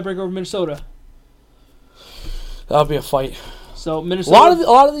have the tiebreaker over Minnesota. That'll be a fight. So A Minnesota.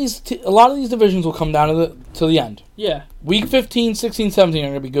 lot of these divisions will come down to the end. Yeah. Week 15, 16, 17 are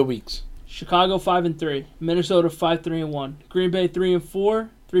going to be good weeks. Chicago 5-3, Minnesota 5-3-1, Green Bay 3-4,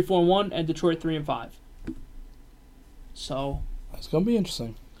 3-4-1, and Detroit 3-5. So It's going to be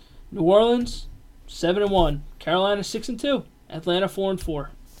interesting. New Orleans 7-1, Carolina 6-2, Atlanta 4-4.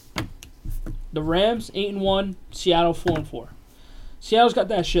 The Rams 8-1, Seattle 4-4. Seattle's got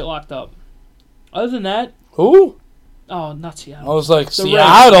that shit locked up. Other than that, Who? oh, not I Seattle. was like, The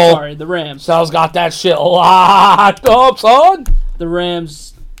Seattle. Rams, sorry, the Rams. Seattle's got that shit locked up, son. The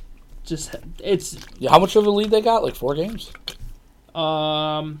Rams just it's Yeah, how much of a lead they got? Like 4 games?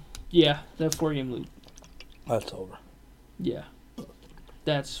 yeah, they have 4-game lead. That's over. Yeah.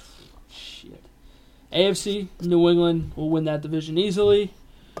 That's shit. AFC, New England will win that division easily.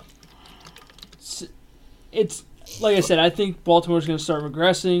 It's like I said, I think Baltimore's going to start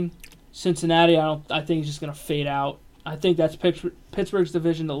regressing. Cincinnati, I think is just going to fade out. I think that's Pittsburgh's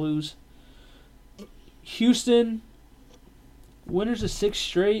division to lose. Houston, winners of 6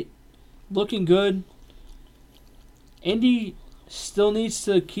 straight, looking good. Indy still needs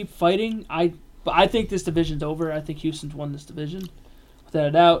to keep fighting. But I think this division's over. I think Houston's won this division, without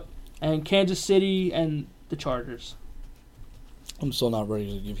a doubt. And Kansas City and the Chargers. I'm still not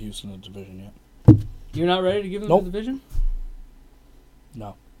ready to give Houston a division yet. You're not ready to give them Nope. the division?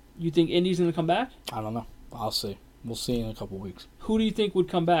 No. You think Indy's going to come back? I don't know. I'll see. We'll see in a couple weeks. Who do you think would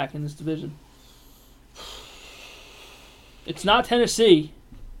come back in this division? It's not Tennessee.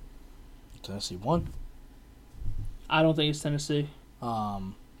 Tennessee won. I don't think it's Tennessee.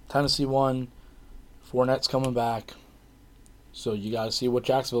 Tennessee won. Fournette's coming back. So you got to see what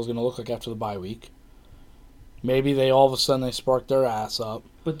Jacksonville's going to look like after the bye week. Maybe they all of a sudden they spark their ass up,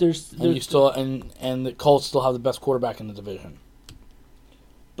 But there's and you still and the Colts still have the best quarterback in the division.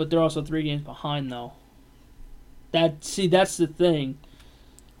 but they're also 3 games behind though. That's the thing.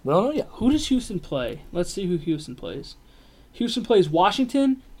 We don't know yet. Who does Houston play? Let's see who Houston plays. Houston plays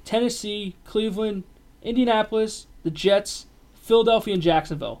Washington, Tennessee, Cleveland, Indianapolis, the Jets, Philadelphia, and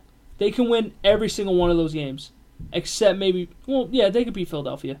Jacksonville. They can win every single one of those games. Except maybe, well, yeah, they could beat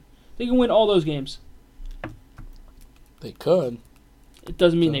Philadelphia. They can win all those games. They could. It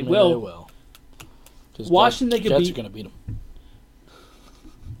doesn't mean they will. They will. Just Washington, they could Jets beat. are going to beat them.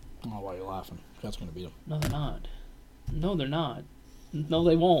 I don't know why you're laughing. Jets are going to beat them. No, they're not. No, they're not. No,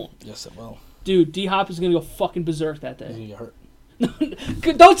 they won't. Yes, they will. Dude, D-Hop is going to go fucking berserk that He's day. going to get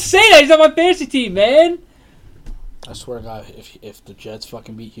hurt. Don't say that. He's on my fantasy team, man. I swear to God, if the Jets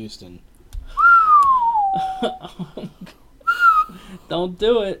fucking beat Houston, Don't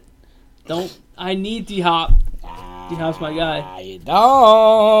do it. Don't. I need D-Hop. D-Hop's my guy. I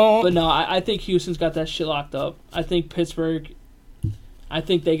don't. But no, I think Houston's got that shit locked up. I think Pittsburgh, I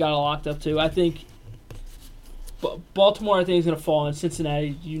think they got it locked up too. I think Baltimore, I think, is going to fall. And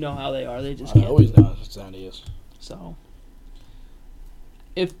Cincinnati, you know how they are. They just I can't. always know Cincinnati is. So,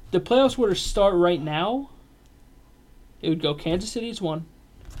 if the playoffs were to start right now, it would go Kansas City's 1,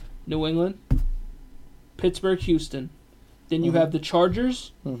 New England, Pittsburgh, Houston. Then you have the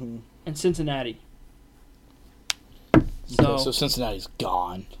Chargers Mm-hmm. and Cincinnati. So Cincinnati's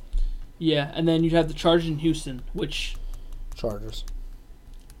gone. Yeah, and then you'd have the Chargers in Houston, which Chargers.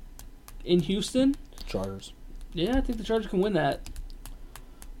 in Houston, Chargers. yeah, I think the Chargers can win that.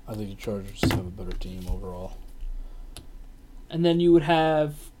 I think the Chargers have a better team overall. And then you would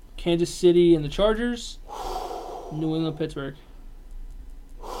have Kansas City and the Chargers, New England, Pittsburgh.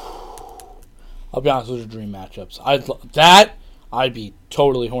 I'll be honest, those are dream matchups. I'd be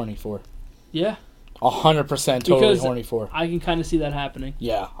totally horny for. Yeah, 100% totally Because- horny for. I can kind of see that happening.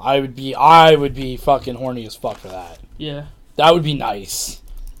 Yeah, I would be fucking horny as fuck for that. Yeah. That would be nice.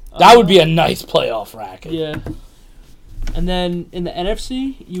 That would be a nice playoff racket. Yeah. And then in the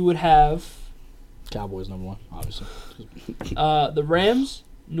NFC, you would have Cowboys number 1, obviously. the Rams,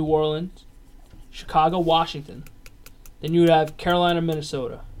 New Orleans, Chicago, Washington. Then you would have Carolina,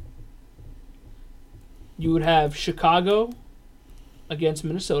 Minnesota. You would have Chicago against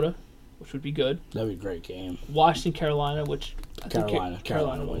Minnesota, which would be good. That'd be a great game. Washington, Carolina, which I think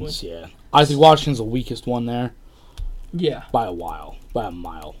Carolina will wins. win. Yeah, I think Washington's the weakest one there Yeah, by a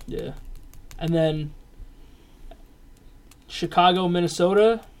mile. yeah. And then Chicago,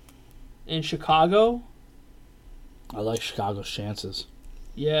 Minnesota. In Chicago, I like Chicago's chances.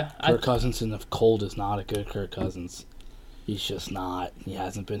 Yeah. Kirk Cousins in the cold is not a good Kirk Cousins. He's just not. He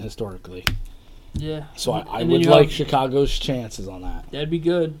hasn't been historically. Yeah. So I would like Chicago's chances on that. That'd be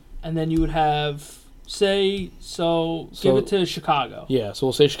good. And then you would have, give it to Chicago. Yeah, so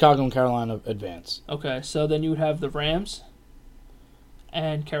we'll say Chicago and Carolina advance. Okay, so then you would have the Rams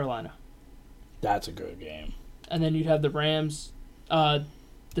and Carolina. That's a good game. And then you'd have the Rams, the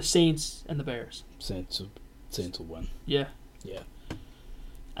Saints, and the Bears. Saints will win. Yeah. Yeah.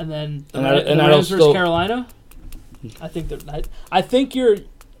 And then the And Rams versus Carolina. I think you're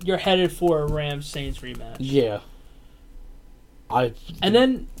headed for a Rams Saints rematch. Yeah.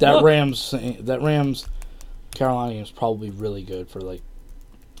 That Rams Carolina game is probably really good for like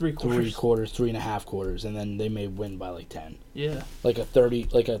 3 quarters, 3.5 quarters, and then they may win by like 10. Yeah. Like a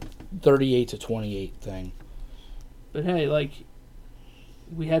 38-28 thing. But hey, like,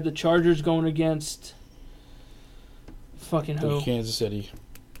 we had the Chargers going against fucking who? Kansas City.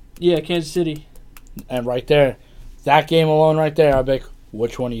 Yeah, Kansas City. And right there, that game alone right there, I'd be like,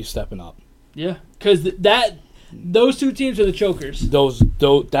 which one are you stepping up? Yeah, because those two teams are the chokers.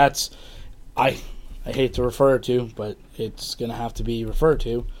 I hate to refer to, but it's going to have to be referred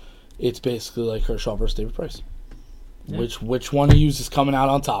to. It's basically like Kershaw versus David Price. Yeah. Which one of you is coming out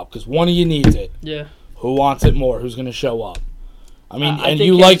on top? Because one of you needs it. Yeah. Who wants it more? Who's going to show up? I mean,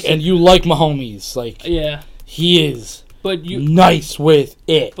 you like Mahomes. Like, yeah, he is but nice with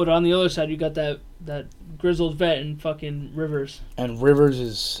it. But on the other side, you got that grizzled vet and fucking Rivers. And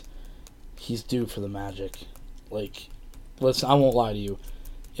Rivers he's due for the magic. Like, listen, I won't lie to you.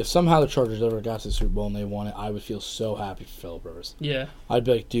 If somehow the Chargers ever got to the Super Bowl and they won it, I would feel so happy for Phillip Rivers. Yeah. I'd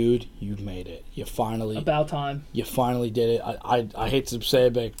be like, dude, you made it. You finally... About time. You finally did it. I hate to say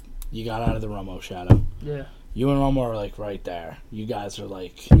it, but you got out of the Romo shadow. Yeah. You and Romo are, like, right there. You guys are,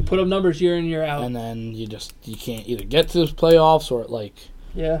 like... You put up numbers year in, year out. And then you can't either get to the playoffs or, like...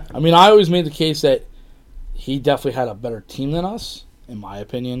 Yeah. I mean, I always made the case that he definitely had a better team than us, in my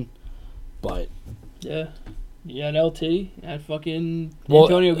opinion. But... Yeah. You had LT, you had fucking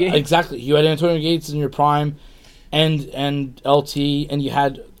Antonio Gates. Exactly. You had Antonio Gates in your prime and LT, and you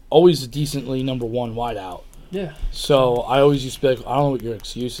had always a decently number one wideout. Yeah. So I always used to be like, I don't know what your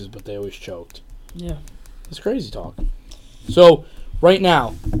excuse is, but they always choked. Yeah. It's crazy talk. So, right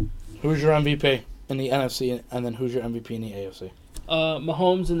now, who's your MVP in the NFC, and then who's your MVP in the AFC?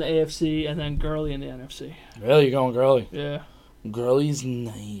 Mahomes in the AFC, and then Gurley in the NFC. Really? You're going Gurley? Yeah. Gurley's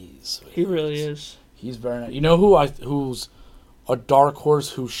nice. He really is. He's very nice. You know who's a dark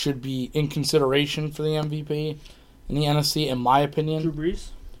horse who should be in consideration for the MVP in the NFC, in my opinion? Drew Brees?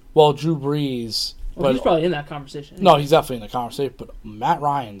 Well, Drew Brees. Well, but he's probably in that conversation. No, he's definitely in the conversation, but Matt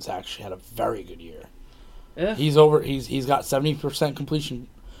Ryan's actually had a very good year. Yeah. He's got 70% completion.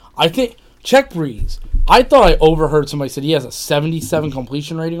 I think, check Brees. I thought I overheard somebody said he has a 77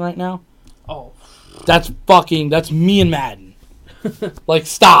 completion rating right now. Oh. That's me and Madden. Like,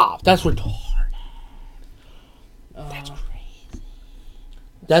 stop. That's retarded. That's crazy.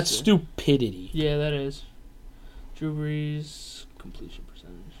 That's stupidity. Yeah, that is. Drew Brees, completion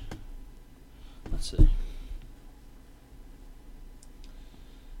percentage. Let's see.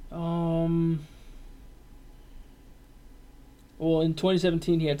 Well, in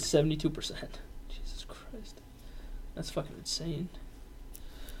 2017, he had 72%. Jesus Christ. That's fucking insane.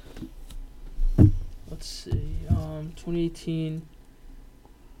 Let's see. 2018...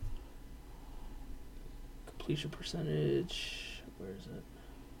 completion percentage. Where is it?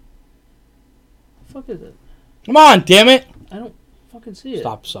 The fuck is it? Come on, damn it! I don't fucking see it.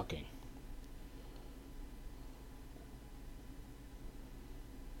 Stop sucking.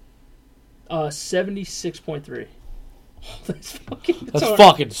 $76.3. That's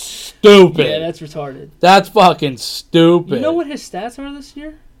fucking stupid. Yeah, that's retarded. That's fucking stupid. You know what his stats are this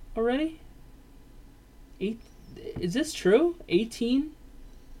year already? Is this true? 18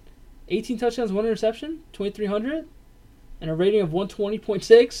 touchdowns, 1 interception, 2,300, and a rating of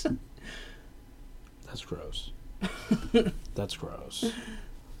 120.6. That's gross. That's gross.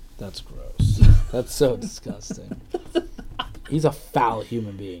 That's gross. That's so disgusting. He's a foul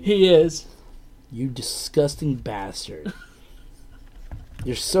human being. He is. You disgusting bastard.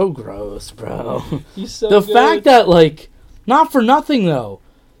 You're so gross, bro. He's so the good. fact that, like, not for nothing, though.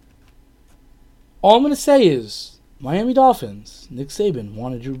 All I'm going to say is, Miami Dolphins, Nick Saban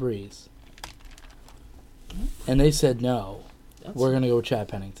wanted Drew Brees. And they said, no, we're going to go with Chad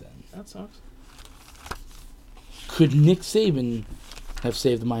Pennington. That sucks. Could Nick Saban have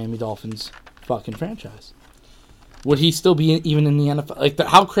saved the Miami Dolphins fucking franchise? Would he still be even in the NFL? Like,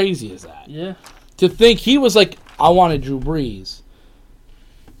 how crazy is that? Yeah. To think he was like, I wanted Drew Brees.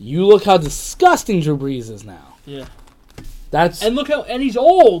 You look how disgusting Drew Brees is now. Yeah. That's And and he's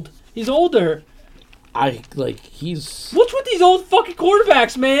old. He's older. he's. What's with these old fucking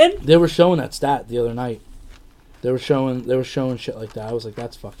quarterbacks, man? They were showing that stat the other night. They were showing shit like that. I was like,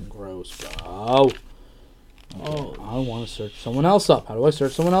 that's fucking gross, bro. Okay, Oh. I want to search someone else up. How do I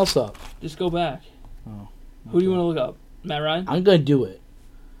search someone else up? Just go back. Oh. Who do you want to look up? Matt Ryan? I'm gonna do it.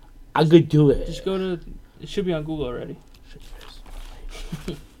 I'm gonna do it. Just go to. It should be on Google already.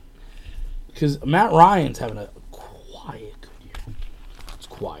 Because Matt Ryan's having a quiet good year. It's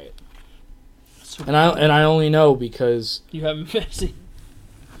quiet, and I only know because You have him fantasy.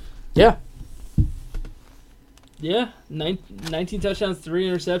 yeah, Yeah, 19 touchdowns, 3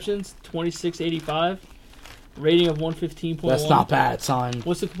 interceptions, 26.85, rating of 115.1. that's not bad, son.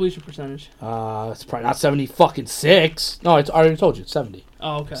 What's the completion percentage? It's probably not 70-6. No, I already told you it's 70.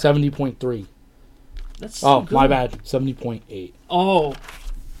 Oh, okay. 70.3. That's so Oh, good. my bad. 70.8. Oh,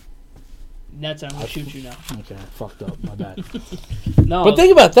 that's I'm gonna shoot you now. Okay, I fucked up. My bad. No, But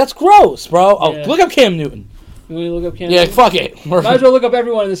think about it. That's gross, bro. Oh, Yeah. look up Cam Newton. you want to look up Cam? Yeah, Newton? fuck it. Might as well look up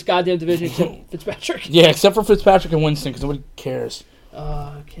everyone in this goddamn division except Fitzpatrick. Yeah, except for Fitzpatrick and Winston, because nobody cares.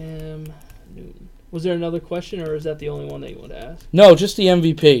 Cam Newton. Was there another question, or is that the only one that you want to ask? No, just the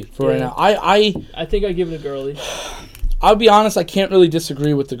MVP for right Yeah. now. I think I give it a Gurley. I'll be honest, I can't really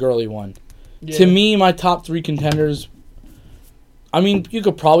disagree with the Gurley one. Yeah. To me, my top 3 contenders, I mean, you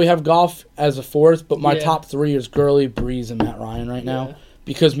could probably have Goff as a 4th, but my Yeah. top 3 is Gurley, Breeze, and Matt Ryan right now. Yeah.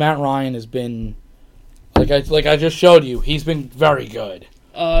 Because Matt Ryan has been, like I just showed you, he's been very good.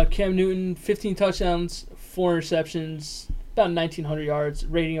 Cam Newton, 15 touchdowns, 4 interceptions, about 1,900 yards,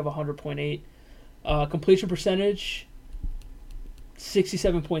 rating of 100.8. Completion percentage,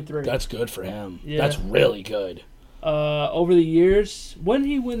 67.3. That's good for him. Yeah. That's really good. Over the years, when did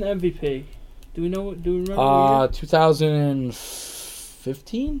he win the MVP? Do we know? Do we remember? the year?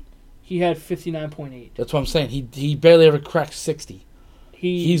 2015? He had 59.8. That's what I'm saying. He barely ever cracked 60.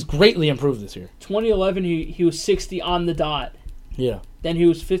 He's greatly improved this year. 2011. He was 60 on the dot. Yeah. Then he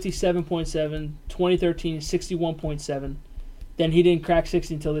was 57.7. 2013, 61.7. Then he didn't crack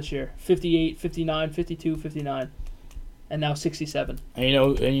 60 until this year. 58, 59, 52, 59. And now 67. And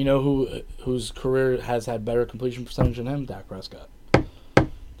you know whose career has had better completion percentage than him? Dak Prescott.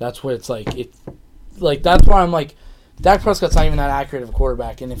 That's what it's like. That's why I'm like, Dak Prescott's not even that accurate of a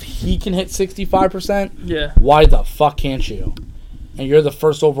quarterback, and if he can hit 65%, Yeah. why the fuck can't you? And you're the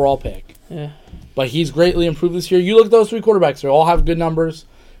first overall pick. Yeah. But he's greatly improved this year. You look at those 3 quarterbacks; they all have good numbers.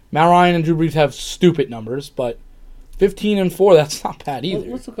 Matt Ryan and Drew Brees have stupid numbers, but 15 and 4, that's not bad either.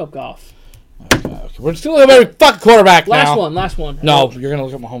 Let's look up Goff. Okay. We're still looking at every fucking quarterback now. Last one. No, you're gonna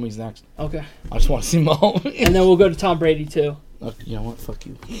look at Mahomes next. Okay. I just want to see Mahomes. And then we'll go to Tom Brady too. Okay, you know what? Fuck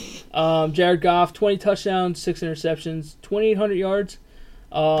you. Jared Goff, 20 touchdowns, 6 interceptions, 2,800 yards,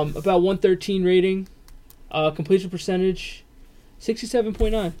 about 113 rating, completion percentage,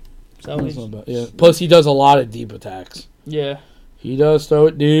 67.9. So That's not bad. Yeah. Plus, he does a lot of deep attacks. yeah. He does throw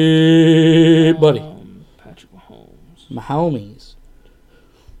it deep, buddy. Patrick Mahomes. Mahomes.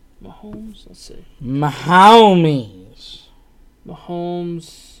 Let's see. Mahomes.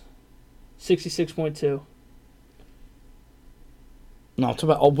 66.2. No, it's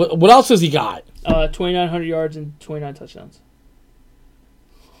about. Oh, what else has he got? 2,900 yards and 29 touchdowns.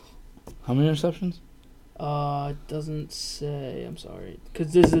 How many interceptions? It doesn't say. I'm sorry,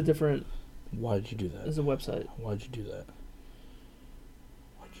 because this is a different. Why did you do that? This is a website. Why did you do that?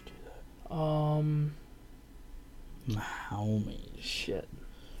 Mahomes. Shit.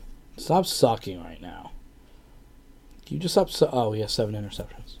 Stop sucking right now. You just up. Oh, he has 7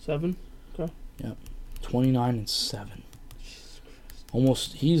 interceptions. 7. 29 and 7.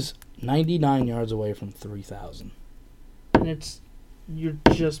 Almost. He's 99 yards away from 3,000. And you're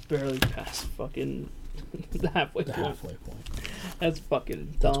just barely past fucking the halfway The point. halfway point. That's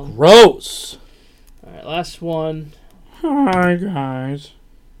fucking dumb. Gross. All right, last one. Hi guys.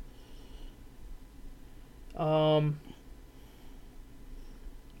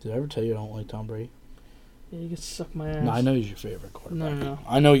 Did I ever tell you I don't like Tom Brady? Yeah, you can suck my ass. No, I know he's your favorite quarterback. No.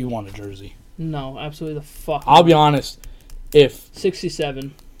 I know you want a jersey. No, absolutely the fuck. I'll be not. honest. If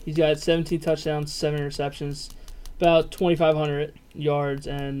 67. He's got 17 touchdowns, 7 interceptions, about 2,500 yards,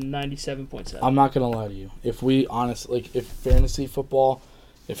 and 97.7. I'm not gonna lie to you, if fantasy football,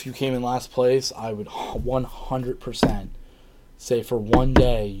 if you came in last place, I would 100% say for one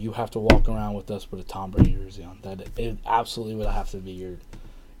day you have to walk around with us with a Tom Brady jersey on. That it absolutely would have to be your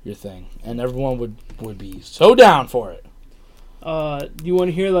thing, and everyone would be so down for it. Do you want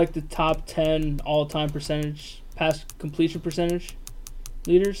to hear like the top 10 all-time pass completion percentage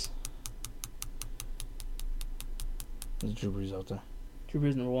leaders? There's Drew Brees out there. Drew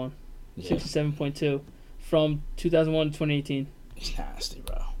Brees number 1, Yeah. 67.2. from 2001 to 2018. He's nasty,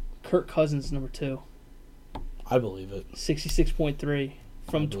 bro. Kirk Cousins, number 2. I believe it. 66.3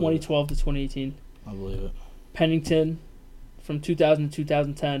 from 2012 to 2018. I believe it. Pennington, from 2000 to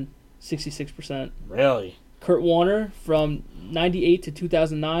 2010, 66%. Really? Kurt Warner, from 98 to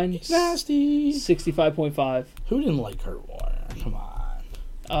 2009, He's nasty. 65.5. Who didn't like Kurt Warner? Come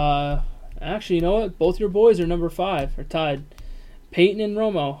on. Actually, you know what? Both your boys are number 5, are tied. Peyton and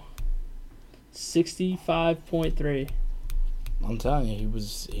Romo, 65.3. I'm telling you,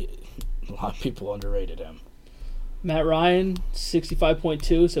 a lot of people underrated him. Matt Ryan,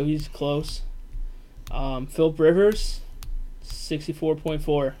 65.2, so he's close. Philip Rivers,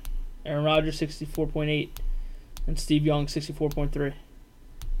 64.4. Aaron Rodgers, 64.8. And Steve Young, 64.3.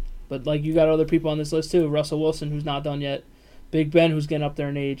 But, like, you got other people on this list, too. Russell Wilson, who's not done yet. Big Ben, who's getting up there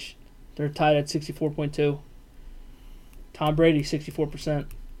in age. They're tied at 64.2. Tom Brady, 64%.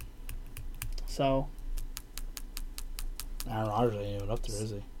 So, Aaron Rodgers ain't even up there,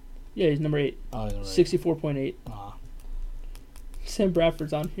 is he? yeah, he's number 8. Oh, he's number 64.8. Ah. Sam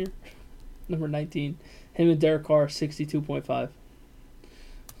Bradford's on here. Number 19. Him and Derek Carr, 62.5.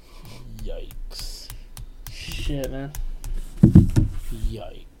 Yikes. Shit, man.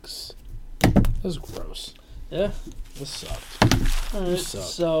 Yikes. That's gross. Yeah. This sucked. All right, suck.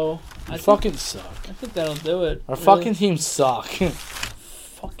 so I fucking suck. I think that'll do it. Our really. fucking teams suck.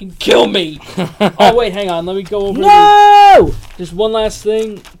 Fucking kill me. Oh wait, hang on. Let me go over. No! Just one last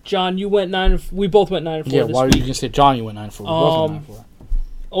thing, John. You went 9. We both went 9-4. Yeah, this why week. were you gonna say John? You went 9-4. We both went 9-4.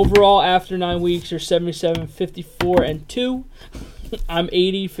 Overall, after 9 weeks, you're 77, 54, and 2. I'm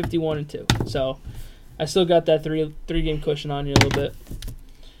 80, 51, and 2. So I still got that three game cushion on you a little bit.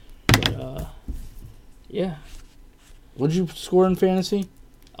 But yeah. What did you score in fantasy?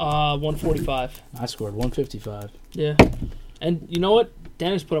 145. I scored 155. Yeah. And you know what?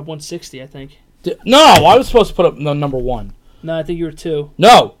 Dennis put up 160, I think. No, I was supposed to put up number 1. No, I think you were 2.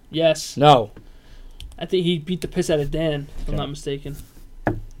 No. Yes. No. I think he beat the piss out of Dan, if I'm Okay. not mistaken.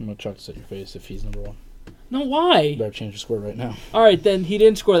 I'm gonna chuck this at your face if he's number 1. No, why? You better change your score right now. All right, then he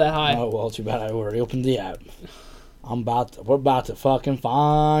didn't score that high. Oh well, too bad. I already opened the app. We're about to fucking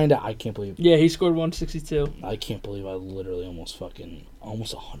find out. I can't believe. Yeah, he scored 162. I can't believe I literally almost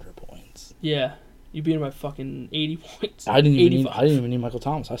 100 points. Yeah, you beat him by fucking 80 points. I didn't even 85. need Michael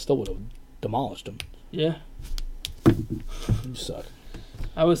Thomas. I still would have demolished him. Yeah, You suck.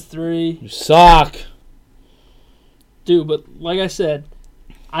 I was 3. You suck. Dude, but like I said,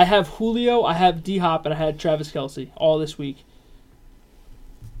 I have Julio, I have D-Hop, and I had Travis Kelce all this week.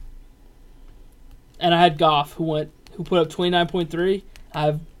 And I had Goff, who put up 29.3. I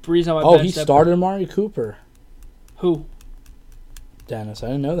have Breeze on my bench. Oh, he started Amari Cooper. Who? Dennis, I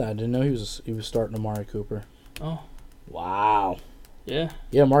didn't know that. I didn't know he was starting Amari Cooper. Oh. Wow. Yeah.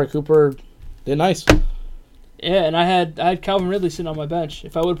 Yeah, Amari Cooper did nice. Yeah, and I had Calvin Ridley sitting on my bench.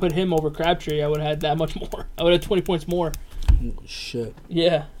 If I would have put him over Crabtree, I would have had that much more. I would have 20 points more. Holy shit.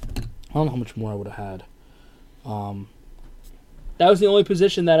 Yeah. I don't know how much more I would have had. That was the only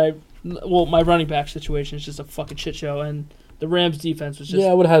position that my running back situation is just a fucking shit show, and the Rams defense was just Yeah,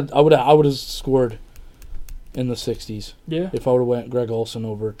 I would have scored in the 60s. Yeah. If I would have went Greg Olsen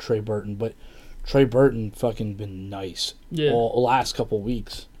over Trey Burton, but Trey Burton fucking been nice. Yeah. All last couple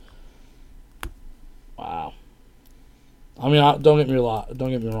weeks. Wow. I mean, don't get me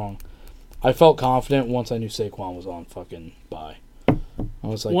wrong. I felt confident once I knew Saquon was on fucking bye. I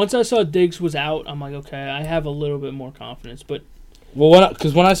was like, once I saw Diggs was out, I'm like, okay, I have a little bit more confidence. But well,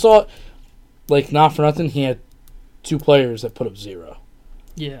 because when I saw, like, not for nothing, he had 2 players that put up 0,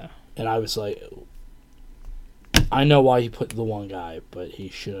 yeah, and I was like, I know why he put the one guy, but he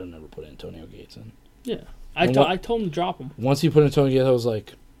should have never put Antonio Gates in. yeah, I told him to drop him. Once he put Antonio Gates, I was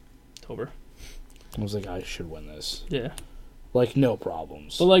like, I should win this. Yeah, Like, no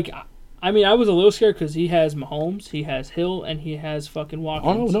problems. but like, I mean, I was a little scared because he has Mahomes, he has Hill, and he has fucking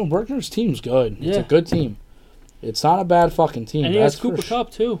Watkins. Oh, no, Berger's team's good. It's Yeah. a good team. It's not a bad fucking team. And he has Cooper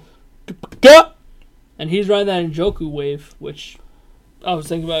Kupp too. Cup! And he's riding that Njoku wave, which I was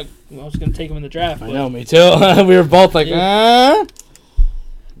thinking about. I was going to take him in the draft. I know, me too. We were both like,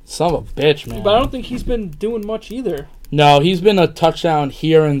 son of a bitch, man. But I don't think he's been doing much either. No, he's been a touchdown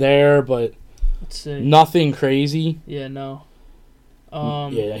here and there, but Let's see. nothing crazy. Yeah, no.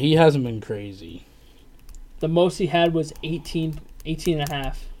 Yeah, he hasn't been crazy. The most he had was 18 and a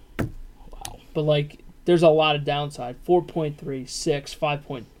half. Wow. But, like, there's a lot of downside. 4.3, 6,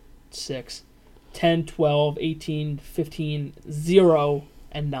 5.6, 10, 12, 18, 15, 0,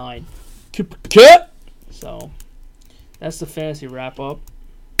 and 9. Cup! So, that's the fantasy wrap-up.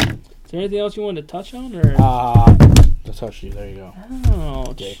 Is there anything else you wanted to touch on? Or? To touch you. There you go.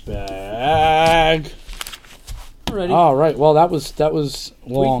 Oh, Dick bag. Alrighty. All right. Well, that was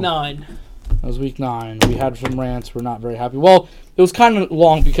long. Week 9. That was week 9. We had some rants. We're not very happy. Well, it was kind of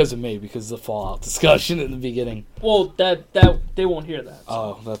long because of me, because of the Fallout discussion in the beginning. Well, that they won't hear that. So.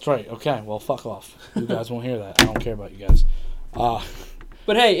 Oh, that's right. Okay. Well, fuck off. You guys won't hear that. I don't care about you guys.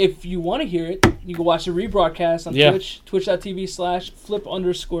 But hey, if you want to hear it, you can watch the rebroadcast on Twitch,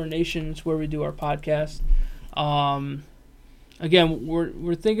 twitch.tv/flip_nation. It's where we do our podcast. Again,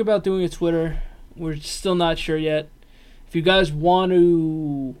 we're thinking about doing a Twitter. We're still not sure yet. If you guys want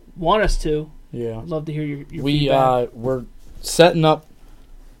us to, I'd love to hear your feedback. We're setting up,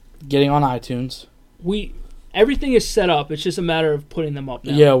 getting on iTunes. Everything is set up. It's just a matter of putting them up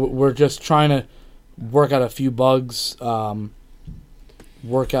now. Yeah, we're just trying to work out a few bugs,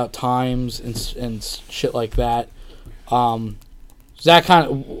 work out times and shit like that. Zach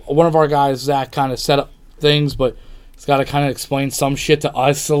one of our guys, Zach, kind of set up things, but he's got to kind of explain some shit to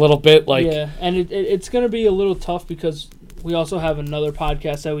us a little bit. Yeah, and it's going to be a little tough because we also have another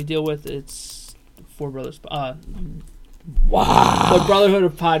podcast that we deal with. It's Four Brothers. Wow. The Brotherhood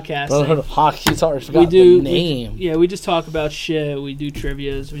of Podcasting. Brotherhood of Hockey. Sorry, I forgot the name. We just talk about shit. We do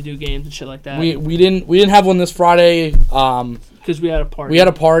trivias. We do games and shit like that. We didn't have one this Friday. Because we had a party. We had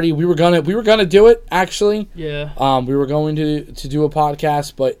a party. We were gonna do it actually. Yeah. We were going to do a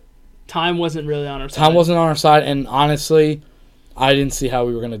podcast, but time wasn't really on our side. Time wasn't on our side, and honestly, I didn't see how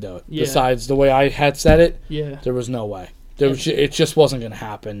we were gonna do it. Yeah. Besides the way I had said it, there was no way. It just wasn't gonna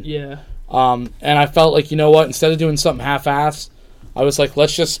happen. Yeah. And I felt like, you know what? Instead of doing something half-assed, I was like,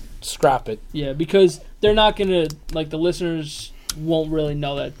 let's just scrap it. Yeah, because they're not gonna the listeners won't really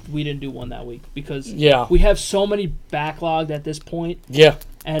know that we didn't do one that week because we have so many backlogged at this point. Yeah,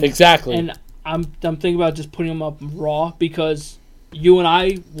 and exactly. And I'm thinking about just putting them up raw because you and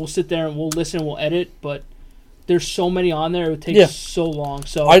I will sit there and we'll listen and we'll edit, but there's so many on there it would take so long.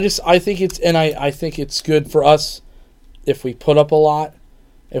 So I think it's good for us if we put up a lot,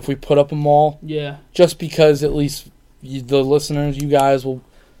 if we put up them all. Yeah. Just because at least the listeners, you guys will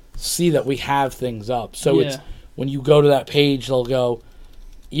see that we have things up. So it's when you go to that page, they'll go,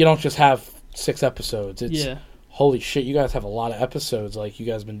 you don't just have 6 episodes. It's holy shit, you guys have a lot of episodes. Like, you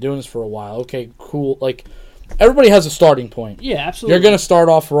guys have been doing this for a while. Okay, cool. Like, everybody has a starting point. Yeah, absolutely. You're going to start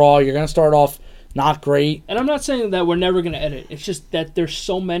off raw. You're going to start off not great. And I'm not saying that we're never going to edit. It's just that there's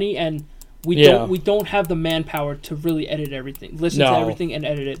so many, and we don't have the manpower to really edit everything. Listen to everything and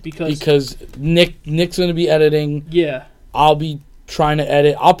edit it because Nick's going to be editing. Yeah. I'll be trying to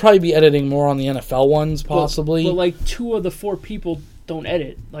edit. I'll probably be editing more on the NFL ones, possibly. But like 2 of the 4 people don't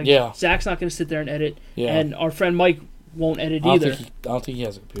edit. Like Zach's not going to sit there and edit, and our friend Mike won't edit either. I don't think he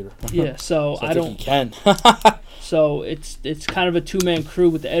has a computer. Yeah, so I don't think he can. So it's kind of a 2-man crew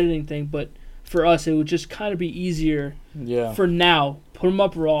with the editing thing, but for us it would just kind of be easier. Yeah. For now, put them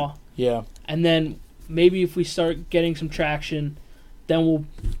up raw. Yeah. And then maybe if we start getting some traction, then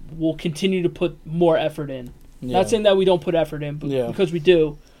we'll continue to put more effort in. Yeah. Not saying that we don't put effort in, because we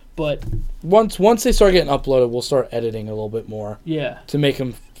do. But once they start getting uploaded, we'll start editing a little bit more. Yeah. To make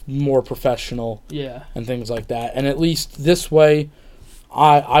them more professional. Yeah. And things like that. And at least this way,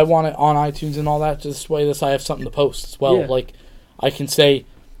 I want it on iTunes and all that. This way, I have something to post as well. Yeah. Like, I can say,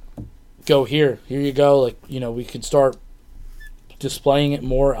 go here. Here you go. Like, we could start displaying it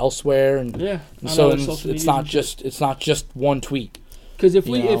more elsewhere. And so it's not just one tweet. Because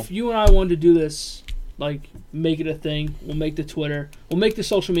if you and I wanted to do this, like, make it a thing, we'll make the Twitter, we'll make the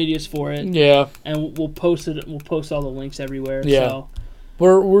social medias for it. Yeah. And we'll post it. We'll post all the links everywhere. Yeah. So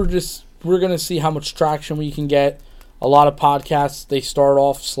we're gonna see how much traction we can get. A lot of podcasts, they start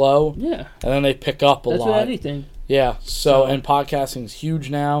off slow. Yeah. And then they pick up a lot. That's with anything. Yeah. So and podcasting is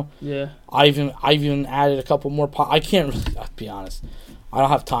huge now. Yeah. I've even added a couple more. I can't really, I'll be honest. I don't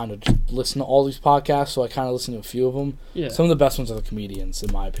have time to just listen to all these podcasts, so I kind of listen to a few of them. Yeah. Some of the best ones are the comedians,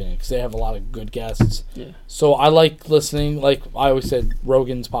 in my opinion, because they have a lot of good guests. Yeah. So I like listening. Like I always said,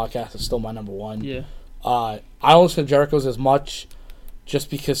 Rogan's podcast is still my number one. Yeah. I don't listen to Jericho's as much, just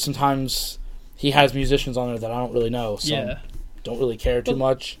because sometimes he has musicians on there that I don't really know. So don't really care too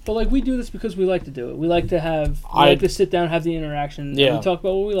much. But like, we do this because we like to do it. We like to like to sit down and have the interaction. Yeah. We talk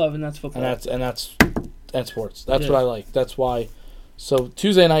about what we love, and that's football. And sports. That's what I like. That's why. So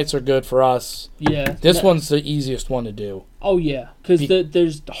Tuesday nights are good for us. Yeah. This one's the easiest one to do. Oh, yeah. Because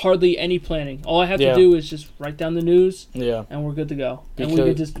there's hardly any planning. All I have to do is just write down the news. Yeah. And we're good to go. Because and we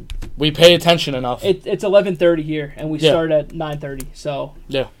could just... We pay attention enough. It's 11:30 here, and we start at 9:30. So...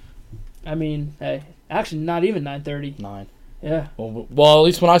 Yeah. I mean, hey, actually not even 9:30. 9. Yeah. Well, at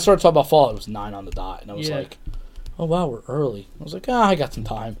least when I started talking about Fallout, it was 9 on the dot. And I was like, oh, wow, we're early. I was like, I got some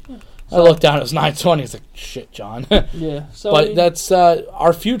time. Yeah. I looked down, it was 9:20. It's like, shit, John. Yeah. So but that's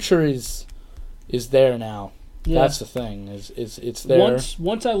our future is there now. Yeah. That's the thing. It's there.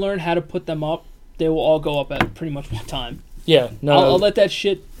 Once I learn how to put them up, they will all go up at pretty much one time. Yeah. No. I'll let that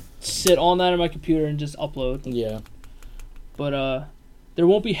shit sit on that on my computer and just upload. Yeah. But there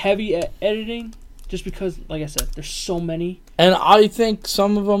won't be heavy editing just because, like I said, there's so many. And I think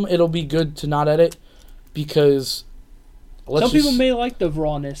some of them it'll be good to not edit because Some people may like the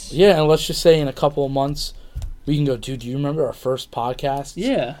rawness. Yeah, and let's just say in a couple of months we can go, dude, do you remember our first podcast?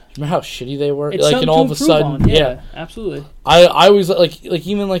 Yeah. Remember how shitty they were? It's like, something and all to of a improve sudden, on. Yeah, absolutely. I always like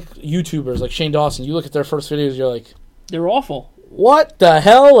even like YouTubers like Shane Dawson. You look at their first videos, you're like, they're awful. What the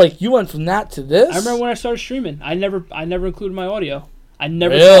hell? Like you went from that to this? I remember when I started streaming. I never included my audio. I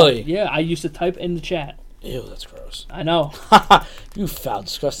never. Really? Yeah, I used to type in the chat. Ew, that's gross. I know. You foul,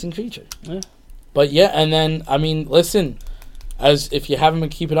 disgusting creature. Yeah. But yeah, and then I mean, listen, as if you haven't been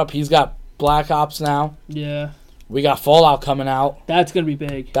keeping up, he's got Black Ops now. Yeah. We got Fallout coming out. That's gonna be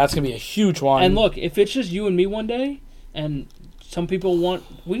big. That's gonna be a huge one. And look, if it's just you and me one day, and some people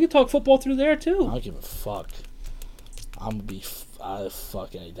we can talk football through there too. I don't give a fuck. I'm gonna be I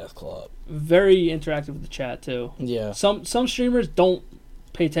fuck any death club. Very interactive with the chat too. Yeah. Some streamers don't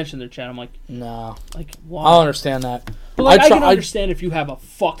pay attention to their chat. I'm like, no. Like why? I don't understand that. But like, I can understand if you have a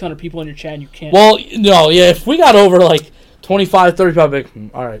fuck ton of people in your chat and you can't. Well, no, yeah. If we got over like 25, 35, like,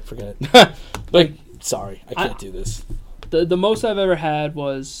 all right, forget it. Like, sorry, I can't do this. The most I've ever had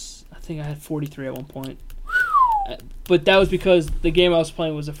was, I think I had 43 at one point. But that was because the game I was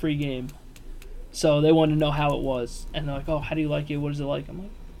playing was a free game. So they wanted to know how it was. And they're like, oh, how do you like it? What is it like? I'm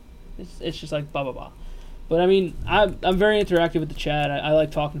like, it's just like blah, blah, blah. But I mean, I'm very interactive with the chat. I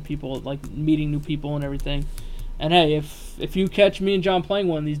like talking to people, like meeting new people and everything. And hey, if you catch me and John playing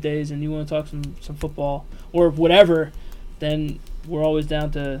one of these days and you want to talk some football or whatever, then we're always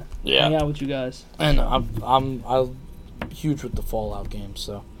down to hang out with you guys. And I'm huge with the Fallout games,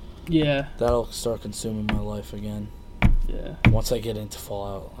 so yeah, that'll start consuming my life again. Yeah. Once I get into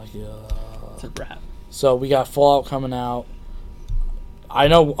Fallout, like it's a wrap. So we got Fallout coming out. I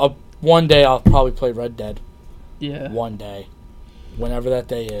know one day I'll probably play Red Dead. Yeah. One day, whenever that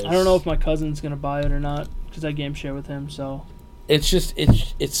day is. I don't know if my cousin's gonna buy it or not because I game share with him. So. It's just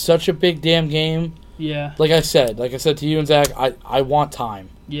it's such a big damn game. Yeah. Like I said to you and Zach, I want time.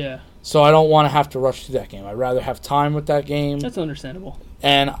 Yeah. So I don't want to have to rush through that game. I'd rather have time with that game. That's understandable.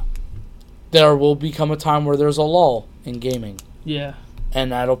 And there will become a time where there's a lull in gaming. Yeah.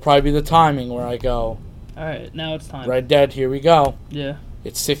 And that'll probably be the timing where I go, all right, now it's time. Red Dead, here we go. Yeah.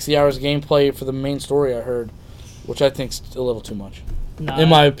 It's 60 hours of gameplay for the main story, I heard, which I think's a little too much. Nah. In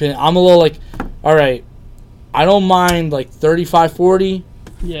my opinion. I'm a little like, all right, I don't mind like 35, 40.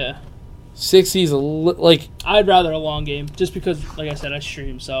 Yeah. 60's like... I'd rather a long game, just because, like I said, I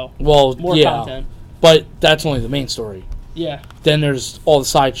stream, so... Well, more yeah. content. But that's only the main story. Yeah. Then there's all the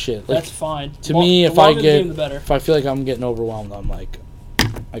side shit. Like, that's fine. To me, if I get... the better. If I feel like I'm getting overwhelmed, I'm like...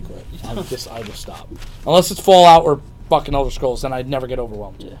 I quit. I just stop. Unless it's Fallout or fucking Elder Scrolls, then I'd never get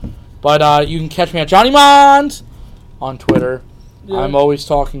overwhelmed. Yeah. But you can catch me at Johnny Mons on Twitter. Yeah. I'm always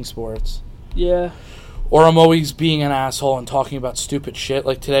talking sports. Yeah. Or I'm always being an asshole and talking about stupid shit.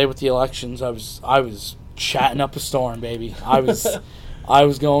 Like today with the elections, I was chatting up a storm, baby. I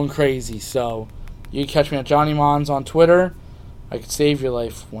was going crazy. So you can catch me at Johnny Mons on Twitter. I could save your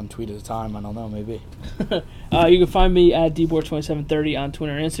life one tweet at a time. I don't know, maybe. You can find me at dboard2730 on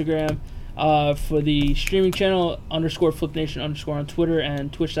Twitter and Instagram. For the streaming channel, _FlipNation_ on Twitter,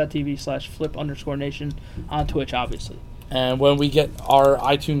 and twitch.tv/flip_nation on Twitch, obviously. And when we get our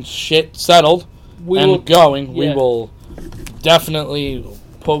iTunes shit settled we will definitely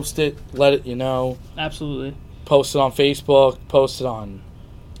post it, let it know. Absolutely. Post it on Facebook, post it on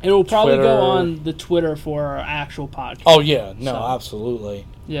It will probably Twitter. go on the Twitter for our actual podcast. Oh, yeah. No, absolutely.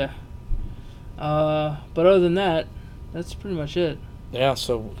 Yeah. But other than that, that's pretty much it. Yeah,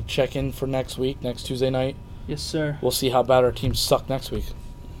 so check in for next week, next Tuesday night. Yes, sir. We'll see how bad our teams suck next week.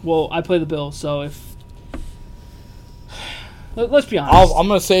 Well, I play the Bills, so if... Let's be honest. I'm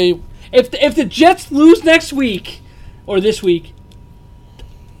going to say... If the Jets lose next week, or this week,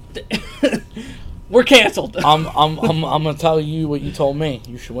 we're canceled. I'm going to tell you what you told me.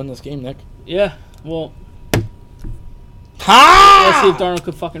 You should win this game, Nick. Yeah, well... Ha! Let's see if Darnold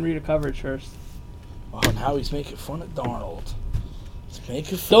could fucking read a coverage first. Oh, now he's making fun of Darnold. He's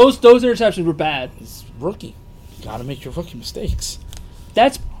making fun. Those interceptions were bad. He's rookie. You got to make your rookie mistakes.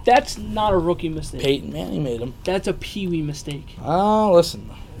 That's not a rookie mistake. Peyton Manning made them. That's a peewee mistake. Oh,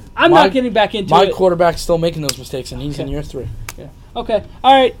 listen. I'm not getting back into it. My quarterback's still making those mistakes, and he's in year 3. Yeah. Okay.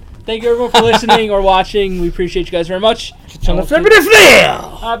 All right. Thank you, everyone, for listening or watching. We appreciate you guys very much. Bye-bye.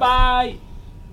 Bye-bye.